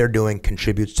what they're doing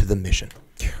contributes to the mission?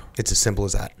 It's as simple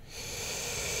as that.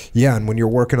 Yeah, and when you're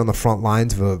working on the front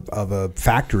lines of a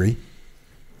factory,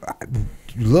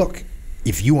 look,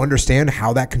 if you understand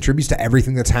how that contributes to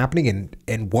everything that's happening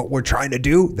and what we're trying to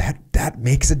do, that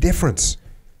makes a difference.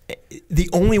 The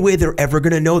only way they're ever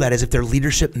going to know that is if their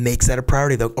leadership makes that a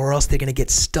priority, though, or else they're going to get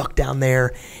stuck down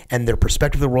there and their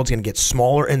perspective of the world is going to get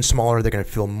smaller and smaller. They're going to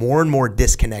feel more and more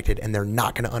disconnected and they're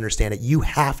not going to understand it. You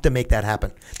have to make that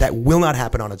happen. That will not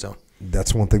happen on its own.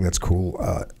 That's one thing that's cool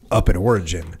up at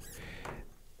Origin.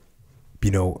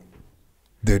 You know,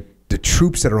 the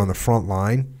troops that are on the front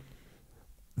line,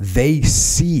 they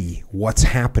see what's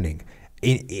happening.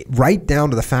 Right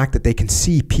down to the fact that they can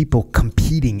see people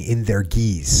competing in their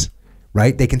gis,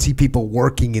 right? They can see people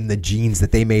working in the jeans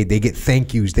that they made. They get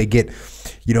thank yous. They get,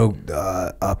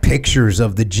 pictures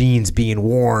of the jeans being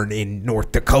worn in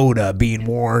North Dakota, being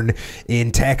worn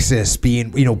in Texas,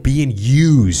 being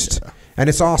used. And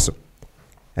it's awesome.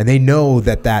 And they know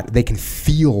that they can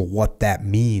feel what that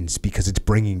means because it's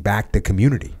bringing back the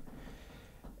community.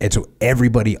 And so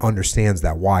everybody understands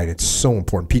that why. And it's so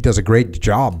important. Pete does a great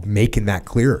job making that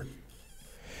clear.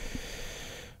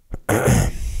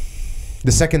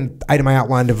 The second item I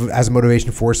outlined as a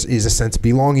motivation force is a sense of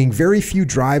belonging. Very few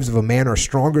drives of a man are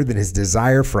stronger than his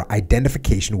desire for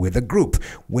identification with a group.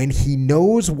 When he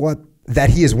knows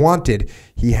that he is wanted,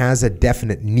 he has a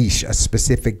definite niche, a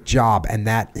specific job, and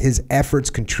that his efforts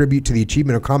contribute to the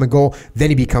achievement of a common goal, then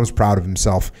he becomes proud of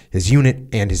himself, his unit,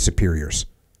 and his superiors.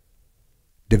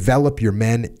 Develop in your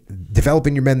men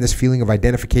this feeling of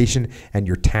identification, and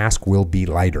your task will be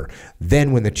lighter.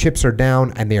 Then when the chips are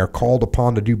down and they are called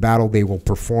upon to do battle, they will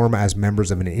perform as members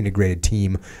of an integrated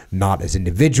team, not as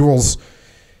individuals.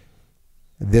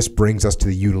 This brings us to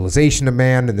the utilization of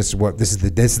man, and this is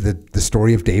the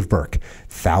story of Dave Burke.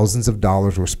 Thousands of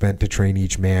dollars were spent to train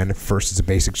each man, first as a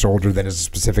basic soldier, then as a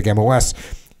specific MOS.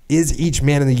 Is each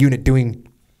man in the unit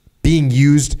being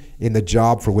used in the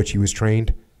job for which he was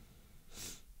trained?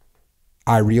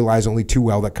 I realize only too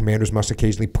well that commanders must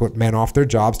occasionally put men off their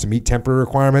jobs to meet temporary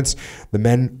requirements. The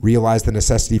men realize the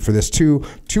necessity for this too.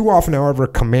 Too often, however, a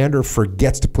commander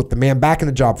forgets to put the man back in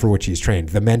the job for which he is trained.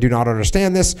 The men do not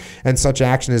understand this, and such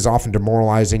action is often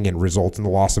demoralizing and results in the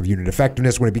loss of unit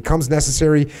effectiveness. When it becomes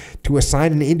necessary to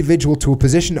assign an individual to a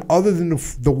position other than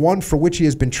the one for which he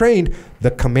has been trained, the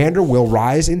commander will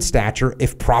rise in stature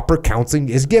if proper counseling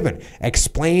is given.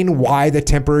 Explain why the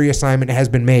temporary assignment has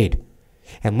been made,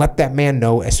 and let that man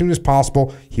know as soon as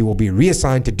possible he will be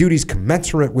reassigned to duties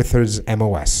commensurate with his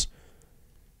MOS.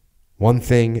 One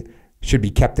thing should be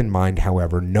kept in mind,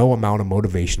 however: no amount of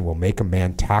motivation will make a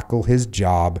man tackle his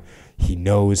job he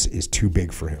knows is too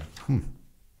big for him.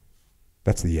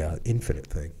 That's the infinite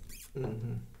thing.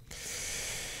 Mm-hmm.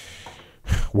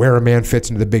 Where a man fits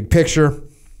into the big picture,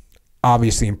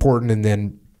 obviously important, and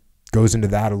then goes into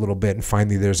that a little bit. And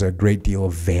finally, there's a great deal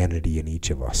of vanity in each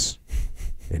of us.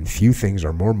 And few things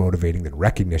are more motivating than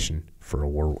recognition for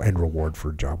and reward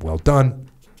for a job well done.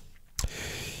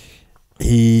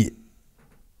 He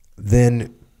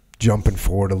then, jumping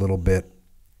forward a little bit,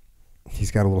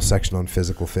 he's got a little section on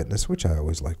physical fitness, which I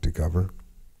always like to cover.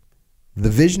 The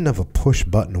vision of a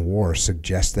push-button war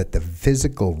suggests that the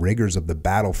physical rigors of the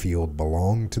battlefield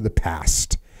belong to the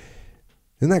past.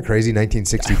 Isn't that crazy?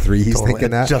 1963, he's Totally.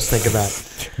 thinking that. Just think of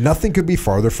that. Nothing could be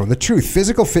farther from the truth.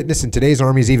 Physical fitness in today's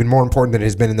army is even more important than it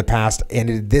has been in the past,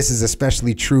 and this is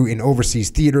especially true in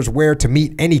overseas theaters where, to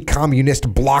meet any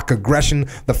communist bloc aggression,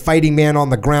 the fighting man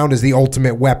on the ground is the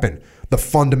ultimate weapon, the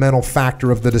fundamental factor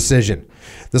of the decision.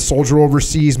 The soldier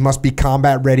overseas must be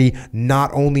combat ready,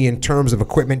 not only in terms of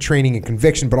equipment, training, and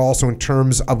conviction, but also in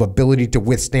terms of ability to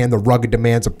withstand the rugged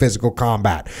demands of physical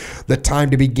combat. The time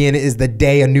to begin is the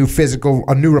day a new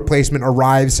replacement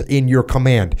arrives in your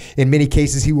command. In many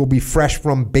cases, he will be fresh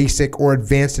from basic or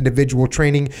advanced individual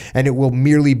training, and it will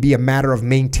merely be a matter of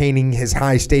maintaining his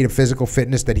high state of physical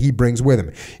fitness that he brings with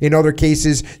him. In other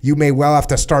cases, you may well have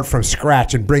to start from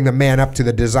scratch and bring the man up to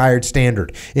the desired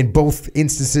standard. In both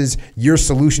instances, your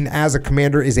solution as a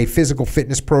commander is a physical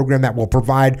fitness program that will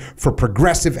provide for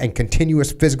progressive and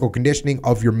continuous physical conditioning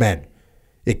of your men.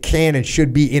 It can and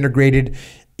should be integrated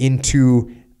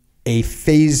into a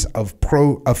phases of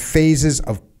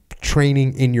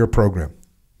training in your program.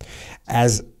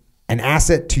 As an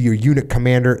asset to your unit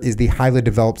commander is the highly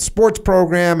developed sports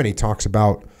program, and he talks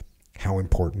about how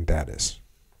important that is.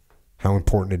 How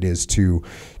important it is to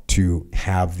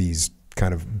have these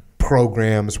kind of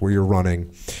programs where you're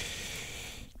running.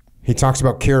 He talks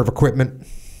about care of equipment.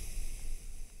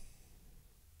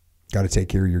 Got to take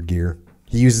care of your gear.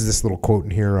 He uses this little quote in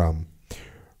here.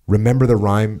 Remember the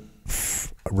rhyme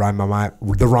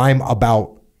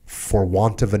about "for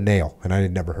want of a nail," and I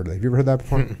had never heard of that. Have you ever heard that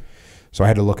before? Mm-mm. So I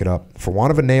had to look it up. For want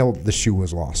of a nail, the shoe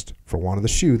was lost. For want of the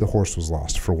shoe, the horse was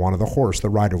lost. For want of the horse, the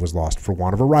rider was lost. For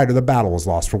want of a rider, the battle was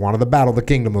lost. For want of the battle, the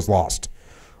kingdom was lost.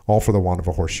 All for the want of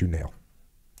a horseshoe nail.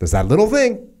 There's that little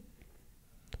thing.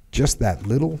 Just that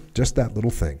little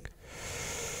thing.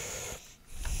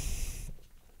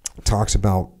 Talks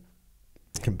about,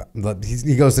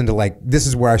 he goes into like, this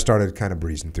is where I started kind of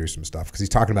breezing through some stuff, because he's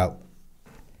talking about,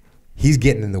 he's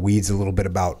getting in the weeds a little bit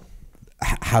about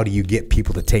how do you get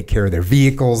people to take care of their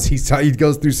vehicles. He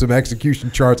goes through some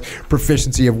execution charts,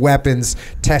 proficiency of weapons,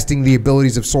 testing the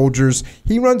abilities of soldiers.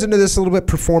 He runs into this a little bit,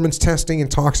 performance testing, and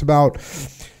talks about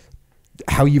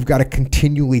how you've got to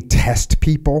continually test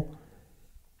people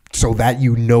so that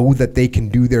you know that they can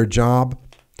do their job.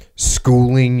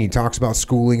 Schooling, he talks about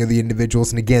schooling of the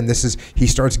individuals. And again, he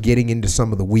starts getting into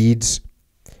some of the weeds.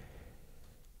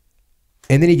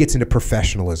 And then he gets into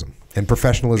professionalism. And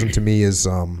professionalism to me is,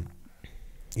 a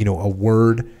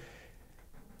word,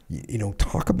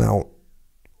 talk about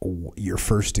your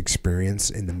first experience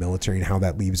in the military and how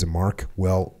that leaves a mark.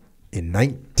 Well, in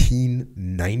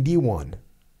 1991,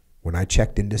 when I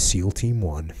checked into SEAL Team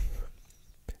 1,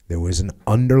 there was an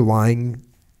underlying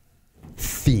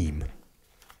theme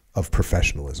of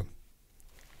professionalism.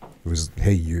 It was,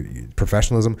 hey,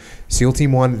 professionalism. SEAL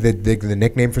Team 1, the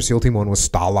nickname for SEAL Team 1 was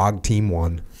Stalag Team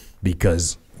 1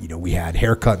 because, we had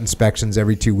haircut inspections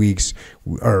every 2 weeks,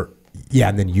 and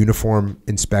then uniform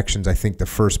inspections, I think the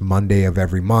first Monday of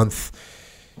every month.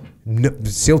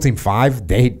 SEAL Team 5,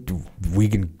 we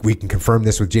can confirm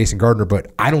this with Jason Gardner,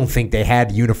 but I don't think they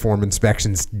had uniform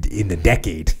inspections in the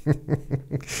decade.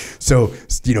 So,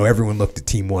 everyone looked at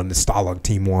Team 1, the Stalag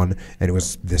Team 1, and it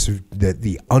was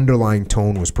the underlying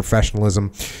tone was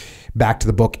professionalism. Back to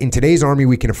the book. In today's Army,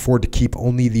 we can afford to keep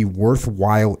only the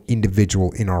worthwhile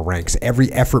individual in our ranks. Every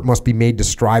effort must be made to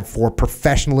strive for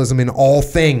professionalism in all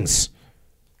things.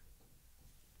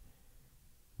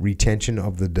 Retention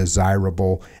of the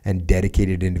desirable and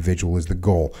dedicated individual is the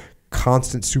goal.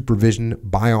 Constant supervision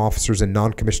by officers and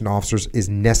non-commissioned officers is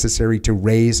necessary to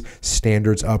raise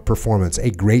standards of performance.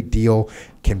 A great deal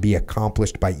can be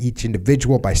accomplished by each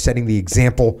individual by setting the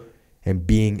example and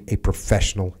being a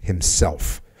professional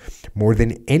himself. More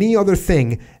than any other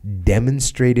thing,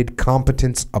 demonstrated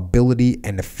competence, ability,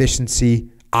 and efficiency,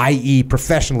 i.e.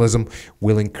 professionalism,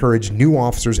 will encourage new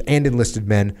officers and enlisted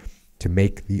men to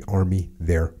make the Army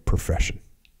their profession.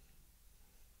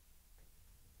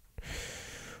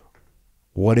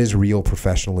 What is real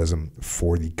professionalism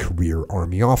for the career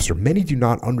Army officer? Many do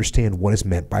not understand what is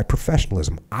meant by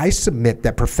professionalism. I submit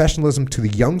that professionalism to the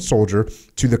young soldier,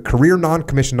 to the career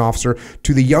non-commissioned officer,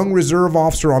 to the young reserve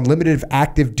officer on limited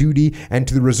active duty, and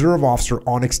to the reserve officer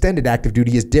on extended active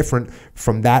duty is different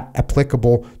from that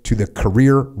applicable to the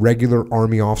career regular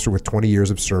Army officer with 20 years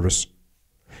of service.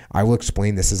 I will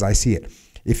explain this as I see it.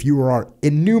 If you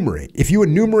enumerate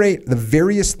the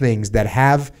various things that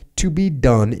have to be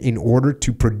done in order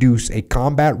to produce a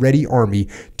combat-ready Army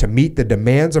to meet the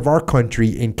demands of our country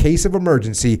in case of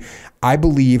emergency, I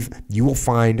believe you will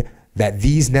find that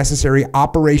these necessary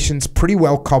operations pretty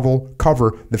well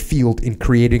cover the field in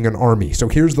creating an Army. So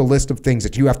here's the list of things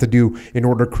that you have to do in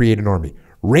order to create an Army.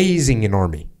 Raising an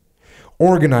Army,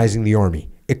 organizing the Army,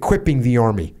 equipping the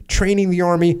Army, training the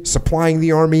Army, supplying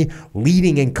the Army,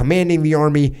 leading and commanding the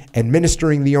Army,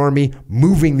 administering the Army,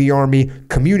 moving the Army,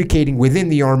 communicating within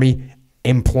the Army,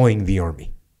 employing the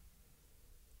Army.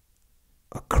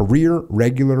 A career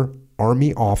regular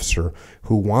Army officer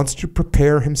who wants to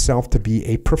prepare himself to be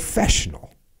a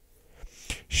professional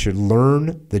should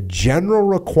learn the general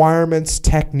requirements,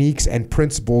 techniques, and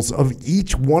principles of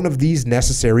each one of these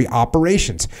necessary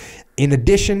operations. In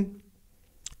addition,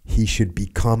 he should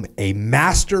become a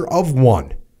master of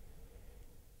one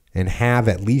and have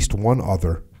at least one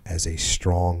other as a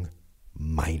strong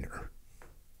minor.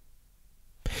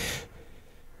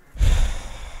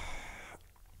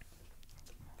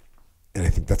 And I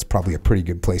think that's probably a pretty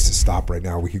good place to stop right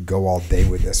now. We could go all day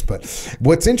with this. But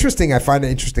what's interesting, I find it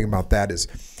interesting about that is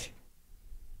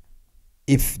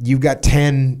if you've got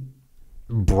 10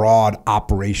 broad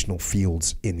operational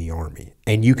fields in the Army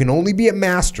and you can only be a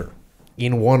master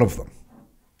in one of them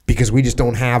because we just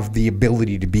don't have the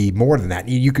ability to be more than that.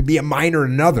 You could be a minor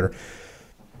in another.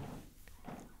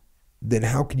 Then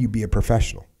how can you be a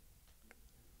professional?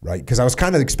 Right? Because I was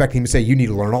kind of expecting him to say, you need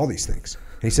to learn all these things.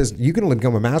 And he says, you can only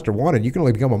become a master in one and you can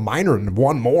only become a minor in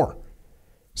one more.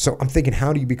 So I'm thinking,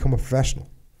 how do you become a professional?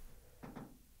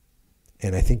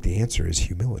 And I think the answer is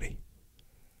humility.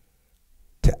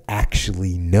 To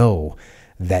actually know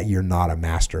that you're not a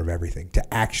master of everything,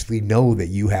 to actually know that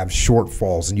you have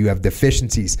shortfalls and you have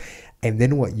deficiencies. And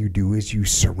then what you do is you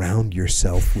surround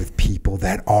yourself with people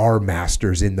that are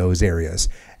masters in those areas.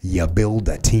 You build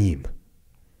a team.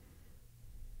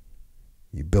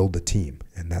 You build a team,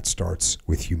 and that starts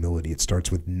with humility. It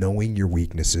starts with knowing your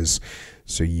weaknesses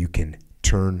so you can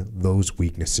turn those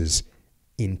weaknesses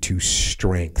into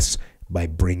strengths by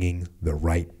bringing the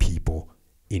right people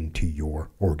into your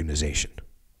organization.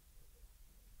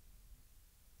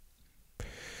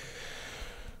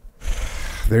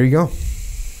 There you go.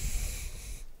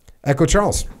 Echo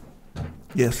Charles.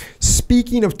 Yes.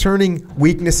 Speaking of turning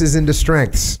weaknesses into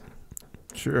strengths,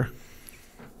 Sure.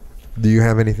 do you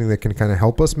have anything that can kind of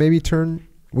help us maybe turn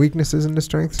weaknesses into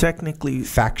strengths? Technically.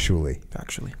 Factually.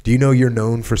 Factually. Do you know you're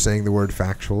known for saying the word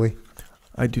factually?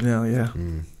 I do now, yeah.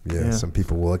 Yeah, some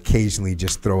people will occasionally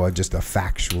just throw just a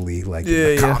factually like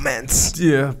in the comments.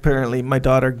 Yeah, apparently my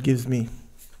daughter gives me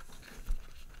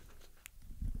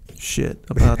shit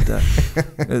about that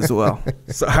as well.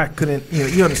 So I couldn't,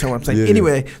 you understand what I'm saying. Yeah.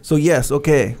 Anyway, so yes,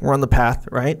 okay, we're on the path,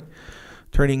 right?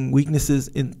 Turning weaknesses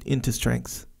into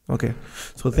strengths. Okay.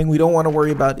 So the thing we don't want to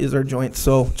worry about is our joints.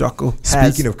 So Jocko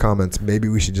has. Speaking of comments, maybe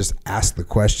we should just ask the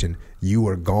question. You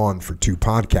were gone for 2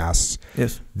 podcasts.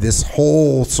 Yes. This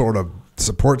whole sort of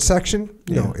support section,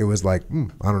 Yeah. it was like,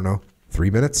 I don't know, 3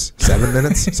 minutes, 7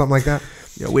 minutes, something like that.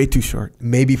 Yeah, way too short.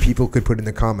 Maybe people could put in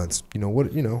the comments,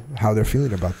 how they're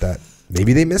feeling about that.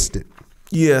 Maybe they missed it.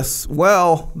 Yes.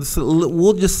 Well,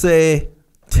 we'll just say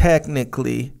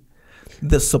technically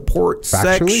the support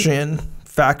section,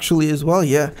 factually as well,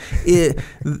 yeah.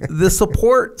 The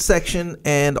support section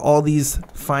and all these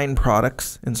fine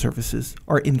products and services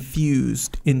are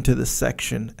infused into the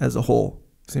section as a whole.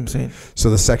 See what I'm saying? So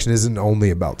the section isn't only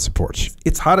about support.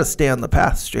 It's how to stay on the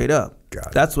path straight up. Got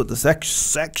it. That's what the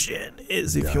section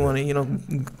is. If you want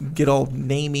to, get all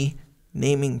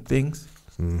naming things.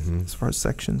 As far as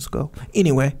sections go.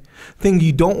 Anyway, thing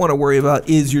you don't want to worry about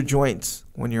is your joints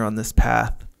when you're on this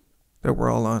path that we're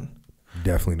all on.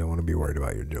 Definitely don't want to be worried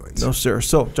about your joints. No, sir.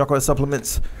 So, Jocko has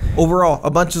supplements. Overall,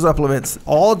 a bunch of supplements.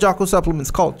 All Jocko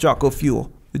supplements called Jocko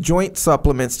Fuel. The joint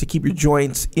supplements to keep your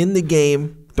joints in the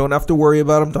game. Don't have to worry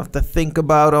about them. Don't have to think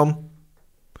about them.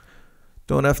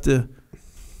 Don't have to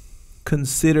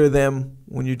consider them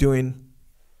when you're doing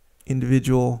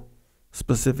individual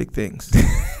specific things.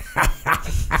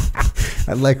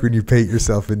 I like when you paint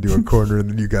yourself into a corner and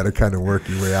then you got to kind of work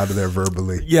your way out of there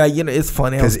verbally. Yeah, it's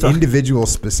funny. Because individual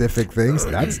specific things,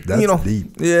 that's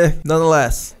deep. Yeah,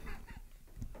 nonetheless.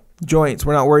 Joints,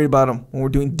 we're not worried about them. When we're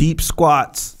doing deep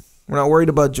squats, we're not worried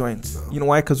about joints. No. You know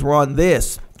why? Because we're on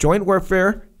this. Joint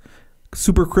warfare,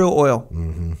 super krill oil.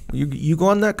 Mm-hmm. You go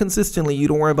on that consistently. You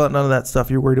don't worry about none of that stuff.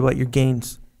 You're worried about your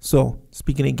gains. So,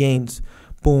 speaking of gains,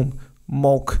 boom,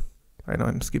 Mulk. I know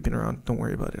I'm skipping around. Don't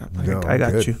worry about it. I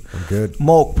got good. you. I'm good.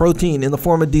 Mulk, protein in the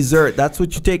form of dessert. That's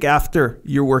what you take after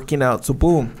you're working out. So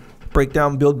boom, break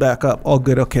down, build back up. All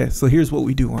good. Okay, so here's what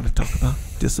we do want to talk about.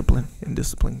 Discipline. And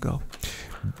discipline, go.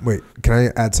 Wait, can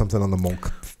I add something on the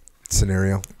Mulk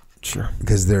scenario? Sure.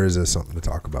 Because there is something to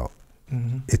talk about.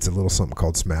 Mm-hmm. It's a little something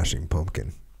called Smashing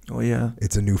Pumpkin. Oh, yeah.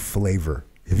 It's a new flavor.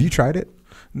 Have you tried it?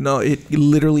 No, it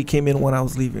literally came in when I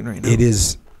was leaving right now. It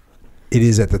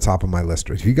is at the top of my list.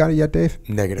 Have you got it yet, Dave?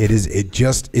 Negative. It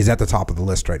just is at the top of the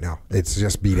list right now. It's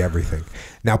just beat everything.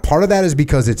 Now, part of that is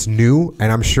because it's new,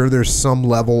 and I'm sure there's some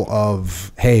level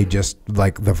of, hey, just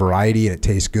like the variety and it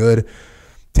tastes good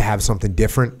to have something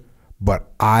different.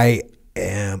 But I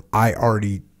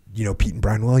already, Pete and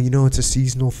Brian, well, it's a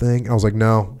seasonal thing. I was like,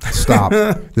 no, stop.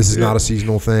 This is not a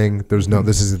seasonal thing. This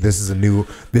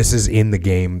is in the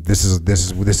game. This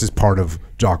is part of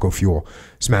Jocko Fuel,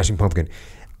 Smashing Pumpkin.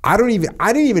 I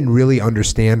didn't even really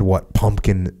understand what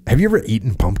pumpkin. Have you ever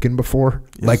eaten pumpkin before?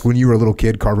 Yes. Like when you were a little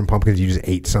kid carving pumpkins, you just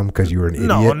ate some because you were an idiot?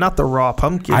 No, not the raw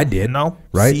pumpkin. I did. No.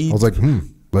 Right? Seeds. I was like,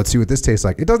 let's see what this tastes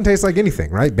like. It doesn't taste like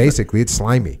anything, right? Basically, it's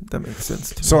slimy. That makes sense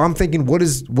to me. So I'm thinking, what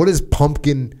is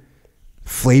pumpkin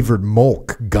flavored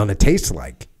Mulk gonna taste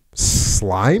like?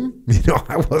 Slime?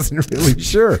 I wasn't really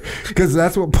sure because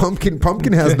that's what pumpkin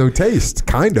has no taste,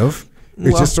 kind of.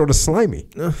 It's just sort of slimy.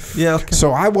 Yeah. Okay. So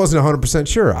I wasn't 100%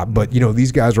 sure. But,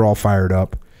 these guys are all fired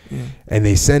up. Yeah. And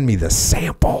they send me the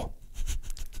sample.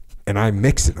 And I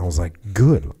mix it. And I was like,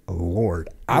 good Lord.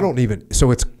 I don't even. So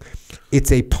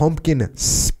it's a pumpkin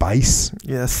spice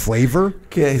flavor.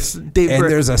 Okay. So Dave, and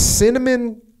there's a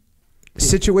cinnamon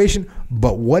situation.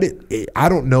 But I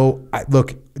don't know.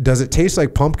 Look, does it taste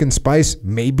like pumpkin spice?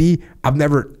 Maybe. I've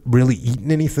never really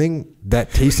eaten anything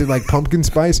that tasted like pumpkin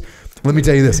spice. Let me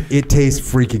tell you this. It tastes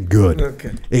freaking good.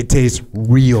 Okay. It tastes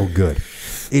real good.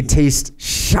 It tastes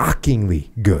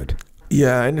shockingly good.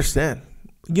 Yeah, I understand.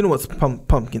 You know what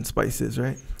pumpkin spice is,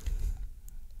 right?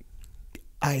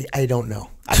 I don't know.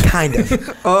 Kind of.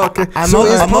 Oh, okay. Is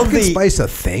pumpkin spice a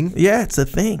thing? Yeah, it's a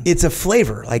thing. It's a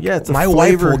flavor. Like it's a my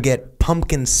flavor. wife will get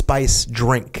pumpkin spice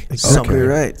drink Exactly somewhere.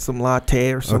 right. Some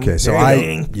latte or something. Okay, so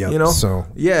yep, you you know, so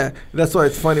yeah, that's why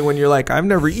it's funny when you're like, I've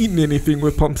never eaten anything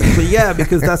with pumpkin. But yeah,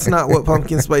 because that's not what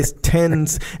pumpkin spice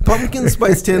tends. Pumpkin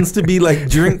spice tends to be like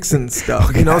drinks and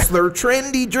stuff. You know, so they're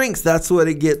trendy drinks. That's what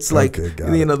it gets like.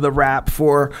 Okay, The rap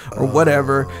for or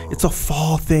whatever. It's a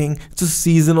fall thing. It's a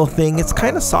seasonal thing. It's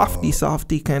kind of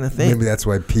softy kind of thing. maybe that's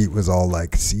why Pete was all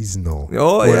like seasonal.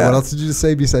 Oh, what, yeah. What else did you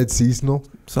say besides seasonal?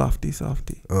 Softy.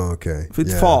 Oh, okay. If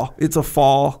it's fall, it's a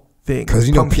fall thing. Because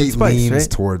you know Pumpkin Pete spice, leans right?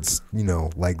 towards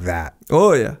like that.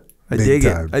 Oh yeah, I Big dig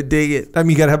time. it. I dig it. I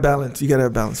mean, you gotta have balance. You gotta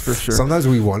have balance for sure. Sometimes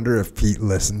we wonder if Pete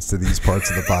listens to these parts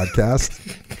of the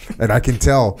podcast, and I can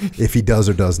tell if he does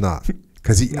or does not.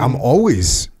 Because I'm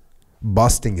always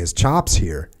busting his chops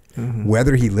here.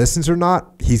 Whether he listens or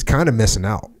not, he's kind of missing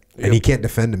out, and he can't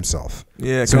defend himself.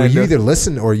 Yeah, so kinda. you either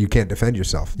listen or you can't defend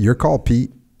yourself. Your call,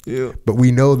 Pete. Yeah. But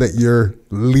we know that you're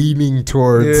leaning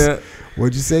towards, Yeah.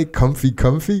 what'd you say? Comfy?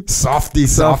 Softy.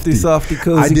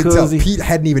 Cozy, I did cozy. tell Pete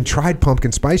hadn't even tried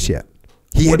pumpkin spice yet.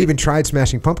 He hadn't even tried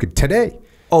smashing pumpkin today.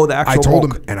 Oh, the actual I told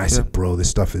milk. him, and I said, bro, this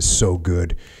stuff is so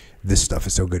good. This stuff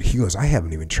is so good. He goes, I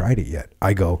haven't even tried it yet.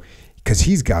 I go, because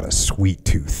he's got a sweet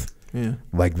tooth. Yeah.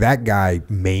 Like that guy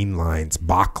mainlines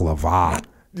baklava.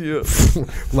 Yeah.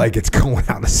 Like it's going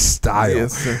out of style.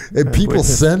 Yes, sir. And people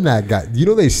Witness. send that guy. You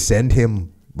know, they send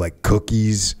him like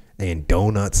cookies and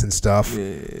donuts and stuff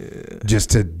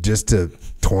just to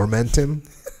torment him.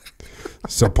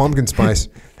 So pumpkin spice.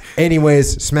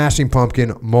 Anyways, smashing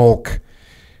pumpkin, Molk.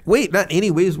 Wait, not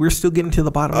anyways. We're still getting to the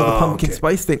bottom of the pumpkin okay.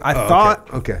 spice thing. I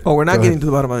thought. okay. Oh, we're not Go getting ahead. to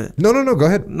the bottom of it. No, go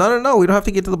ahead. No. We don't have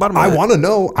to get to the bottom of I it. want to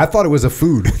know. I thought it was a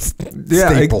food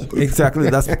staple. Exactly.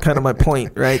 That's kind of my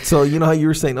point, right? So you know how you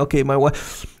were saying, okay, my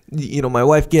wife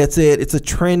gets it. It's a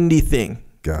trendy thing,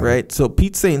 Got it. right? So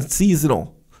Pete's saying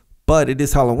seasonal, but it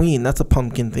is Halloween. That's a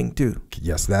pumpkin thing too.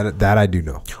 Yes, that I do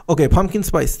know. Okay, pumpkin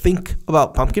spice. Think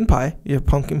about pumpkin pie. You have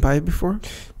pumpkin pie before?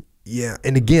 Yeah,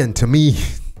 and again, to me,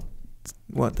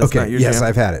 What? That's okay, not your yes, jam?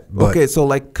 I've had it. But Okay, so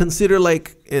like consider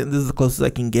like, and this is the closest I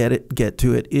can get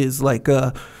to it, is like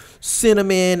a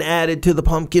cinnamon added to the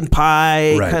pumpkin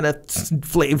pie Right. kind of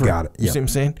flavor. Got it. You Yep. see what I'm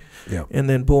saying? Yep. And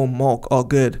then boom, milk, all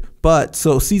good. But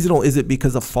so seasonal, is it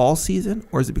because of fall season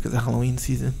or is it because of Halloween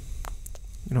season?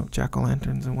 You know,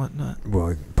 jack-o'-lanterns and whatnot.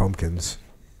 well, pumpkins,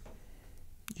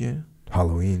 Yeah.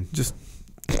 Halloween. Just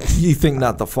you think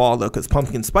not the fall though, because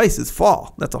pumpkin spice is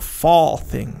fall. That's a fall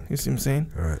thing. You see what I'm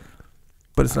saying? All right,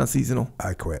 But it's not seasonal.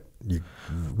 I quit.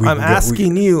 I'm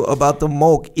asking you about the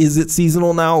milk. Is it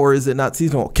seasonal now or is it not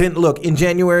seasonal? Can look in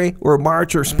January or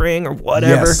March or spring or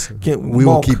whatever. Yes, Can, we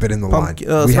will milk, keep it in the line. We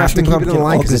have to smashing keep it in the pumpkin,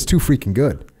 line all because it's good. too freaking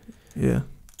good. Yeah.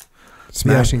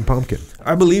 Smashing pumpkin.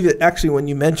 I believe it. Actually, when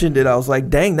you mentioned it, I was like,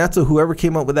 dang, that's whoever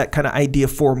came up with that kind of idea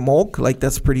for milk. Like,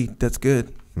 that's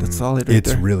good. That's solid right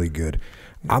It's there. really good.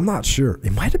 I'm not sure.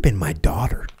 It might have been my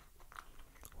daughter.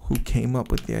 Who came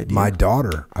up with the idea? My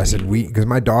daughter. I said because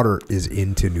my daughter is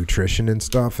into nutrition and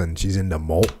stuff, and she's into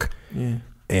milk, Yeah.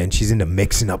 and she's into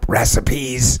mixing up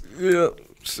recipes. Yeah.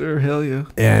 Sure. Hell yeah.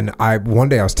 And one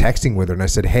day I was texting with her, and I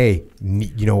said, "Hey,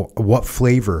 what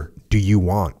flavor do you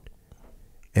want?"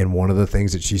 And one of the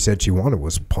things that she said she wanted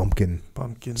was pumpkin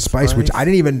spice, which I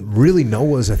didn't even really know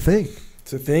was a thing.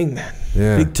 It's a thing, man.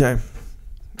 Yeah. Big time.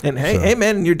 And hey,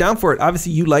 man, you're down for it.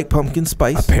 Obviously, you like pumpkin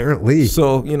spice. Apparently.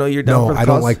 So, you're down for No, the I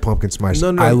don't cause. like pumpkin spice.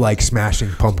 No. I like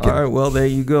smashing pumpkin. All right, well, there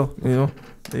you go.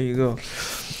 There you go.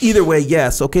 Either way,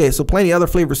 yes. Okay, so plenty other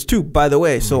flavors too, by the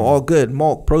way. So all good.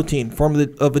 Milk, protein, form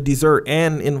of a dessert,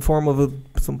 and in the form of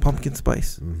some pumpkin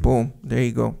spice. Boom. There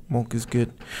you go. Milk is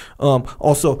good.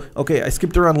 Also, okay, I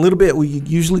skipped around a little bit. We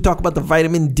usually talk about the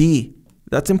vitamin D.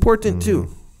 That's important too.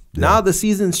 Yeah. Now the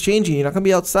season's changing. You're not going to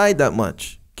be outside that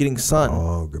much getting sun.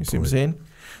 Oh, good You see what I'm point. saying?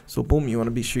 So boom, you want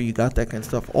to be sure you got that kind of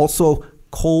stuff. Also,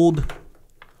 cold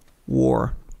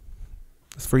war.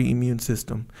 It's for your immune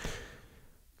system.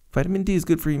 Vitamin D is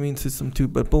good for your immune system too,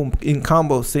 but boom, in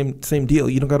combo, same deal.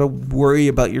 You don't got to worry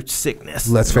about your sickness.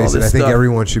 Let's and all face it, I this think stuff.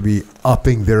 everyone should be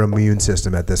upping their immune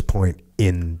system at this point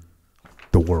in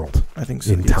the world. I think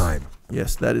so. In yes. time.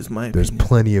 Yes, that is my There's opinion.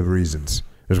 plenty of reasons.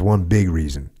 There's one big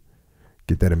reason.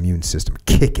 Get that immune system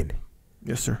kicking.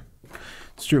 Yes, sir.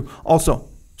 It's true. Also,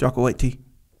 Jocko white tea.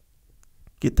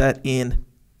 Get that in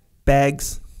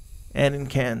bags and in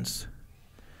cans.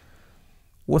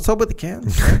 What's up with the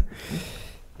cans?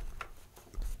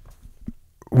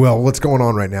 Well, what's going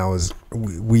on right now is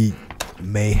we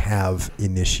may have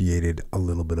initiated a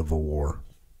little bit of a war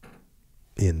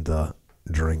in the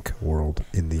drink world,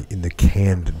 in the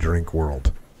canned drink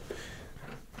world.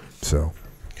 So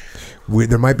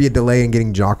there might be a delay in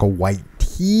getting Jocko white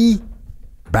tea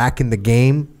back in the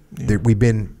game. We've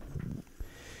been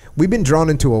we've been drawn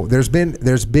into a. There's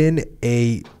been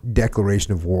a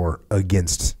declaration of war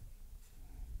against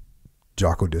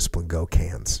Jocko Discipline Go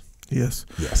cans. Yes.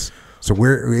 Yes. So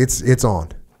it's on.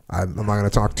 I'm not going to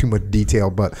talk too much detail,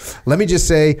 but let me just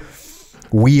say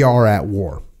we are at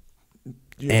war.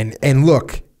 Yeah. And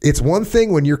look, it's one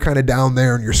thing when you're kind of down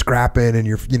there and you're scrapping and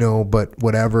you're, but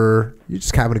whatever, you're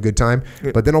just having a good time.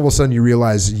 Yeah. But then all of a sudden you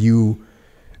realize you're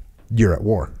at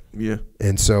war. Yeah.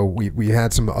 And so we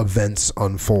had some events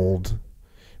unfold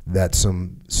that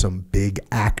some big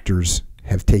actors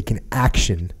have taken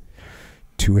action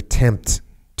to attempt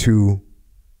to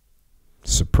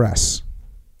suppress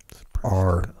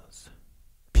our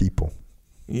people.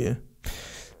 Yeah.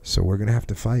 So we're going to have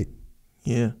to fight.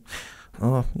 Yeah.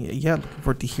 Oh, yeah. Looking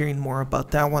forward to hearing more about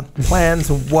that one.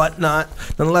 Plans and whatnot.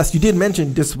 Nonetheless, you did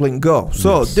mention Discipline Go.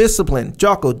 So, yes. Discipline,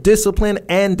 Jocko, Discipline,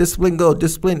 and Discipline Go.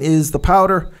 Discipline is the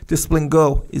powder. Discipline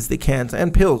Go is the cans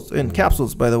and pills and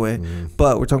capsules, by the way.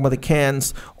 But we're talking about the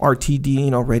cans,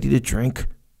 RTD, ready to drink.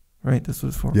 Right? This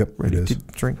was for ready to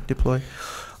drink, deploy.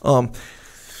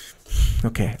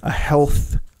 Okay.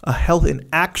 An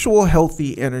actual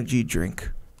healthy energy drink.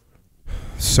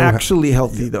 So actually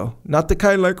healthy, though. Not the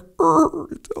kind like,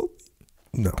 it's healthy.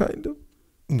 No. Kind of.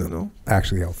 No.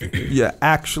 Actually healthy. Yeah,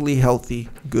 actually healthy.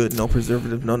 Good. No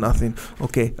preservative, no nothing.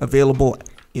 Okay. Available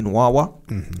in Wawa,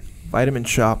 Vitamin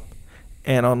Shop,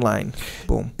 and online.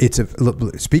 Boom.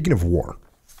 Speaking of war,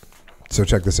 so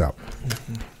check this out.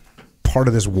 Part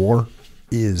of this war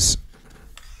is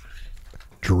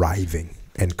driving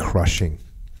and crushing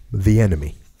the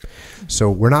enemy. So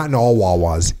we're not in all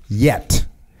Wawas yet.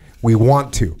 We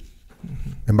want to.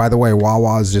 And by the way,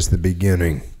 Wawa is just the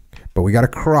beginning. But we got to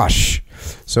crush.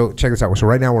 So check this out. So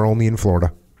right now we're only in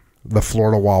Florida. The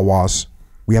Florida Wawas.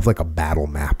 We have like a battle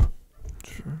map.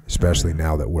 Sure. Especially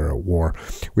now that we're at war.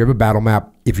 We have a battle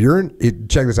map. If you're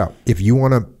check this out. If you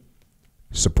want to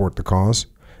support the cause,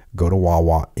 go to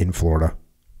Wawa in Florida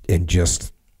and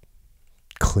just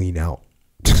clean out.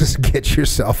 Just get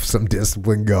yourself some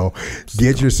Discipline Go.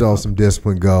 Get yourself some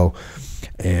Discipline Go.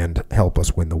 And help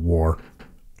us win the war.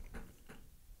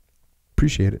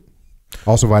 Appreciate it.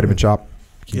 Also, Vitamin Shop.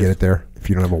 You can get it there if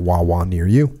you don't have a Wawa near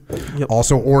you. Yep.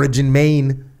 Also,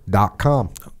 originmain.com.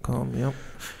 Yep.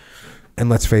 And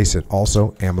let's face it,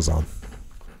 also Amazon.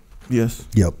 Yes.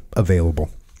 Yep. Available.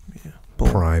 Yeah.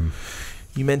 Prime.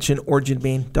 You mentioned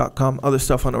originmain.com. Other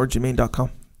stuff on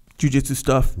originmain.com. Jiu-jitsu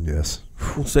stuff. Yes.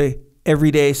 We'll say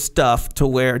everyday stuff to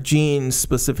wear. Jeans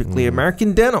specifically.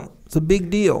 American denim. It's a big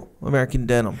deal. American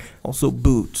denim. Also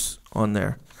boots on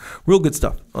there. Real good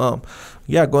stuff. Go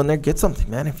in there, get something,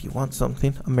 man, if you want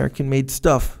something. American made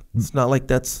stuff. It's not like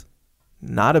that's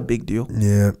not a big deal.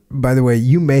 Yeah. By the way,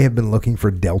 you may have been looking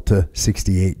for Delta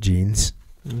 68 jeans.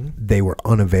 They were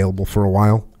unavailable for a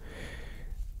while.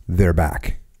 They're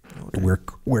back. Okay.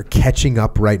 We're catching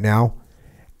up right now,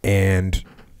 and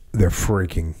they're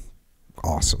freaking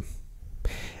awesome.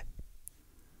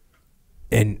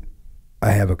 And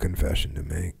I have a confession to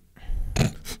make.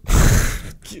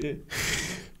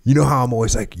 You know how I'm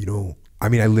always like, I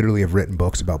literally have written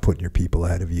books about putting your people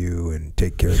ahead of you and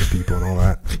take care of the people and all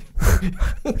that.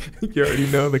 You already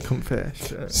know the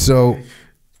confession. So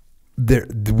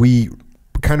we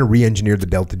kind of re-engineered the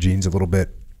Delta jeans a little bit.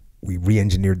 We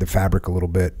re-engineered the fabric a little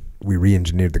bit. We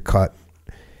re-engineered the cut.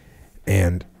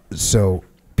 And so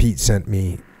Pete sent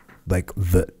me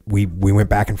we went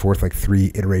back and forth like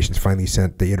 3 iterations, finally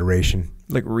sent the iteration.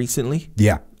 Like recently?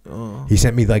 Yeah. Oh. He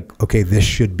sent me okay, this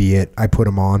should be it. I put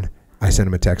him on. I sent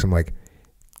him a text. I'm like,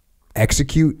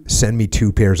 execute, send me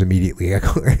 2 pairs immediately.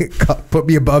 Put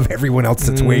me above everyone else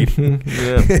that's waiting.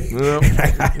 Yeah.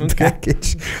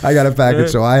 I got a package.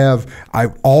 So I have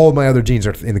all my other jeans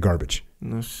are in the garbage.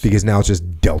 Because now it's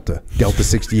just Delta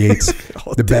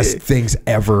 68s, the best things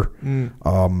ever.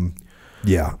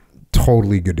 Yeah,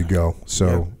 totally good to go.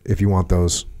 So if you want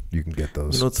those, you can get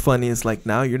those. What's funny is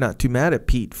now you're not too mad at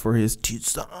Pete for his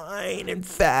design and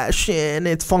fashion.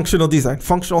 It's functional design,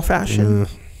 functional fashion.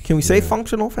 Can we say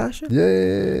functional fashion?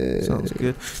 Yeah. Sounds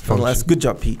good. Nonetheless, good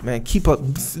job, Pete, man.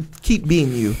 Keep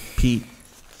being you, Pete.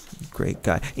 Great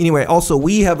guy. Anyway, also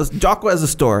Jocko has a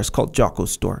store. It's called Jocko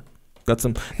Store.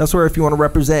 That's where if you want to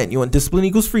represent, you want Discipline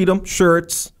Equals Freedom,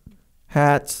 shirts,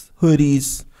 hats,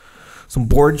 hoodies, some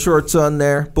board shorts on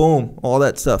there. Boom. All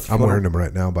that stuff. I'm wearing them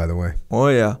right now, by the way. Oh,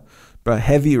 yeah. But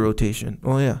heavy rotation.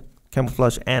 Oh, yeah.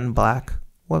 Camouflage and black.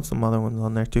 We'll have some other ones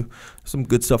on there, too. Some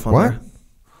good stuff on there.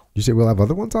 You say we'll have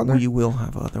other ones on there? We will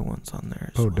have other ones on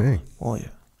there as well. Dang. Oh, yeah.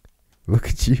 Look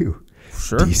at you.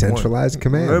 Sure. Decentralized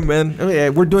command. Man. Oh, yeah,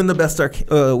 we're doing the best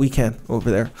we can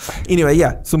over there. Anyway,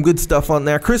 yeah, some good stuff on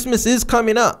there. Christmas is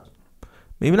coming up.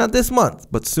 Maybe not this month,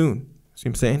 but soon. See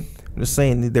what I'm saying? I'm just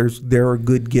saying there are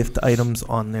good gift items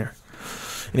on there.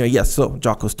 Anyway, yes, so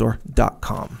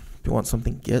jockostore.com. If you want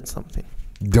something, get something.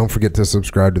 Don't forget to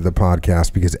subscribe to the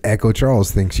podcast because Echo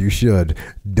Charles thinks you should.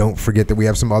 Don't forget that we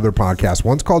have some other podcasts.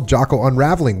 One's called Jocko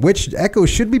Unraveling, which Echo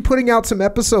should be putting out some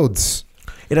episodes.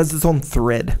 It has its own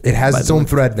thread. It has its own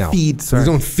thread now. Feed, sorry. Its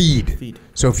own feed.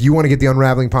 So if you want to get the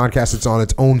Unraveling podcast, it's on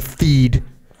its own feed.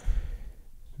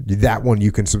 That one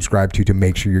you can subscribe to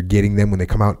make sure you're getting them when they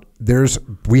come out.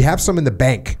 We have some in the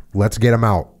bank. Let's get them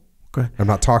out. Okay. I'm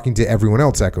not talking to everyone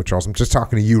else, Echo Charles. I'm just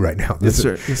talking to you right now. Yes,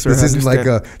 sir. Yes, sir. This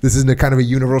isn't a kind of a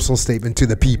universal statement to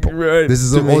the people. Right. This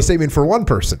is a statement for one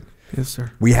person. Yes,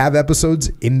 sir. We have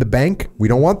episodes in the bank. We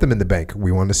don't want them in the bank.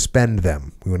 We want to spend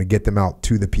them. We want to get them out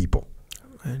to the people.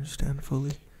 I understand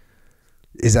fully.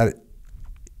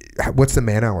 What's the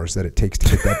man hours that it takes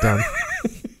to get that done?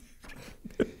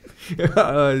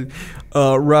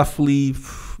 Roughly,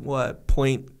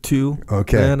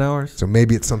 0.2 man hours. So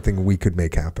maybe it's something we could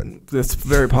make happen. That's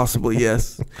very possible,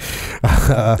 yes.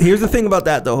 Here's the thing about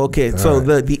that, though. Okay, so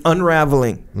the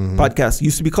Unraveling podcast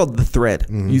used to be called The Thread.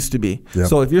 Used to be. Yep.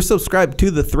 So if you're subscribed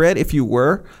to The Thread, if you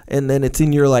were, and then it's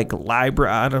in your library,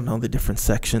 I don't know, the different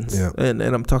sections. Yep. And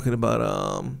I'm talking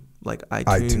about like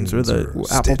iTunes or the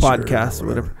Apple Stitcher Podcasts or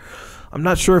whatever. I'm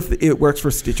not sure if it works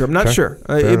for Stitcher. I'm not sure.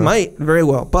 It enough. might very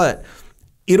well, but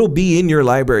it'll be in your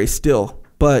library still.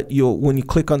 But when you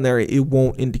click on there, it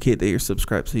won't indicate that you're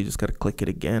subscribed. So you just got to click it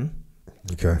again.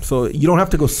 Okay. So you don't have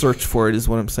to go search for it, is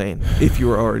what I'm saying, if you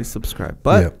were already subscribed.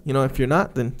 But, if you're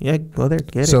not, then go there,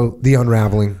 get it. So the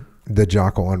Unraveling, the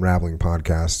Jocko Unraveling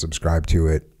podcast, subscribe to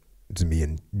it. It's me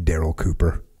and Daryl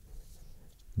Cooper.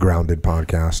 Grounded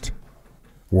podcast.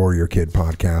 Warrior Kid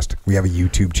podcast. We have a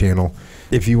YouTube channel.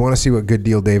 If you want to see what Good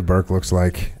Deal Dave Burke looks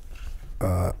like,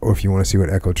 or if you want to see what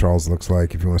Echo Charles looks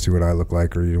like, if you want to see what I look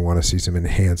like, or you want to see some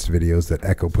enhanced videos that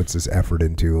Echo puts this effort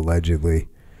into, allegedly.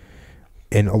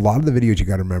 And a lot of the videos, you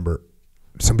got to remember,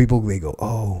 some people, they go,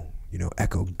 oh,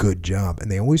 Echo, good job.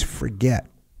 And they always forget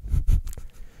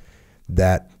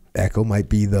that Echo might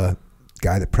be the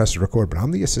guy that presses record, but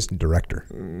I'm the assistant director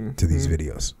to these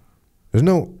videos. There's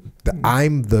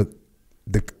I'm the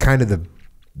kind of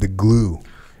the glue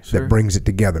that brings it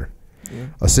together. Yeah.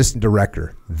 Assistant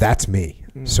director, that's me.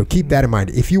 So keep that in mind.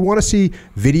 If you want to see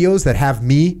videos that have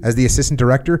me as the assistant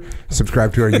director,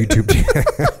 subscribe to our YouTube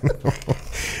channel.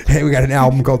 Hey, we got an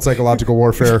album called Psychological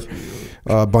Warfare.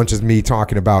 A bunch of me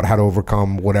talking about how to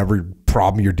overcome whatever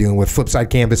problem you're dealing with. Flipside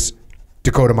Canvas,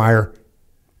 Dakota Meyer,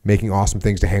 making awesome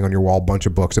things to hang on your wall. Bunch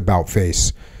of books about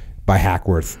face by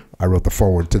Hackworth. I wrote the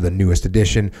foreword to the newest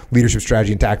edition. Leadership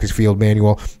Strategy and Tactics Field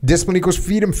Manual. Discipline Equals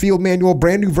Freedom Field Manual.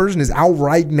 Brand new version is out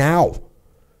right now.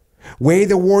 Way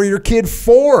the Warrior Kid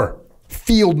 4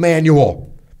 Field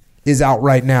Manual is out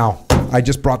right now. I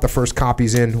just brought the first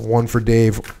copies in. One for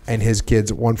Dave and his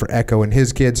kids. One for Echo and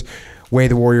his kids. Way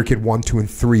the Warrior Kid 1, 2, and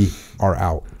 3 are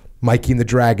out. Mikey and the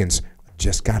Dragons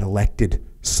just got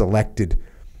selected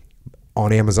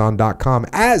on Amazon.com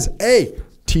as a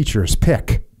teacher's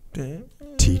pick.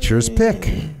 Teacher's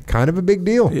pick. Kind of a big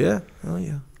deal. Yeah. Oh,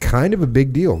 yeah. Kind of a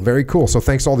big deal. Very cool. So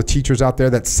thanks to all the teachers out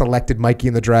there that selected Mikey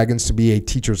and the Dragons to be a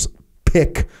teacher's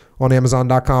pick on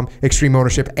Amazon.com. Extreme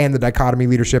Ownership and the Dichotomy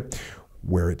Leadership,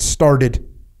 where it started.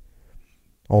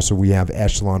 Also, we have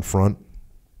Echelon Front.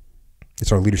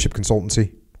 It's our leadership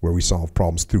consultancy where we solve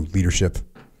problems through leadership.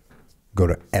 Go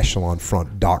to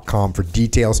echelonfront.com for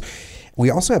details. We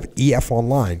also have EF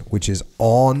Online, which is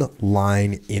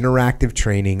online interactive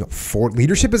training for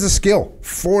leadership as a skill,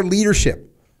 for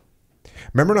leadership.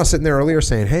 Remember when I was sitting there earlier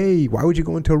saying, hey, why would you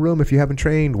go into a room if you haven't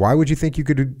trained? Why would you think you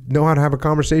could know how to have a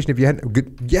conversation if you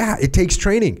hadn't? Yeah, it takes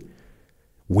training.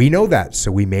 We know that,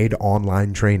 so we made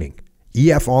online training.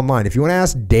 EF Online. If you want to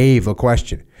ask Dave a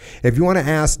question, if you want to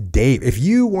ask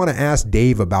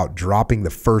Dave about dropping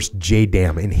the first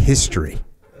JDAM in history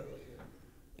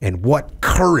and what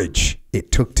courage it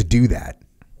took to do that,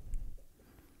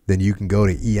 then you can go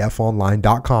to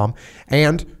efonline.com.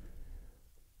 And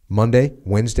Monday,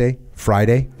 Wednesday,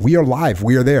 Friday, we are live.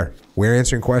 We are there. We're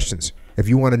answering questions. If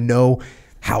you want to know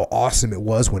how awesome it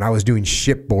was when I was doing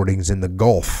shipboardings in the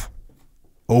Gulf,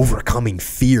 overcoming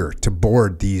fear to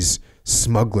board these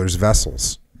smugglers'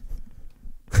 vessels.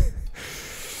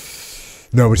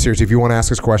 No, but seriously, if you want to ask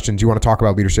us questions, you want to talk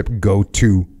about leadership, go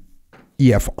to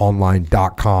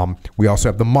efonline.com. We also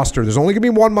have the muster. There's only going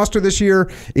to be one muster this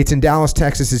year. It's in Dallas,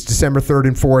 Texas. It's December 3rd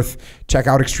and 4th. Check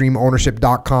out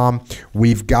extremeownership.com.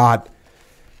 We've got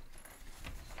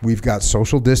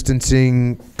social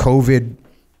distancing, COVID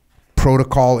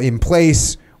protocol in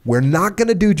place. We're not going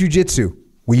to do jiu-jitsu.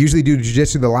 We usually do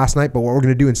jiu-jitsu the last night, but what we're going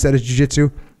to do instead of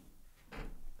jiu-jitsu,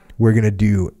 we're going to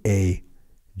do a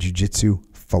Jiu-Jitsu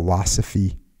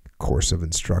philosophy course of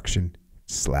instruction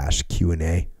 /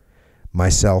 Q&A.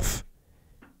 Myself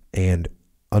and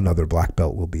another black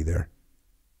belt will be there.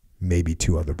 Maybe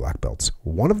 2 other black belts.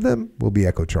 One of them will be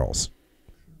Echo Charles.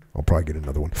 I'll probably get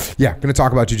another one. Yeah, going to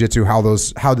talk about jiu-jitsu, how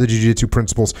the jiu-jitsu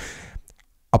principles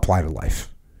apply to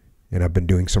life. And I've been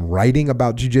doing some writing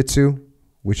about jiu-jitsu,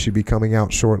 which should be coming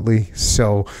out shortly.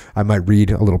 So I might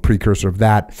read a little precursor of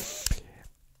that.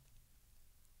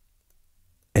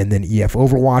 And then EF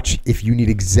Overwatch. If you need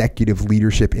executive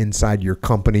leadership inside your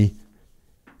company,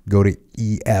 go to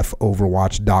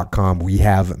EFOverwatch.com. We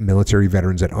have military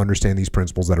veterans that understand these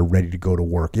principles that are ready to go to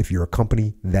work. If you're a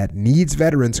company that needs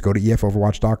veterans, go to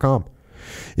EFOverwatch.com.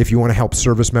 If you want to help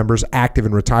service members, active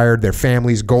and retired, their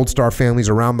families, Gold Star families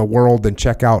around the world, then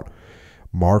check out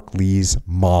Mark Lee's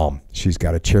mom. She's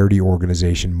got a charity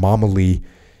organization, Mama Lee.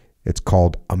 It's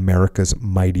called America's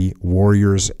Mighty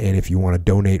Warriors. And if you want to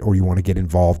donate or you want to get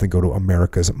involved, then go to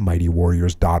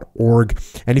americasmightywarriors.org.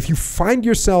 And if you find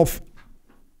yourself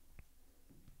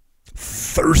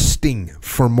thirsting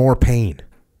for more pain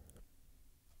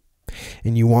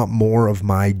and you want more of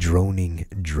my droning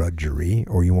drudgery,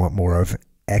 or you want more of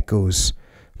Echo's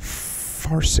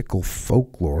farcical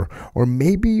folklore, or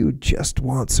maybe you just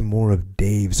want some more of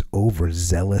Dave's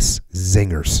overzealous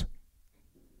zingers,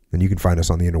 then you can find us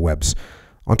on the interwebs.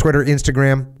 On Twitter,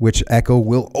 Instagram, which Echo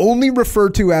will only refer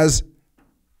to as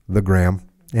the Gram.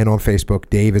 And on Facebook,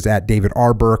 Dave is at David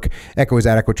R. Burke, Echo is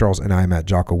at Echo Charles, and I'm at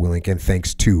Jocko Willink. And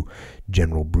thanks to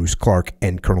General Bruce Clarke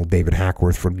and Colonel David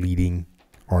Hackworth for leading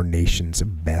our nation's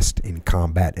best in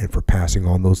combat and for passing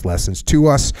on those lessons to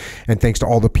us. And thanks to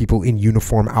all the people in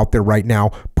uniform out there right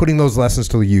now, putting those lessons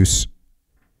to use,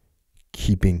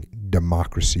 keeping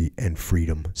democracy and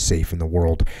freedom safe in the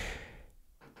world.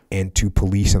 And to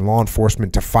police and law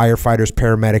enforcement, to firefighters,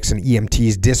 paramedics, and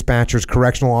EMTs, dispatchers,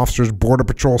 correctional officers, Border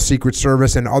Patrol, Secret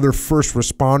Service, and other first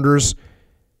responders,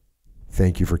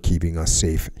 thank you for keeping us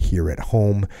safe here at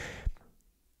home.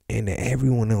 And to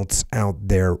everyone else out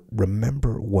there,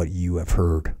 remember what you have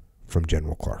heard from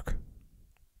General Clarke.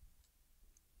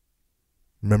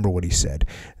 Remember what he said,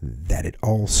 that it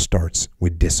all starts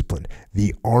with discipline.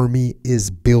 The Army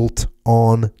is built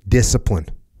on discipline.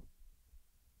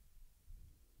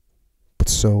 But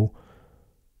so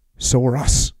are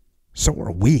us. So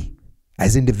are we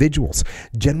as individuals.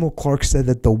 General Clarke said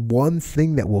that the one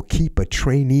thing that will keep a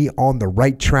trainee on the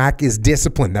right track is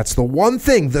discipline. That's the one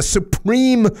thing, the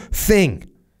supreme thing.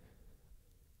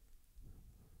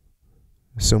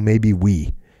 So maybe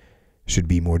we should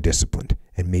be more disciplined,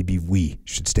 and maybe we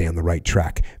should stay on the right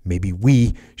track. Maybe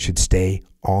we should stay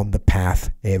on the path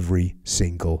every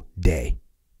single day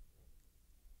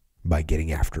by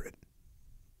getting after it.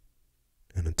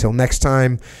 And until next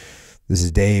time, this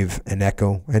is Dave and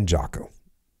Echo and Jocko.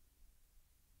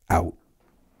 Out.